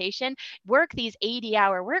dissertation. Work these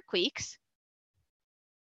 80-hour work weeks.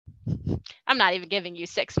 I'm not even giving you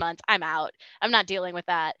 6 months. I'm out. I'm not dealing with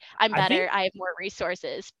that. I'm I think better. I have more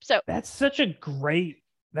resources. So that's such a great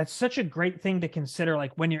thing to consider,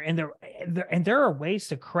 like when you're in there, and there are ways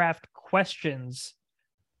to craft questions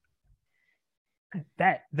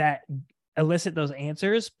that elicit those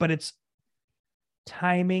answers, but it's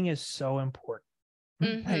timing is so important.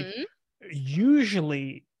 Like mhm.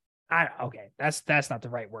 usually, that's not the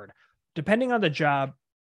right word. Depending on the job,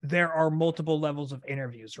 there are multiple levels of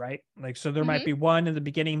interviews, right? Like, so there might Mhm. be one in the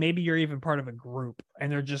beginning, maybe you're even part of a group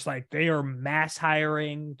and they're just like, they are mass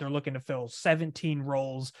hiring, they're looking to fill 17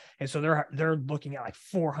 roles, and so they're looking at like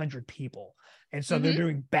 400 people, and so they're Mhm.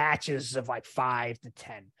 doing batches of like 5 to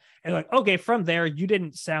 10, and like, okay, from there you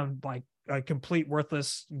didn't sound like a complete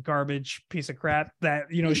worthless garbage piece of crap that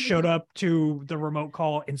showed up to the remote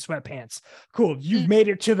call in sweatpants. Cool, you've made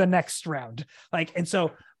it to the next round. Like, and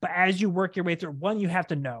so, but as you work your way through, one, you have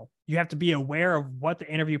to be aware of what the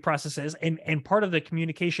interview process is, and part of the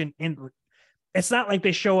communication in, it's not like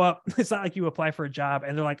they show up, it's not like you apply for a job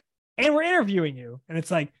and they're like, and we're interviewing you, and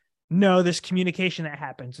it's like, no, there's communication that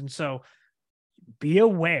happens. And so be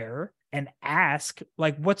aware and ask,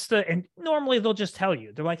 like, and normally they'll just tell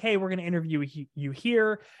you, they're like, hey, we're going to interview you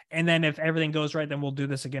here, and then if everything goes right, then we'll do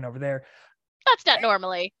this again over there. That's not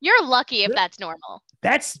normally. You're lucky if that's normal.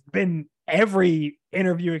 That's been every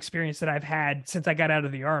interview experience that I've had since I got out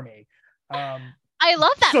of the army. I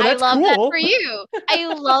love that. So I that's love that cool. for you. I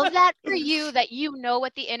love that for you, that you know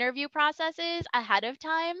what the interview process is ahead of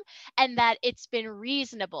time and that it's been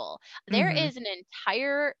reasonable. There Mhm. is an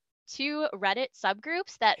entire 2 Reddit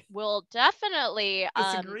subgroups that will definitely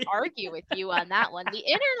Disagree. argue with you on that one. The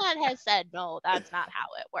internet has said no, that's not how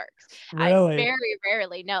it works. I Really? very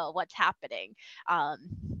rarely know what's happening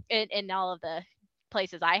in all of the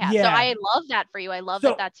places I have. So Yeah. I love that for you. I love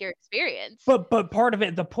that that's your experience. But part of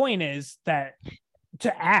it, the point is that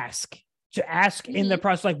to ask in the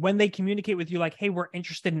process, like when they communicate with you, like, hey, we're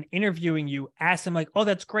interested in interviewing you, ask them like, oh,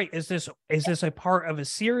 that's great. Is this a part of a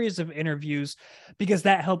series of interviews? Because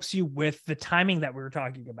that helps you with the timing that we were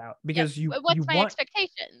talking about, because what's my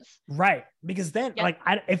expectations? Right. Because then like,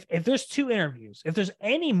 if there's 2 interviews, if there's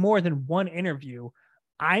any more than 1 interview,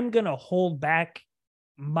 I'm going to hold back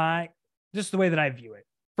this is the way that I view it.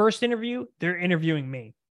 First interview, they're interviewing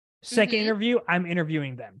me. Second interview, I'm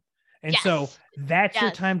interviewing them. And so that's your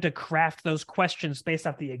time to craft those questions based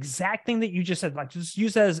off the exact thing that you just said. Like, just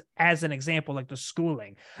use as an example, like the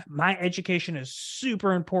schooling. My education is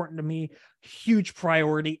super important to me, huge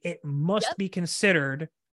priority. It must be considered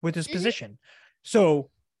with this position. So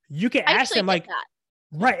you can ask them like,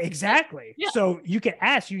 right, exactly. Yeah. So you can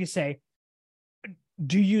say,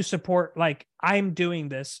 do you support, like, I'm doing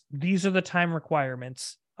this, these are the time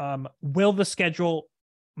requirements. Will the schedule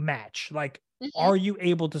match? Like, are you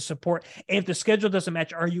able to support? If the schedule doesn't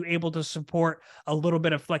match, are you able to support a little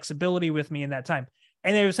bit of flexibility with me in that time?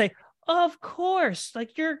 And they would say, of course,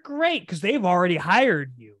 like, you're great, because they've already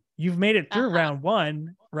hired you. You've made it through round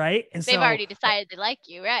 1, right? And they've already decided they like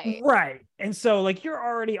you, right? Right. And so, like, you're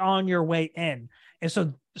already on your way in. And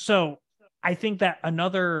so I think that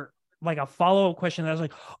another, like, a follow-up question that I was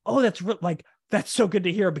like, oh, that's so good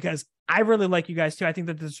to hear, because I really like you guys too. I think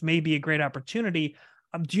that this may be a great opportunity.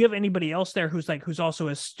 Do you have anybody else there who's also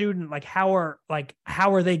a student? Like, how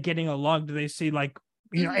are they getting along? Do they see, like,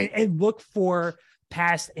 you know, and look for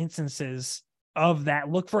past instances of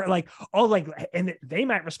that? Look for, like, oh, like, and they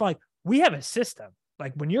might respond like, we have a system.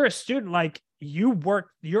 Like, when you're a student, like, you're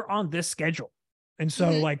on this schedule. And so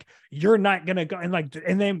like, you're not going to go and like,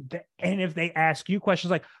 and if they ask you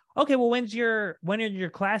questions like, okay, well, when are your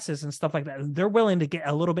classes and stuff like that, they're willing to get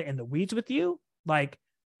a little bit in the weeds with you. Like,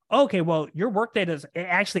 okay, well, your workday it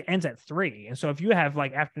actually ends at 3. And so if you have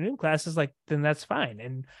like afternoon classes, like, then that's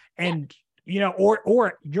fine. And you know,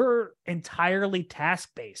 or you're entirely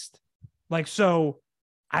task-based. Like, so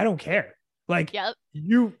I don't care. Like,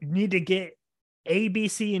 you need to get A, B,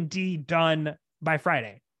 C, and D done by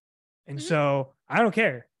Friday. And so I don't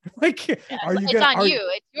care. Like, it's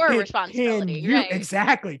your responsibility, right?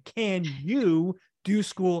 Exactly. Can you do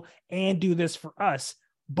school and do this for us?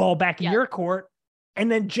 Ball back in your court. And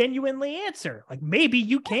then genuinely answer. Like, maybe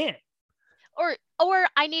you can't. Or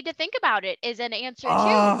I need to think about it is an answer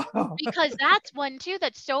too. Because that's one too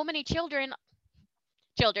that so many children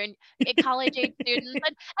college age students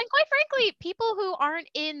and quite frankly people who aren't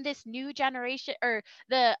in this new generation or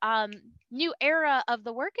the new era of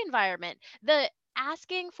the work environment, the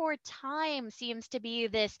asking for time seems to be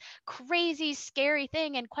this crazy scary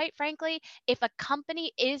thing. And quite frankly, if a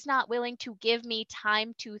company is not willing to give me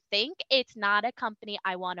time to think, it's not a company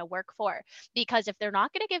I want to work for. Because if they're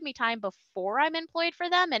not going to give me time before I'm employed for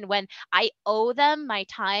them, and when I owe them my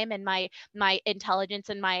time and my intelligence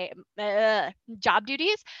and my job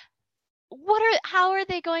duties, how are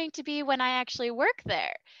they going to be when I actually work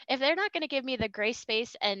there? If they're not going to give me the grace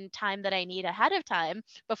space and time that I need ahead of time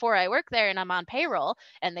before I work there and I'm on payroll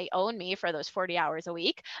and they own me for those 40 hours a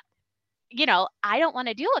week, you know, I don't want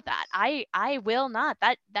to deal with that. I will not.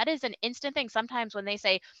 That is an instant thing. Sometimes when they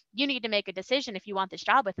say you need to make a decision if you want this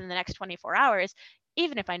job within the next 24 hours,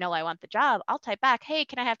 even if I know I want the job, I'll type back, hey,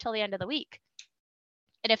 can I have till the end of the week?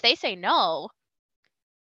 And if they say no,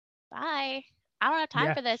 bye. I don't have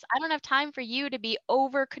time for this. I don't have time for you to be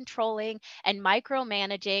over controlling and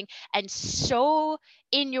micromanaging and so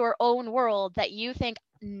in your own world that you think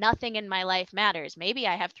nothing in my life matters. Maybe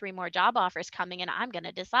I have 3 more job offers coming and I'm going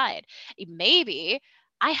to decide. Maybe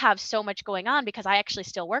I have so much going on because I actually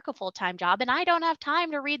still work a full-time job and I don't have time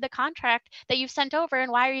to read the contract that you've sent over.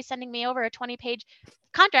 And why are you sending me over a 20-page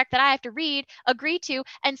contract that I have to read, agree to,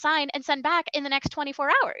 and sign and send back in the next 24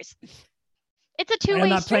 hours? It's a two-way street. I'm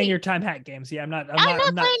not playing your time hack games. Yeah, I'm not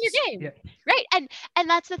playing your game. Yeah. Right. And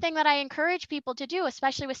that's the thing that I encourage people to do,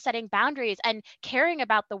 especially with setting boundaries and caring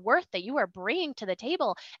about the worth that you are bringing to the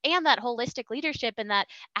table and that holistic leadership and that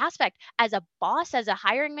aspect. As a boss, as a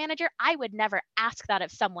hiring manager, I would never ask that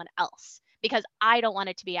of someone else because I don't want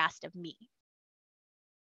it to be asked of me.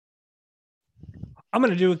 I'm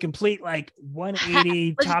going to do a complete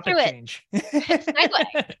 180 topic change.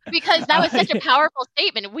 Because that was such a powerful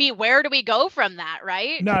statement. Where do we go from that,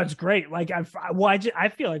 right? No, it's great. I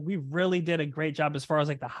feel like we really did a great job as far as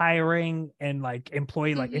the hiring and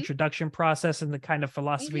employee introduction process and the kind of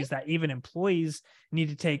philosophies that even employees need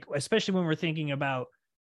to take, especially when we're thinking about,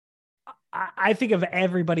 I think of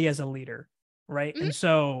everybody as a leader, right? And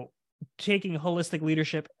so taking holistic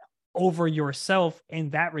leadership over yourself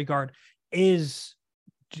in that regard is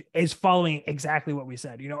is following exactly what we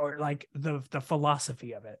said, or like the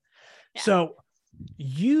philosophy of it. Yeah. So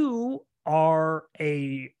you are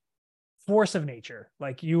a force of nature.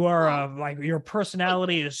 Like you are like your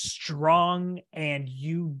personality is strong, and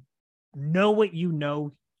you know what you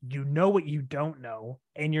know what you don't know,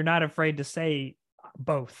 and you're not afraid to say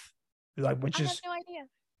both. Like, which I is have no idea.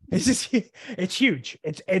 it's just it's huge.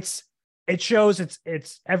 It shows it's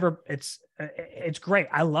great.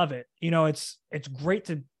 I love it. It's great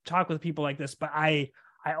to talk with people like this, but I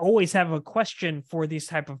always have a question for these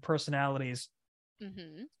type of personalities.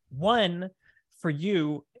 Mm-hmm. One, for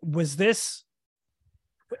you, is this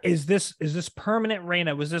permanent,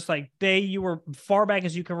 Raina? Was this like you were far back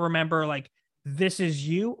as you can remember, like this is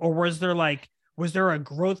you? Or was there a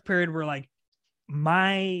growth period where like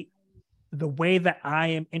the way that I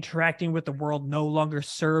am interacting with the world no longer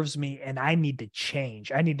serves me, and I need to change.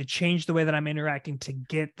 I need to change the way that I'm interacting to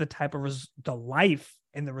get the type of the life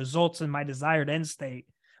and the results in my desired end state,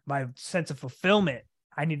 my sense of fulfillment.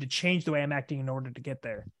 I need to change the way I'm acting in order to get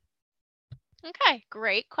there. Okay,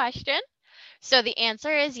 great question. So the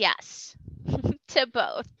answer is yes to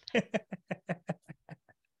both.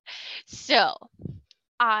 So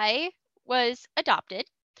I was adopted.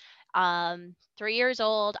 3 years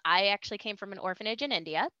old. I actually came from an orphanage in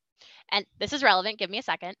India. And this is relevant. Give me a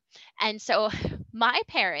second. And so my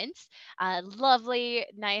parents, a lovely,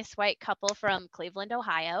 nice white couple from Cleveland,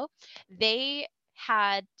 Ohio, they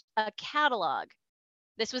had a catalog.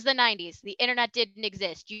 This was the 90s. The internet didn't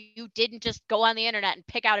exist. You didn't just go on the internet and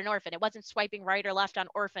pick out an orphan. It wasn't swiping right or left on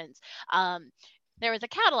orphans. There was a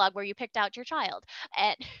catalog where you picked out your child.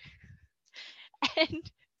 And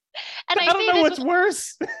I don't know what's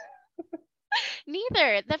worse.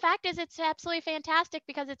 Neither. The fact is, it's absolutely fantastic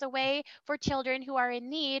because it's a way for children who are in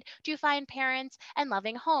need to find parents and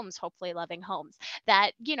loving homes, hopefully loving homes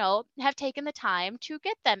that, have taken the time to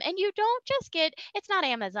get them. And you don't just it's not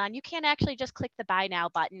Amazon. You can't actually just click the buy now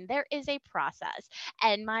button. There is a process.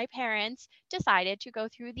 And my parents decided to go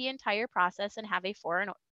through the entire process and have a foreign,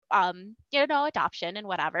 adoption and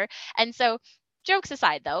whatever. And so, jokes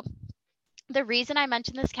aside, though, the reason I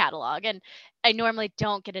mentioned this catalog, and I normally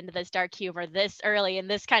don't get into this dark humor this early in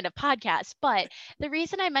this kind of podcast, but the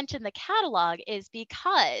reason I mentioned the catalog is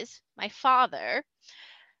because my father,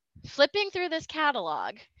 flipping through this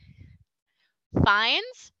catalog,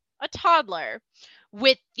 finds a toddler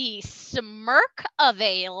with the smirk of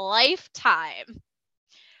a lifetime.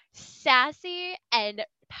 Sassy and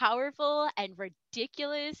powerful and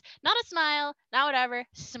ridiculous, not a smile, not whatever,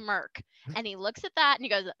 smirk. And he looks at that and he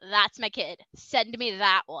goes, "That's my kid. Send me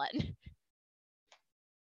that one."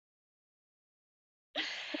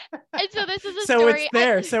 And so this is a story.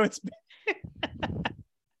 So it's there.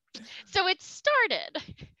 So it started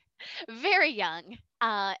very young.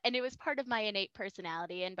 And it was part of my innate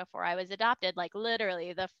personality. And before I was adopted, like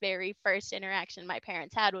literally the very first interaction my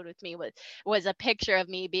parents had with me was a picture of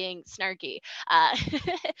me being snarky.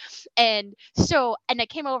 And I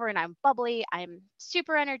came over and I'm bubbly. I'm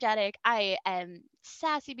super energetic. I am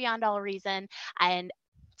sassy beyond all reason. And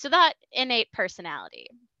so that innate personality.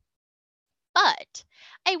 But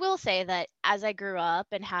I will say that as I grew up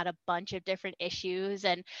and had a bunch of different issues,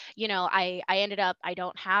 and I ended up, I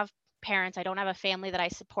don't have parents, I don't have a family that I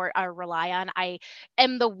support or rely on. I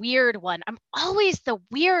am the weird one. I'm always the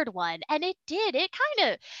weird one. And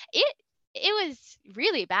it was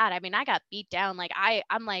really bad. I mean, I got beat down. Like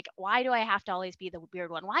I'm like, why do I have to always be the weird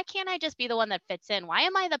one? Why can't I just be the one that fits in? Why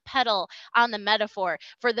am I the pedal on the metaphor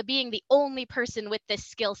for being the only person with this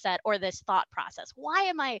skill set or this thought process? Why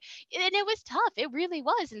am I? And it was tough. It really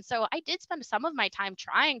was. And so I did spend some of my time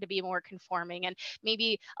trying to be more conforming and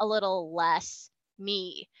maybe a little less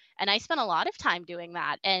me. And I spent a lot of time doing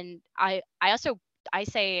that. And I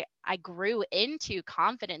say I grew into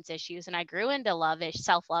confidence issues and I grew into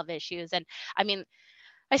self-love issues. And I mean,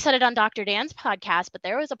 I said it on Dr. Dan's podcast, but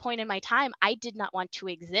there was a point in my time I did not want to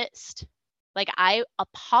exist. Like I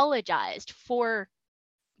apologized for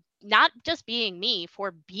not just being me,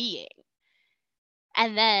 for being.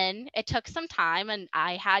 And then it took some time and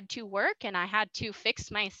I had to work and I had to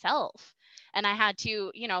fix myself. And I had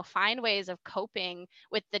to, find ways of coping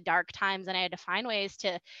with the dark times. And I had to find ways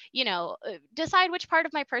to, decide which part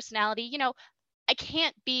of my personality, I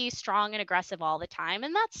can't be strong and aggressive all the time.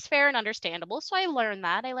 And that's fair and understandable. So I learned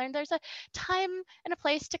that. I learned there's a time and a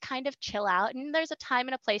place to kind of chill out. And there's a time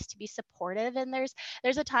and a place to be supportive. And there's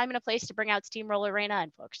a time and a place to bring out Steamroller Raina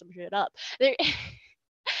and fuck some shit up.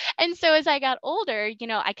 And so as I got older,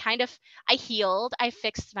 I healed, I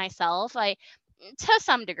fixed myself. To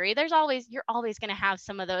some degree, you're always going to have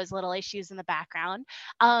some of those little issues in the background.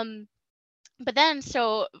 But then,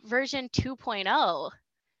 so version 2.0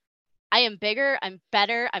 I am bigger, I'm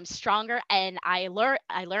better, I'm stronger, and I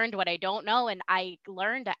learned what I don't know, and I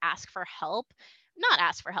learned to ask for help. Not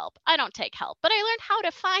ask for help. I don't take help, but I learned how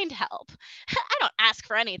to find help. I don't ask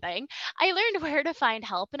for anything. I learned where to find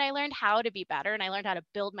help, and I learned how to be better, and I learned how to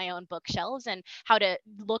build my own bookshelves and how to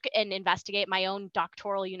look and investigate my own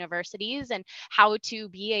doctoral universities and how to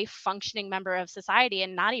be a functioning member of society,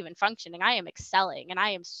 and not even functioning. I am excelling and I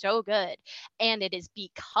am so good. And it is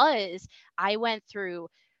because I went through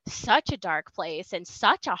such a dark place and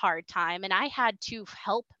such a hard time, and I had to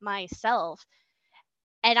help myself,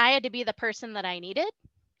 and I had to be the person that I needed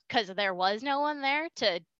because there was no one there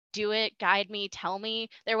to do it, guide me, tell me.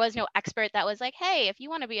 There was no expert that was like, hey, if you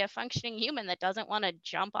want to be a functioning human that doesn't want to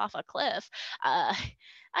jump off a cliff, I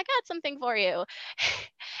got something for you.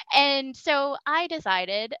 And so I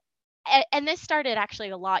decided, and this started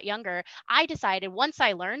actually a lot younger. I decided once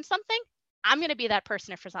I learned something, I'm going to be that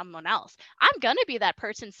person for someone else. I'm going to be that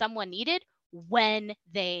person someone needed when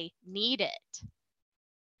they need it.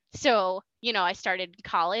 So, I started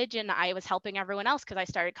college and I was helping everyone else because I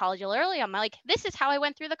started college a little early. I'm like, this is how I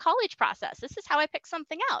went through the college process. This is how I pick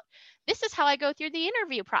something out. This is how I go through the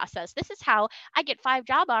interview process. This is how I get 5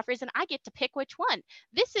 job offers and I get to pick which one.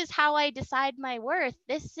 This is how I decide my worth.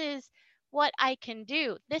 This is what I can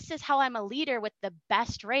do. This is how I'm a leader with the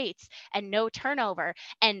best rates and no turnover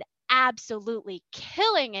and absolutely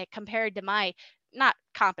killing it compared to my not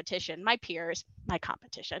competition, my peers, my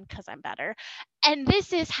competition, because I'm better. And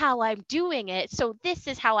this is how I'm doing it. So this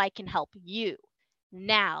is how I can help you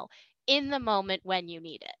now in the moment when you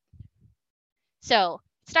need it. So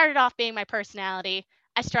it started off being my personality.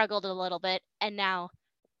 I struggled a little bit and now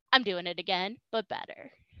I'm doing it again, but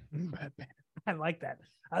better. I like that.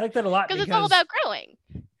 I like that a lot because it's all about growing.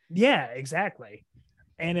 Yeah, exactly.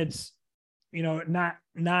 And it's,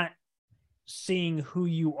 not seeing who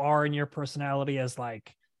you are in your personality as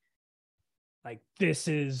like this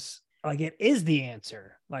is like it is the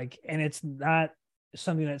answer, like, and it's not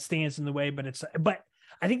something that stands in the way, but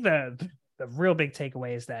I think the real big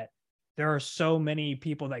takeaway is that there are so many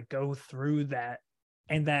people that go through that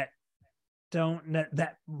and that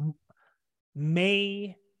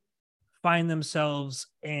may find themselves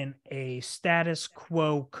in a status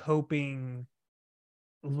quo coping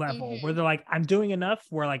level where they're like, I'm doing enough,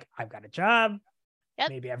 where like I've got a job,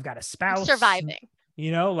 maybe I've got a spouse, I'm surviving,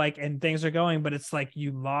 and things are going, but it's like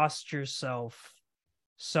you lost yourself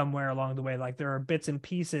somewhere along the way. Like there are bits and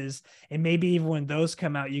pieces, and maybe even when those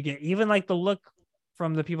come out, you get even like the look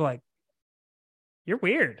from the people like, you're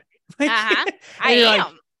weird. Like, I am. Like,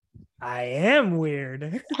 I am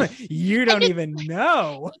weird. You don't even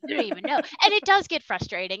know. You don't even know. And it does get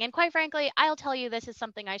frustrating. And quite frankly, I'll tell you, this is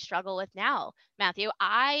something I struggle with now, Matthew.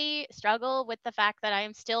 I struggle with the fact that I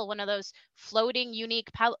am still one of those floating, unique,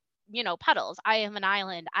 puddles. I am an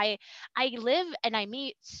island. I live and I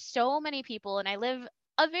meet so many people, and I live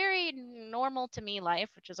a very normal to me life,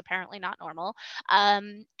 which is apparently not normal.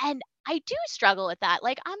 And I do struggle with that.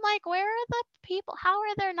 Like, I'm like, where are the people? How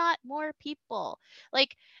are there not more people?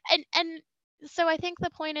 Like, and so I think the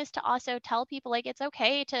point is to also tell people, like, it's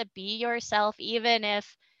okay to be yourself, even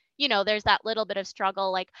if, there's that little bit of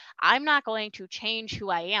struggle. Like, I'm not going to change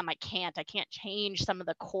who I am. I can't change some of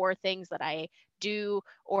the core things that I do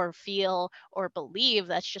or feel or believe.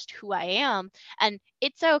 That's just who I am. And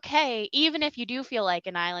it's okay, even if you do feel like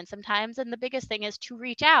an island sometimes. And the biggest thing is to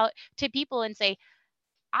reach out to people and say,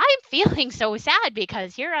 I'm feeling so sad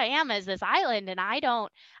because here I am as this island, and I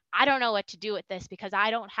don't know what to do with this because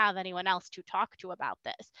I don't have anyone else to talk to about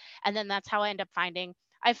this. And then that's how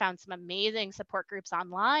I found some amazing support groups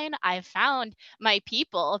online. I've found my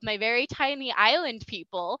people, my very tiny island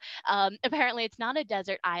people. Apparently it's not a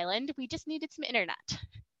desert island. We just needed some internet.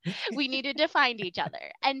 We needed to find each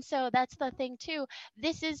other. And so that's the thing too.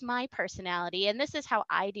 This is my personality and this is how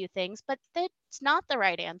I do things, but that's not the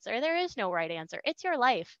right answer. There is no right answer. It's your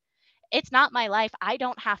life. It's not my life. I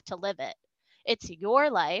don't have to live it. It's your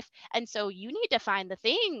life. And so you need to find the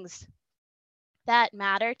things that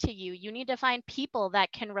matter to you. You need to find people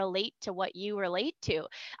that can relate to what you relate to.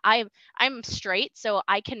 I'm straight, so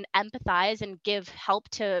I can empathize and give help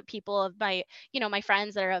to people of my, my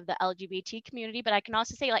friends that are of the LGBT community, but I can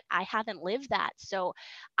also say, like, I haven't lived that, so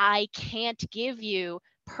I can't give you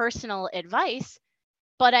personal advice,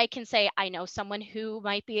 but I can say, I know someone who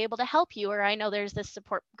might be able to help you, or I know there's this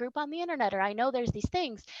support group on the internet, or I know there's these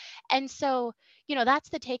things. And so, that's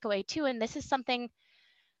the takeaway too. And this is something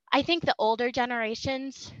I think the older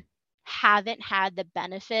generations haven't had the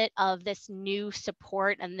benefit of this new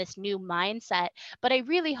support and this new mindset. But I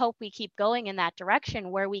really hope we keep going in that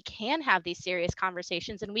direction where we can have these serious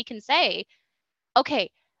conversations and we can say,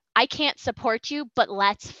 okay, I can't support you, but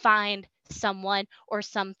let's find someone or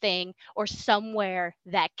something or somewhere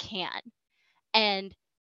that can. And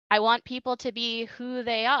I want people to be who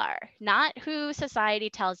they are, not who society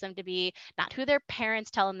tells them to be, not who their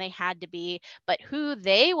parents tell them they had to be, but who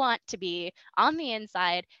they want to be on the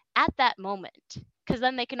inside at that moment. Because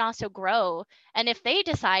then they can also grow. And if they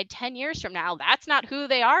decide 10 years from now that's not who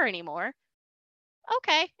they are anymore,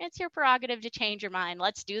 okay, it's your prerogative to change your mind.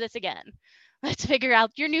 Let's do this again. Let's figure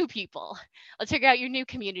out your new people. Let's figure out your new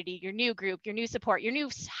community, your new group, your new support, your new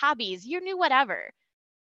hobbies, your new whatever.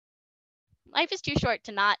 Life is too short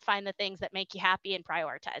to not find the things that make you happy and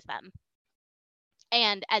prioritize them.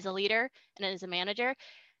 And as a leader and as a manager,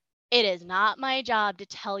 it is not my job to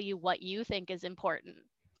tell you what you think is important.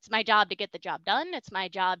 It's my job to get the job done. It's my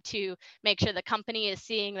job to make sure the company is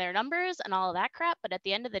seeing their numbers and all of that crap. But at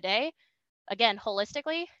the end of the day, again,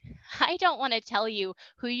 holistically, I don't want to tell you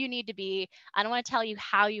who you need to be. I don't want to tell you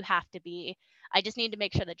how you have to be. I just need to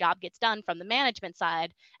make sure the job gets done from the management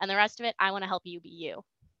side. And the rest of it, I want to help you be you.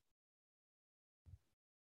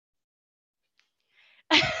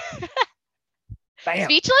 Bam.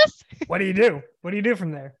 Speechless? What do you do? What do you do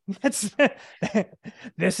from there? That's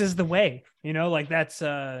this is the way, like that's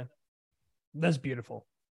beautiful.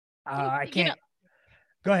 I can't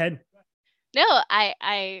go ahead. No,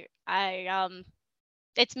 I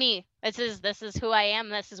it's me. This is who I am.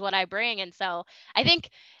 This is what I bring. And so I think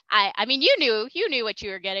I mean you knew what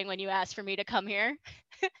you were getting when you asked for me to come here.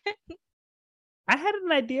 I had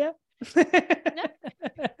an idea.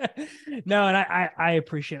 No, and I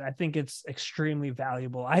appreciate it. I think it's extremely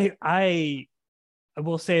valuable. I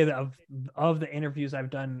will say that of the interviews I've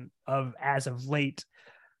done as of late,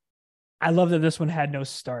 I love that this one had no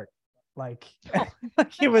start. Like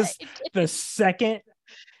it was the second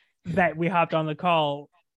that we hopped on the call,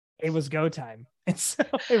 it was go time. And so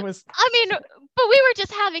it was. I mean, but we were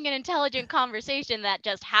just having an intelligent conversation that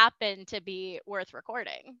just happened to be worth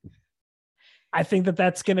recording. I think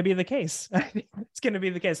that's going to be the case. I think it's going to be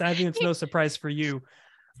the case. And I think it's no surprise for you.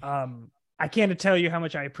 I can't tell you how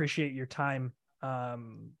much I appreciate your time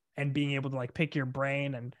and being able to like pick your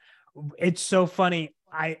brain. And it's so funny.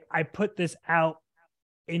 I put this out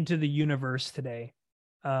into the universe today.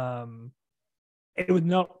 It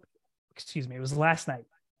was last night.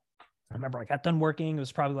 I remember I got done working. It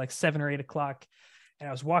was probably like 7 or 8 o'clock. And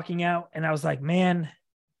I was walking out and I was like, man,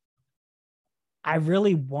 I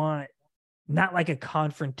really want not like a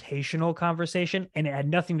confrontational conversation. And it had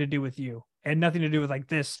nothing to do with you. It had nothing to do with like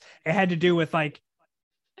this. It had to do with like,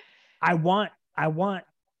 I want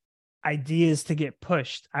ideas to get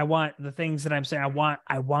pushed. I want the things that I'm saying. I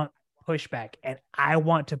want pushback, and I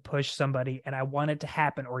want to push somebody, and I want it to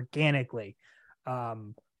happen organically.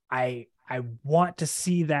 I want to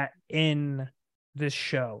see that in this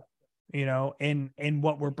show, in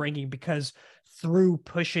what we're bringing, because through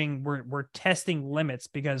pushing, we're testing limits,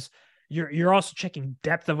 because you're also checking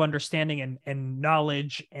depth of understanding and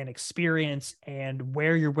knowledge and experience, and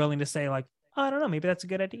where you're willing to say like, oh, I don't know, maybe that's a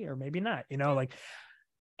good idea or maybe not,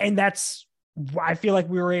 and that's, I feel like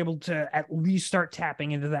we were able to at least start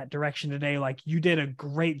tapping into that direction today. Like you did a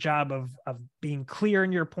great job of being clear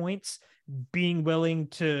in your points, being willing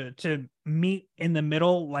to meet in the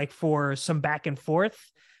middle, like for some back and forth,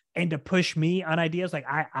 and to push me on ideas. Like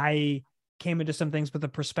I came into some things with a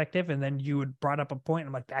perspective, and then you had brought up a point, and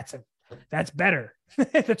I'm like, that's better.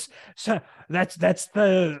 that's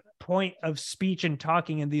the point of speech and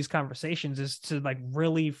talking in these conversations, is to like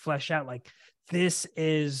really flesh out like, these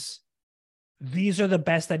are the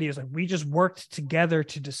best ideas. Like we just worked together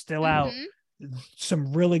to distill out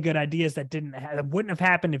some really good ideas that wouldn't have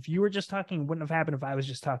happened if you were just talking, wouldn't have happened if I was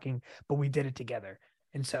just talking, but we did it together.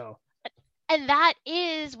 And that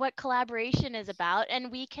is what collaboration is about.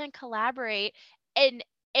 And we can collaborate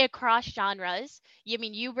across genres.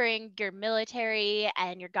 You bring your military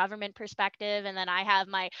and your government perspective, and then I have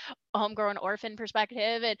my homegrown orphan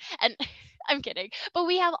perspective, and I'm kidding, but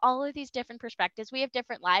we have all of these different perspectives. We have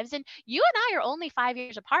different lives, and you and I are only 5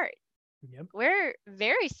 years apart. Yep. We're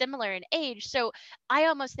very similar in age. So I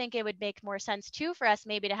almost think it would make more sense too for us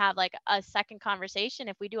maybe to have like a second conversation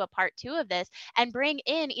if we do a part 2 of this, and bring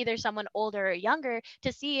in either someone older or younger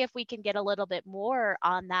to see if we can get a little bit more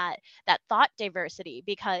on that thought diversity.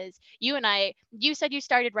 Because you said you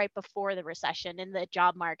started right before the recession in the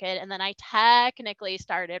job market, and then I technically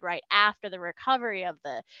started right after the recovery of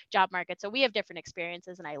the job market. So we have different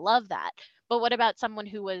experiences, and I love that. But what about someone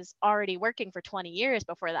who was already working for 20 years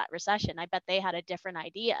before that recession? I bet they had a different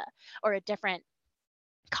idea or a different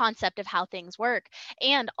concept of how things work.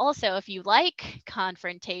 And also, if you like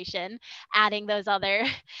confrontation, adding those other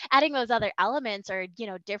elements, or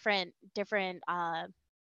different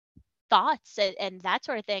thoughts and that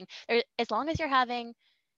sort of thing. As long as you're having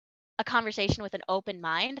a conversation with an open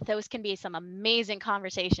mind, those can be some amazing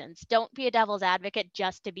conversations. Don't be a devil's advocate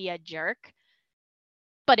just to be a jerk.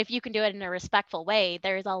 But if you can do it in a respectful way,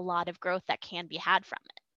 there's a lot of growth that can be had from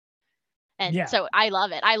it. And so I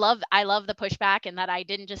love it. I love the pushback, and that I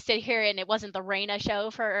didn't just sit here and it wasn't the Raina show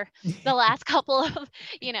for the last couple of,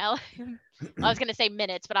 I was going to say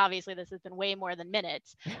minutes, but obviously this has been way more than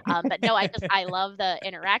minutes. But no, I love the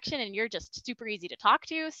interaction, and you're just super easy to talk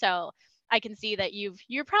to. So I can see that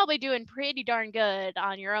you're probably doing pretty darn good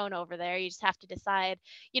on your own over there. You just have to decide,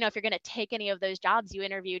 if you're going to take any of those jobs you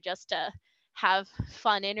interview just to have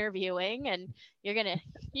fun interviewing, and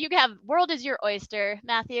you have world is your oyster,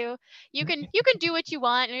 Matthew. You can do what you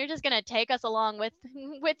want, and you're just gonna take us along with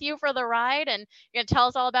you for the ride, and you're gonna tell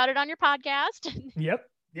us all about it on your podcast. Yep,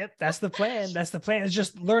 that's the plan. That's the plan. It's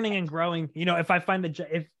just learning and growing. If I find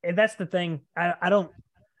if that's the thing, I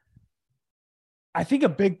think a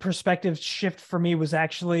big perspective shift for me was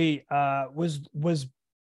actually was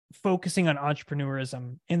focusing on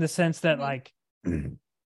entrepreneurism, in the sense that like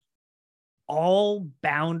all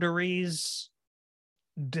boundaries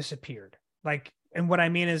disappeared. Like, and what I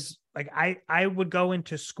mean is, like, I would go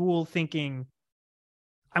into school thinking,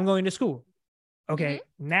 I'm going to school. Okay,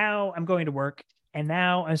 now I'm going to work, and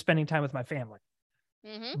now I'm spending time with my family.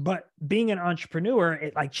 But being an entrepreneur,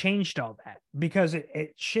 it like changed all that, because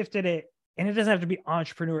it shifted it. And it doesn't have to be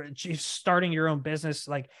entrepreneur, just starting your own business.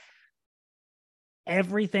 Like,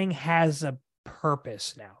 everything has a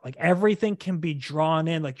purpose now. Like, everything can be drawn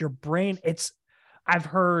in. Like, your brain, I've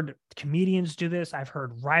heard comedians do this, I've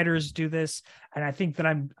heard writers do this, and I think that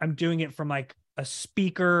I'm doing it from like a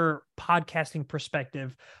speaker podcasting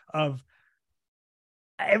perspective of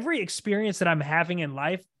every experience that I'm having in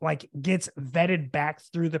life, like, gets vetted back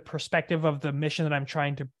through the perspective of the mission that I'm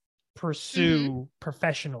trying to pursue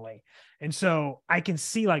professionally. And so I can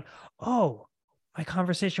see, like, oh, my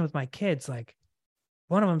conversation with my kids, like,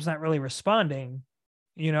 one of them's not really responding,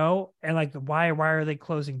 and like, why are they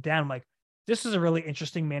closing down? I'm like, this is a really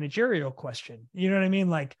interesting managerial question. You know what I mean?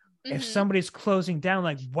 Like, if somebody's closing down,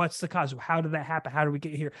 like, what's the cause? How did that happen? How do we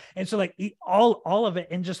get here? And so, like, all of it,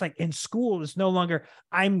 and just like in school, is no longer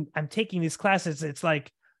I'm taking these classes. It's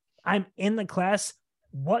like, I'm in the class.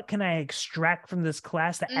 What can I extract from this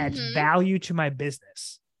class that adds value to my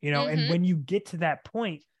business? And when you get to that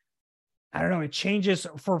point, I don't know, it changes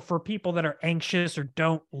for people that are anxious or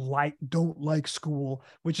don't like school,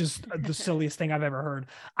 which is the silliest thing I've ever heard.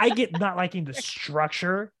 I get not liking the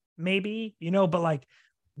structure, maybe, but like,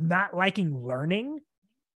 not liking learning,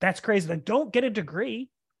 that's crazy. Like, don't get a degree,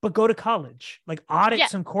 but go to college, like, audit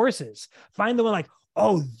some courses, find the one, like,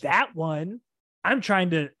 oh, that one, I'm trying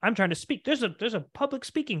to speak. There's a public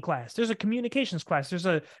speaking class. There's a communications class. There's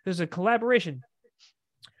a collaboration.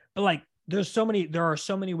 But like, there are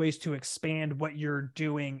so many ways to expand what you're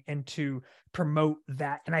doing and to promote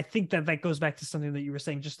that. And I think that goes back to something that you were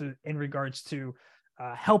saying, just in regards to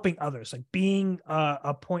helping others, like being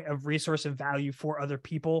a point of resource and value for other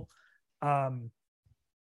people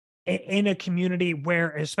in a community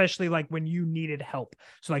where, especially like when you needed help.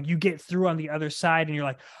 So like, you get through on the other side and you're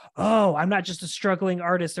like, oh, I'm not just a struggling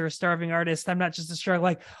artist or a starving artist. I'm not just a struggle.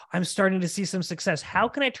 Like, I'm starting to see some success. How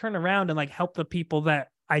can I turn around and like help the people that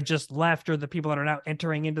I just left, or the people that are now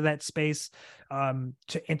entering into that space,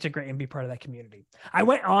 to integrate and be part of that community? I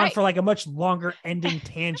went on for like a much longer ending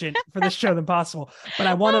tangent for this show than possible, but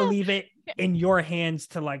I want to leave it in your hands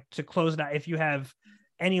to close it out. If you have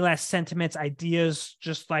any last sentiments, ideas,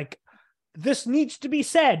 just like, this needs to be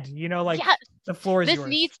said, the floor is yours. This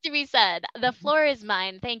needs to be said. The floor is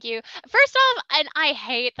mine. Thank you. First off, and I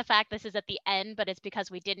hate the fact this is at the end, but it's because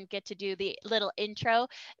we didn't get to do the little intro.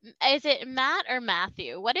 Is it Matt or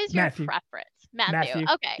Matthew? What is your preference? Matthew.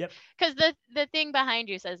 Okay. Because the thing behind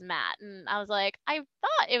you says Matt, and I was like, I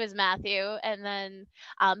thought it was Matthew, and then,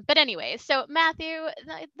 but anyway, so Matthew,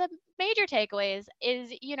 the major takeaways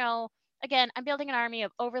is, again, I'm building an army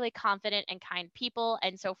of overly confident and kind people.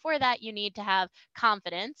 And so for that, you need to have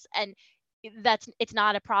confidence. And it's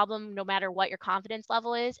not a problem no matter what your confidence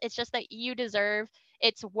level is. It's just that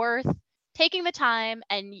it's worth taking the time,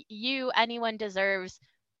 and anyone deserves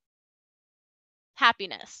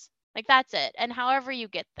happiness. Like, that's it. And however you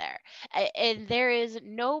get there. And there is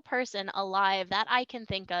no person alive that I can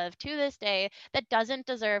think of to this day that doesn't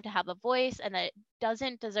deserve to have a voice, and that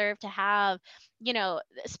doesn't deserve to have,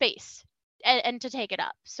 space. And to take it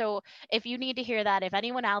up. So if you need to hear that, if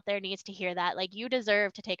anyone out there needs to hear that, like, you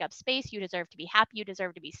deserve to take up space, you deserve to be happy, you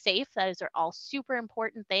deserve to be safe. Those are all super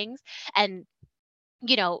important things. And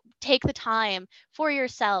take the time for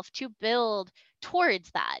yourself to build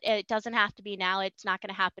towards that. It doesn't have to be now. It's not going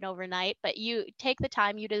to happen overnight, but you take the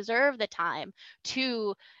time, you deserve the time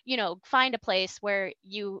to, find a place where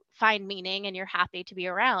you find meaning and you're happy to be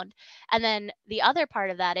around. And then the other part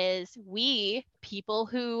of that is we people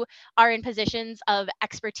who are in positions of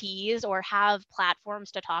expertise or have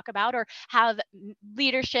platforms to talk about or have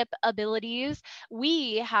leadership abilities,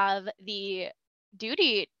 we have the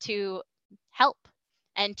duty to help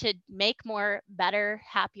and to make more better,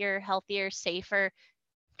 happier, healthier, safer,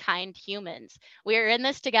 kind humans. We're in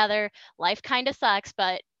this together. Life kind of sucks,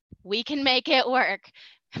 but we can make it work.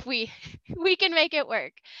 We can make it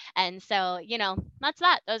work. And so, that's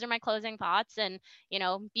that. Those are my closing thoughts. And,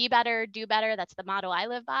 be better, do better. That's the motto I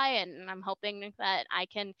live by. And I'm hoping that I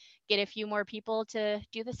can get a few more people to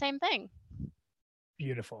do the same thing.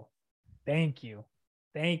 Beautiful. Thank you.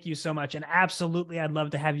 Thank you so much. And absolutely, I'd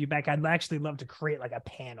love to have you back. I'd actually love to create like a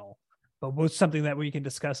panel, but what's something that we can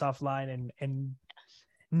discuss offline and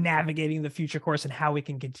navigating the future course and how we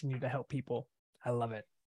can continue to help people. I love it.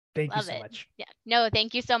 Thank you so much. Yeah. No,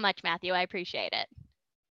 thank you so much, Matthew. I appreciate it.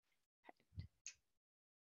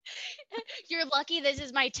 You're lucky this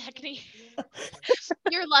is my technique.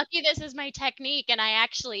 You're lucky this is my technique. And I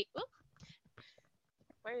actually,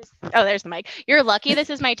 there's the mic. You're lucky this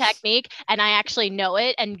is my technique and I actually know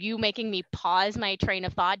it, and you making me pause my train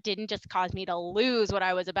of thought didn't just cause me to lose what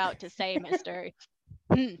I was about to say, mister.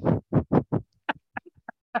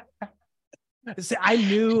 See,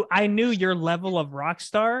 I knew your level of rock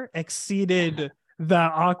star exceeded the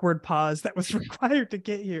awkward pause that was required to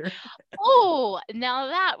get here. Oh, now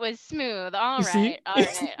that was smooth. All You see?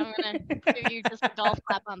 right. I'm gonna give you just a golf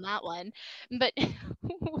clap on that one. But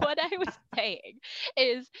what I was saying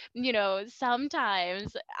is,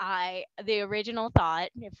 sometimes the original thought,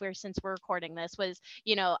 since we're recording this, was,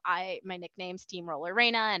 my nickname Steamroller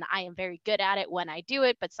Reina, and I am very good at it when I do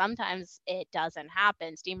it, but sometimes it doesn't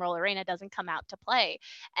happen. Steamroller Reina doesn't come out to play.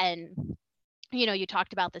 And you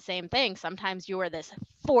talked about the same thing. Sometimes you are this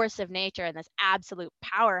force of nature and this absolute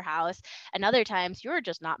powerhouse, and other times you're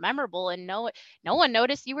just not memorable and no one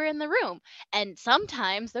noticed you were in the room. And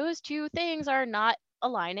sometimes those two things are not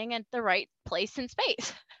aligning at the right place in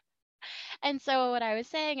space. And so what I was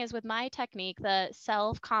saying is, with my technique, the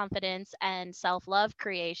self-confidence and self-love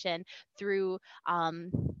creation through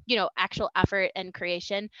actual effort and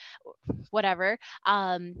creation, whatever.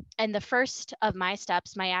 And the first of my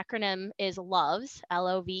steps, my acronym is LOVES,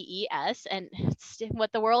 LOVES. And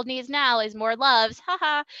what the world needs now is more loves.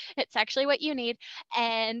 Haha, it's actually what you need.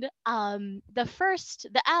 And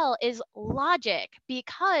the L is logic,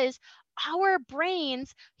 because our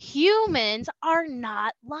brains, humans, are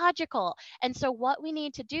not logical. And so what we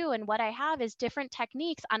need to do, and what I have, is different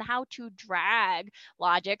techniques on how to drag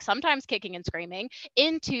logic, sometimes kicking and screaming,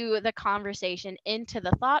 into the conversation, into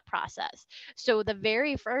the thought process. So the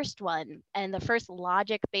very first one, and the first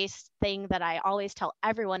logic-based thing that I always tell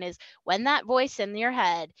everyone, is when that voice in your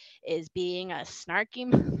head is being a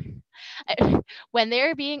snarky when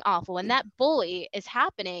they're being awful, when that bully is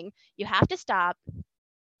happening, you have to stop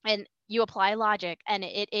and you apply logic. And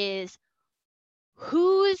it is,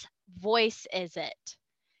 whose voice is it?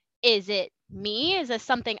 Is it me? Is this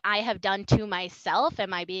something I have done to myself?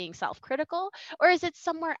 Am I being self-critical? Or is it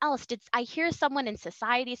somewhere else? Did I hear someone in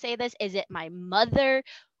society say this? Is it my mother?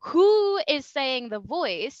 Who is saying the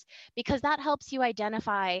voice? Because that helps you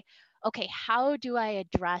identify, okay, how do I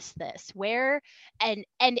address this? Where, and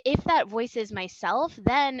if that voice is myself,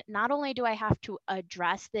 then not only do I have to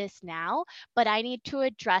address this now, but I need to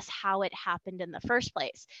address how it happened in the first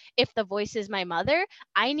place. If the voice is my mother,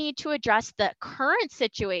 I need to address the current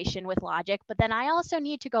situation with logic, but then I also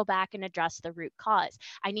need to go back and address the root cause.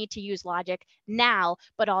 I need to use logic now,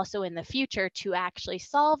 but also in the future, to actually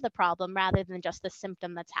solve the problem rather than just the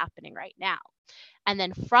symptom that's happening right now. And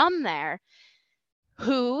then from there,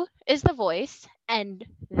 who is the voice? And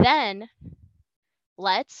then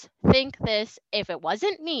let's think this, if it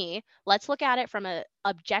wasn't me, let's look at it from an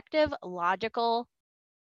objective, logical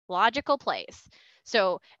place.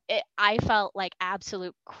 So I felt like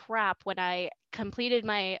absolute crap when I completed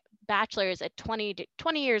my bachelor's at 20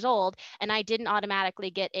 years old, and I didn't automatically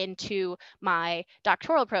get into my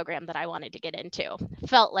doctoral program that I wanted to get into.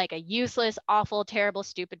 Felt like a useless, awful, terrible,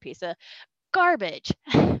 stupid piece of garbage.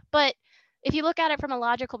 But if you look at it from a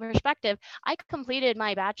logical perspective, I completed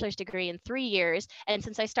my bachelor's degree in 3 years. And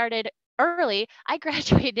since I started early, I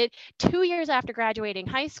graduated 2 years after graduating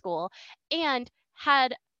high school and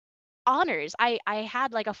had honors. I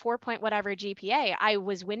had like a 4 point whatever GPA. I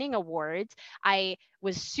was winning awards. I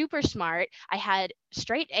was super smart. I had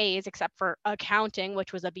straight A's except for accounting,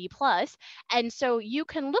 which was a B plus. And so you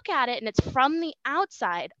can look at it and it's from the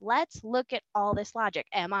outside. Let's look at all this logic.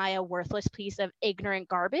 Am I a worthless piece of ignorant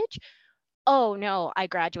garbage? Oh no, I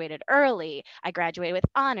graduated early. I graduated with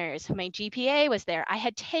honors. My GPA was there. I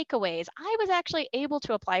had takeaways. I was actually able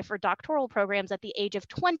to apply for doctoral programs at the age of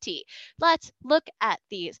 20. Let's look at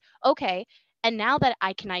these. Okay. And now that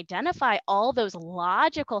I can identify all those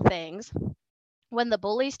logical things, when the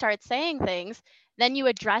bully starts saying things, then you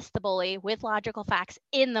address the bully with logical facts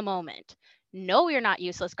in the moment. No, you're not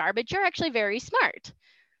useless garbage. You're actually very smart.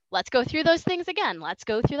 Let's go through those things again. Let's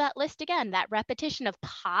go through that list again, that repetition of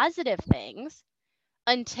positive things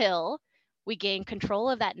until we gain control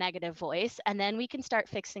of that negative voice, and then we can start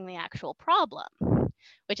fixing the actual problem,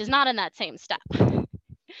 which is not in that same step.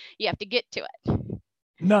 You have to get to it.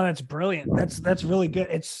 No, that's brilliant. That's really good.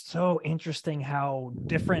 It's so interesting how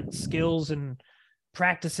different skills and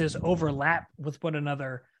practices overlap with one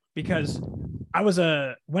another, because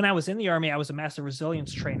when I was in the Army, I was a master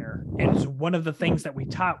resilience trainer. And one of the things that we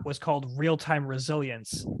taught was called real-time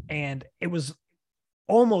resilience. And it was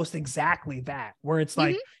almost exactly that, where it's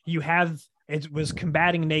like it was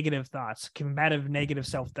combating negative thoughts, combative negative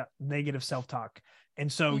self-talk. And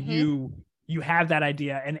so you have that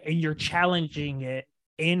idea and you're challenging it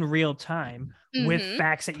in real time with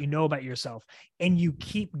facts that you know about yourself, and you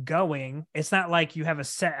keep going. It's not like you have a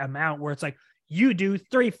set amount where it's like, you do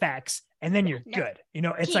 3 facts and then you're good. You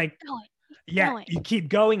know, it's like, you keep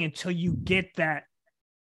going until you get that.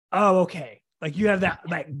 Oh, okay. Like you have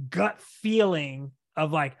that gut feeling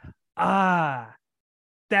of like,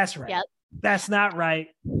 that's right. Yep. That's not right.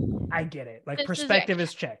 I get it. Like perspective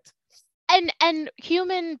is checked. And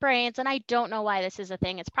human brains, and I don't know why this is a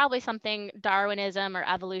thing, it's probably something Darwinism or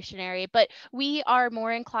evolutionary, but we are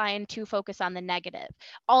more inclined to focus on the negative.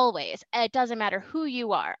 Always. It doesn't matter who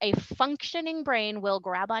you are. A functioning brain will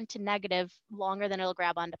grab onto negative longer than it'll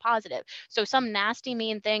grab onto positive. So some nasty,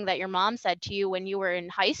 mean thing that your mom said to you when you were in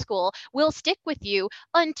high school will stick with you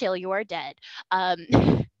until you are dead.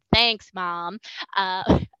 Thanks, Mom.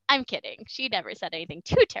 I'm kidding. She never said anything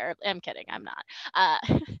too terrible. I'm kidding. I'm not.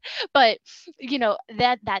 But you know,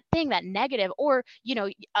 that thing, that negative, or you know,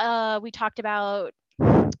 we talked about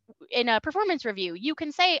in a performance review, you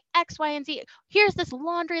can say X, Y, and Z. Here's this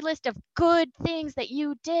laundry list of good things that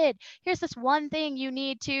you did. Here's this one thing you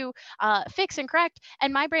need to fix and correct.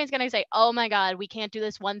 And my brain's going to say, oh my God, we can't do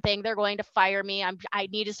this one thing. They're going to fire me. I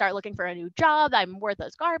need to start looking for a new job. I'm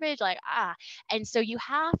worthless garbage. And so you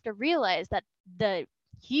have to realize that the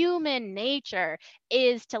human nature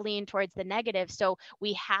is to lean towards the negative. So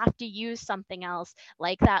we have to use something else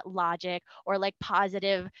like that logic, or like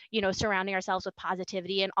positive, you know, surrounding ourselves with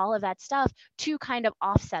positivity and all of that stuff to kind of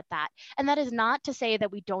offset that. And that is not to say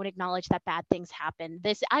that we don't acknowledge that bad things happen.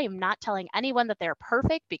 I am not telling anyone that they're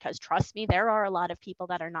perfect, because trust me, there are a lot of people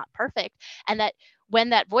that are not perfect. And that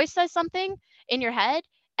when that voice says something in your head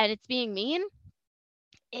and it's being mean,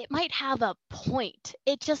 it might have a point.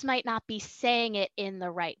 It just might not be saying it in the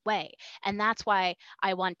right way. And that's why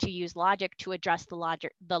I want to use logic to address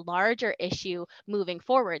the larger issue moving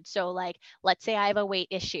forward. So like, let's say I have a weight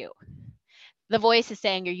issue. The voice is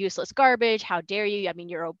saying you're useless garbage. How dare you? I mean,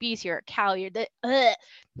 you're obese, you're a cow, you're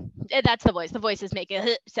that's the voice. The voice is making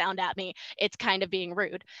a sound at me. It's kind of being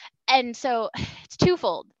rude. And so it's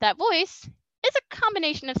twofold. That voice is a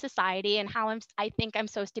combination of society and how I think I'm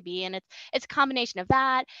supposed to be. And it's a combination of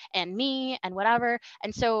that and me and whatever.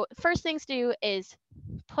 And so first things to do is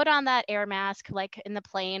put on that air mask, like in the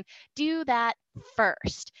plane. Do that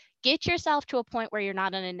first. Get yourself to a point where you're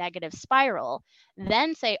not in a negative spiral.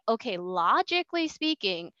 Then say, okay, logically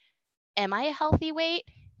speaking, am I a healthy weight?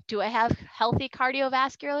 Do I have healthy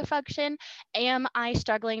cardiovascular function? Am I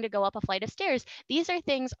struggling to go up a flight of stairs? These are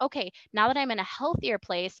things, okay, now that I'm in a healthier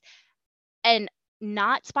place and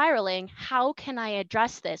not spiraling, how can I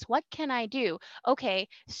address this? What can I do? Okay,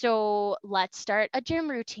 so let's start a gym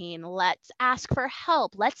routine. Let's ask for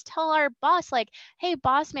help. Let's tell our boss, like, hey,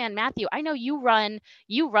 boss man, Matthew, I know you run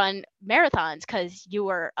marathons because you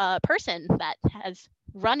are a person that has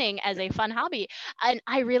running as a fun hobby, and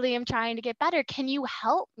I really am trying to get better. Can you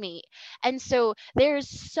help me? And so there's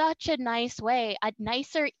such a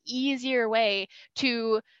nicer, easier way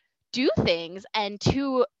to do things and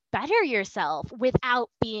to better yourself without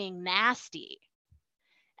being nasty.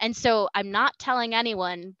 And so I'm not telling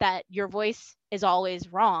anyone that your voice is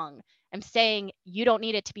always wrong. I'm saying you don't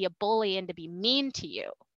need it to be a bully and to be mean to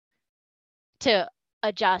you to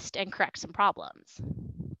adjust and correct some problems.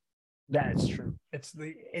 That is true.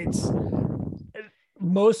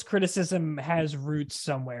 most criticism has roots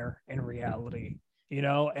somewhere in reality,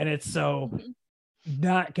 and it's so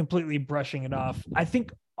not completely brushing it off. I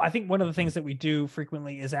think one of the things that we do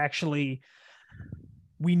frequently is actually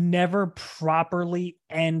we never properly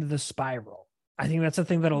end the spiral. I think that's the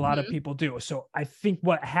thing that a lot of people do. So I think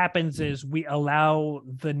what happens is we allow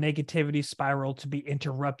the negativity spiral to be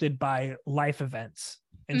interrupted by life events.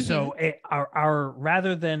 And so our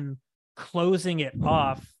rather than closing it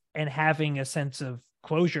off and having a sense of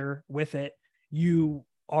closure with it, you're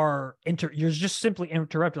just simply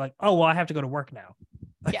interrupted, like, oh, well, I have to go to work now.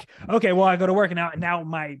 Like, okay, well, I go to work now, and now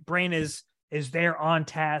my brain is there on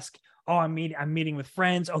task. Oh, I'm meeting with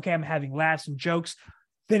friends. Okay, I'm having laughs and jokes.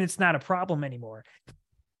 Then it's not a problem anymore.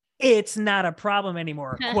 It's not a problem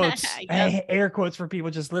anymore. Quotes, air quotes for people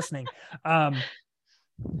just listening.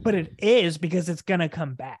 But it is, because it's gonna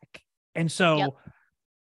come back. And so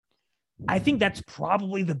I think that's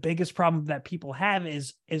probably the biggest problem that people have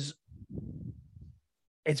is it's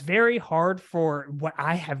very hard, for what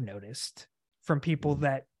I have noticed from people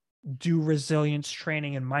that do resilience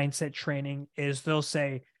training and mindset training, is they'll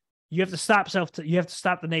say, you have to stop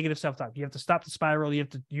the negative self-talk. You have to stop the spiral. You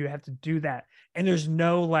have to do that. And there's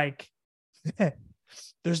no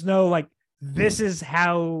this is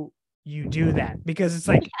how you do that, because it's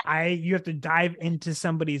like, you have to dive into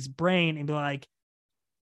somebody's brain and be like,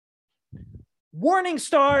 warning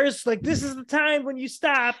stars, like, this is the time when you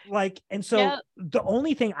stop. Like, and so the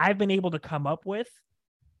only thing I've been able to come up with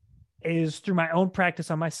is through my own practice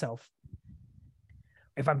on myself.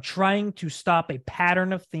 If I'm trying to stop a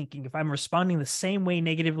pattern of thinking, if I'm responding the same way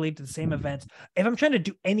negatively to the same events, if I'm trying to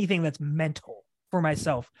do anything that's mental for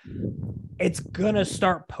myself, it's going to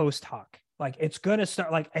start post hoc. Like,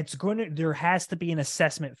 there has to be an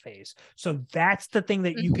assessment phase. So that's the thing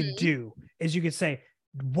that you can do, is you could say,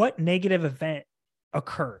 what negative event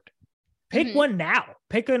occurred? Pick one now.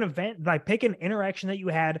 Pick an event, like pick an interaction that you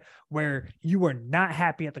had where you were not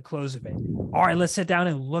happy at the close of it. All right, let's sit down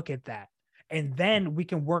and look at that. And then we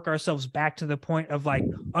can work ourselves back to the point of like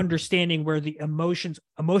understanding where the emotions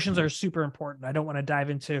are super important. I don't want to dive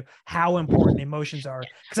into how important emotions are,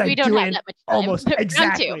 because I do it almost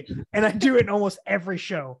exactly. And I do it in almost every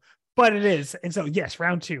show, but it is. And so, yes,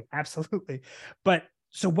 round 2, absolutely. But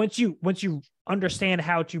so once you understand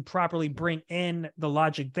how to properly bring in the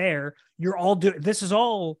logic there, this is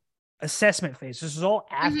all assessment phase. This is all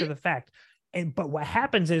after the fact. But what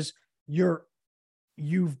happens is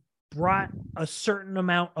you've brought a certain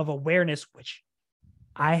amount of awareness, which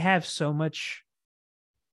I have so much,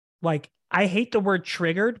 like, I hate the word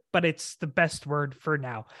triggered, but it's the best word for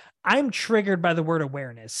now. I'm triggered by the word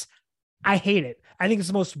awareness. I hate it. I think it's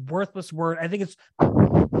the most worthless word. I think it's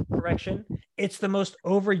the most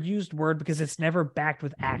overused word, because it's never backed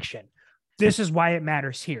with action. This is why it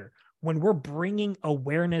matters here. When we're bringing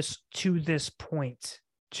awareness to this point,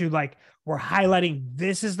 to like, we're highlighting,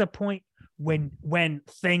 this is the point when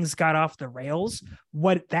things got off the rails.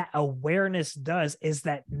 What that awareness does is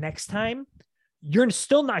that next time, you're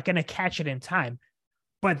still not going to catch it in time,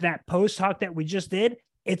 but that post hoc that we just did,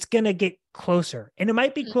 it's going to get closer. And it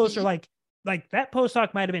might be closer, like that post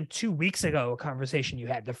hoc might have been 2 weeks ago, a conversation you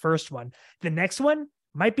had, the first one. The next one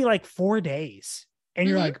might be like 4 days. And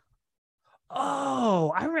you're like,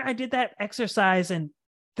 oh, I did that exercise and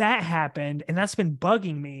that happened, and that's been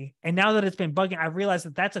bugging me. And now that it's been bugging, I realize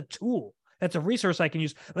that that's a tool. That's a resource I can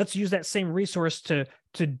use. Let's use that same resource to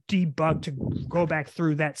debug, to go back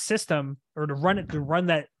through that system, or to run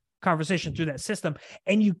that conversation through that system.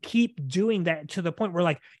 And you keep doing that to the point where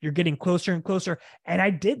like you're getting closer and closer. And I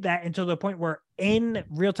did that until the point where in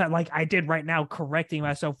real time, like I did right now, correcting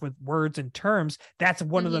myself with words and terms. That's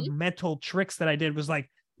one of the mental tricks that I did, was like,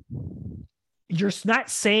 you're not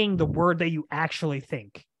saying the word that you actually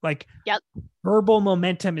think. Like, verbal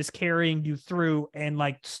momentum is carrying you through, and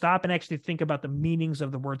like, stop and actually think about the meanings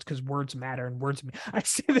of the words, because words matter. And I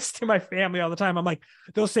say this to my family all the time. I'm like,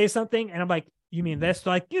 they'll say something and I'm like, you mean this?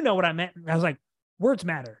 They're like, you know what I meant. And I was like, words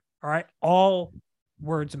matter. All right. All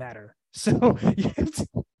words matter. So yes,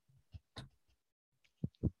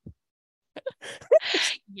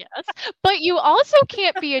 but you also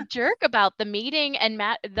can't be a jerk about the meaning and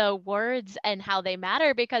the words and how they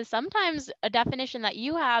matter, because sometimes a definition that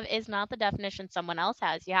you have is not the definition someone else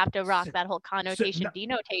has. You have to rock that whole connotation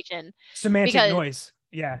denotation, semantic noise.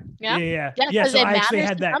 Yeah. So I actually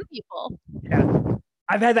had that. Some people. Yeah,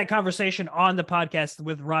 I've had that conversation on the podcast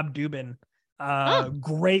with Rob Dubin,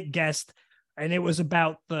 great guest. and it was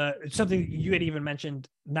about something you had even mentioned,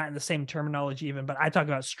 not in the same terminology even, but I talk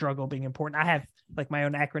about struggle being important. I have like my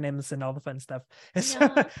own acronyms and all the fun stuff. Yeah,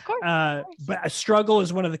 of course. But a struggle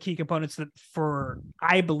is one of the key components that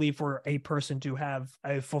I believe for a person to have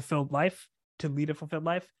a fulfilled life, to lead a fulfilled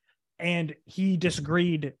life. And he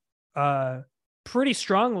disagreed pretty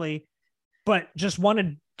strongly, but just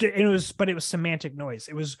wanted to, it was semantic noise.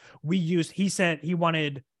 He said he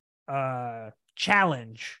wanted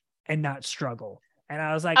challenge and not struggle. And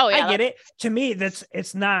I was like, I get it. To me, they're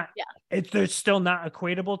still not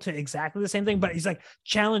equatable to exactly the same thing, but he's like,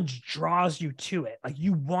 challenge draws you to it. Like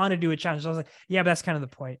you want to do a challenge. So I was like, yeah, but that's kind of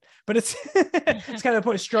the point. But it's it's kind of the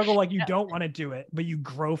point. Struggle, like you don't want to do it, but you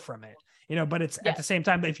grow from it. But it's at the same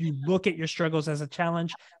time, if you look at your struggles as a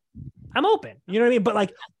challenge, I'm open. You know what I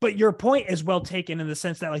mean? But your point is well taken in the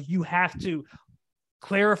sense that like you have to,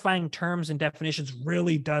 clarifying terms and definitions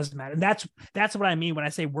really does matter. And that's what I mean when I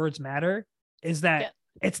say words matter, is that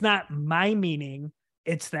it's not my meaning.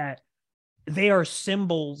 It's that they are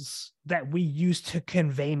symbols that we use to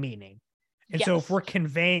convey meaning. And so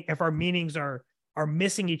if our meanings are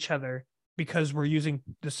missing each other because we're using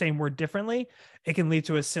the same word differently, it can lead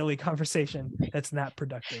to a silly conversation that's not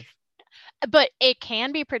productive. But it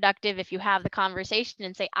can be productive if you have the conversation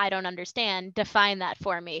and say, I don't understand, define that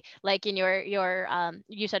for me. Like in your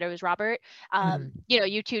you said it was Robert,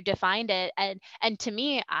 you two defined it. And to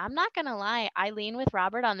me, I'm not going to lie, I lean with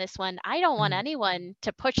Robert on this one. I don't want anyone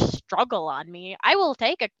to push struggle on me. I will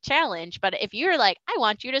take a challenge, but if you're like, I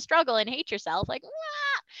want you to struggle and hate yourself, like,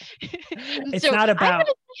 it's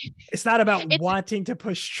not about wanting to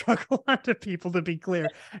push struggle onto people, to be clear.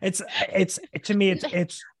 It's to me,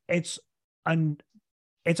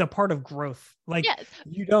 it's a part of growth. Like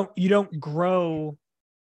you don't grow.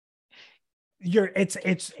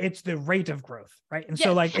 It's the rate of growth, right? And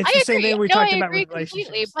so like it's the same thing we talked about with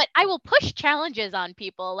relationships. But I will push challenges on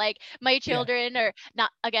people, like my children, or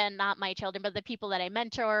not my children, but the people that I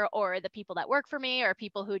mentor, or the people that work for me, or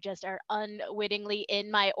people who just are unwittingly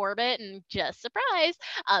in my orbit, and just surprise,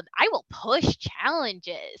 I will push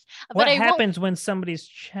challenges. What happens when somebody's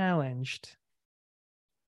challenged?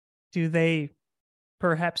 Do they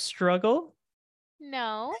perhaps struggle?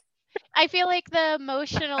 No. I feel like the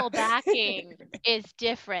emotional backing is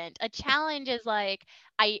different. A challenge is like,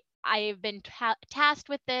 I've been tasked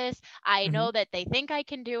with this. I know that they think I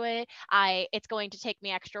can do it. It's going to take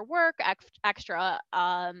me extra work, extra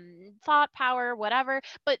thought power, whatever.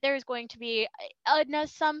 But there's going to be an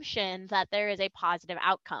assumption that there is a positive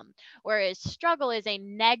outcome. Whereas struggle is a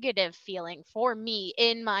negative feeling for me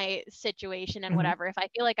in my situation and whatever. If I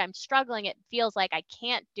feel like I'm struggling, it feels like I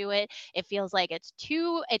can't do it. It feels like it's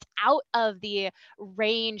out of the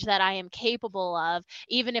range that I am capable of.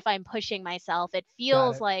 Even if I'm pushing myself, it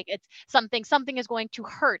feels like it's something is going to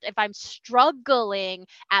hurt. If I'm struggling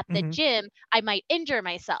at the gym, I might injure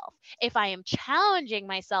myself. If I am challenging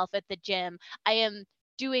myself at the gym, I am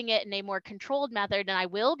doing it in a more controlled method, and I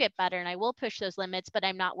will get better and I will push those limits, but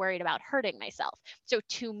I'm not worried about hurting myself. So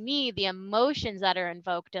to me, the emotions that are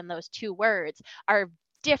invoked in those two words are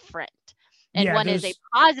different. And one is a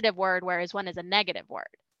positive word, whereas one is a negative word.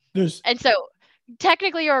 And so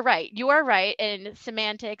technically you are right in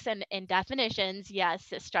semantics and in definitions.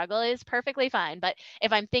 Yes, struggle is perfectly fine. But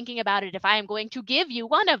if I'm thinking about it, if I am going to give you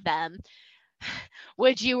one of them,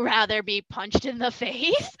 would you rather be punched in the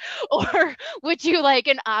face, or would you like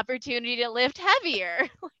an opportunity to lift heavier?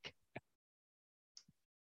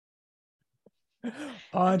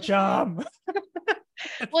 Punch him.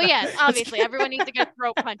 Well, yes, obviously everyone needs to get a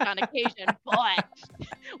throat punch on occasion,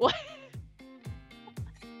 but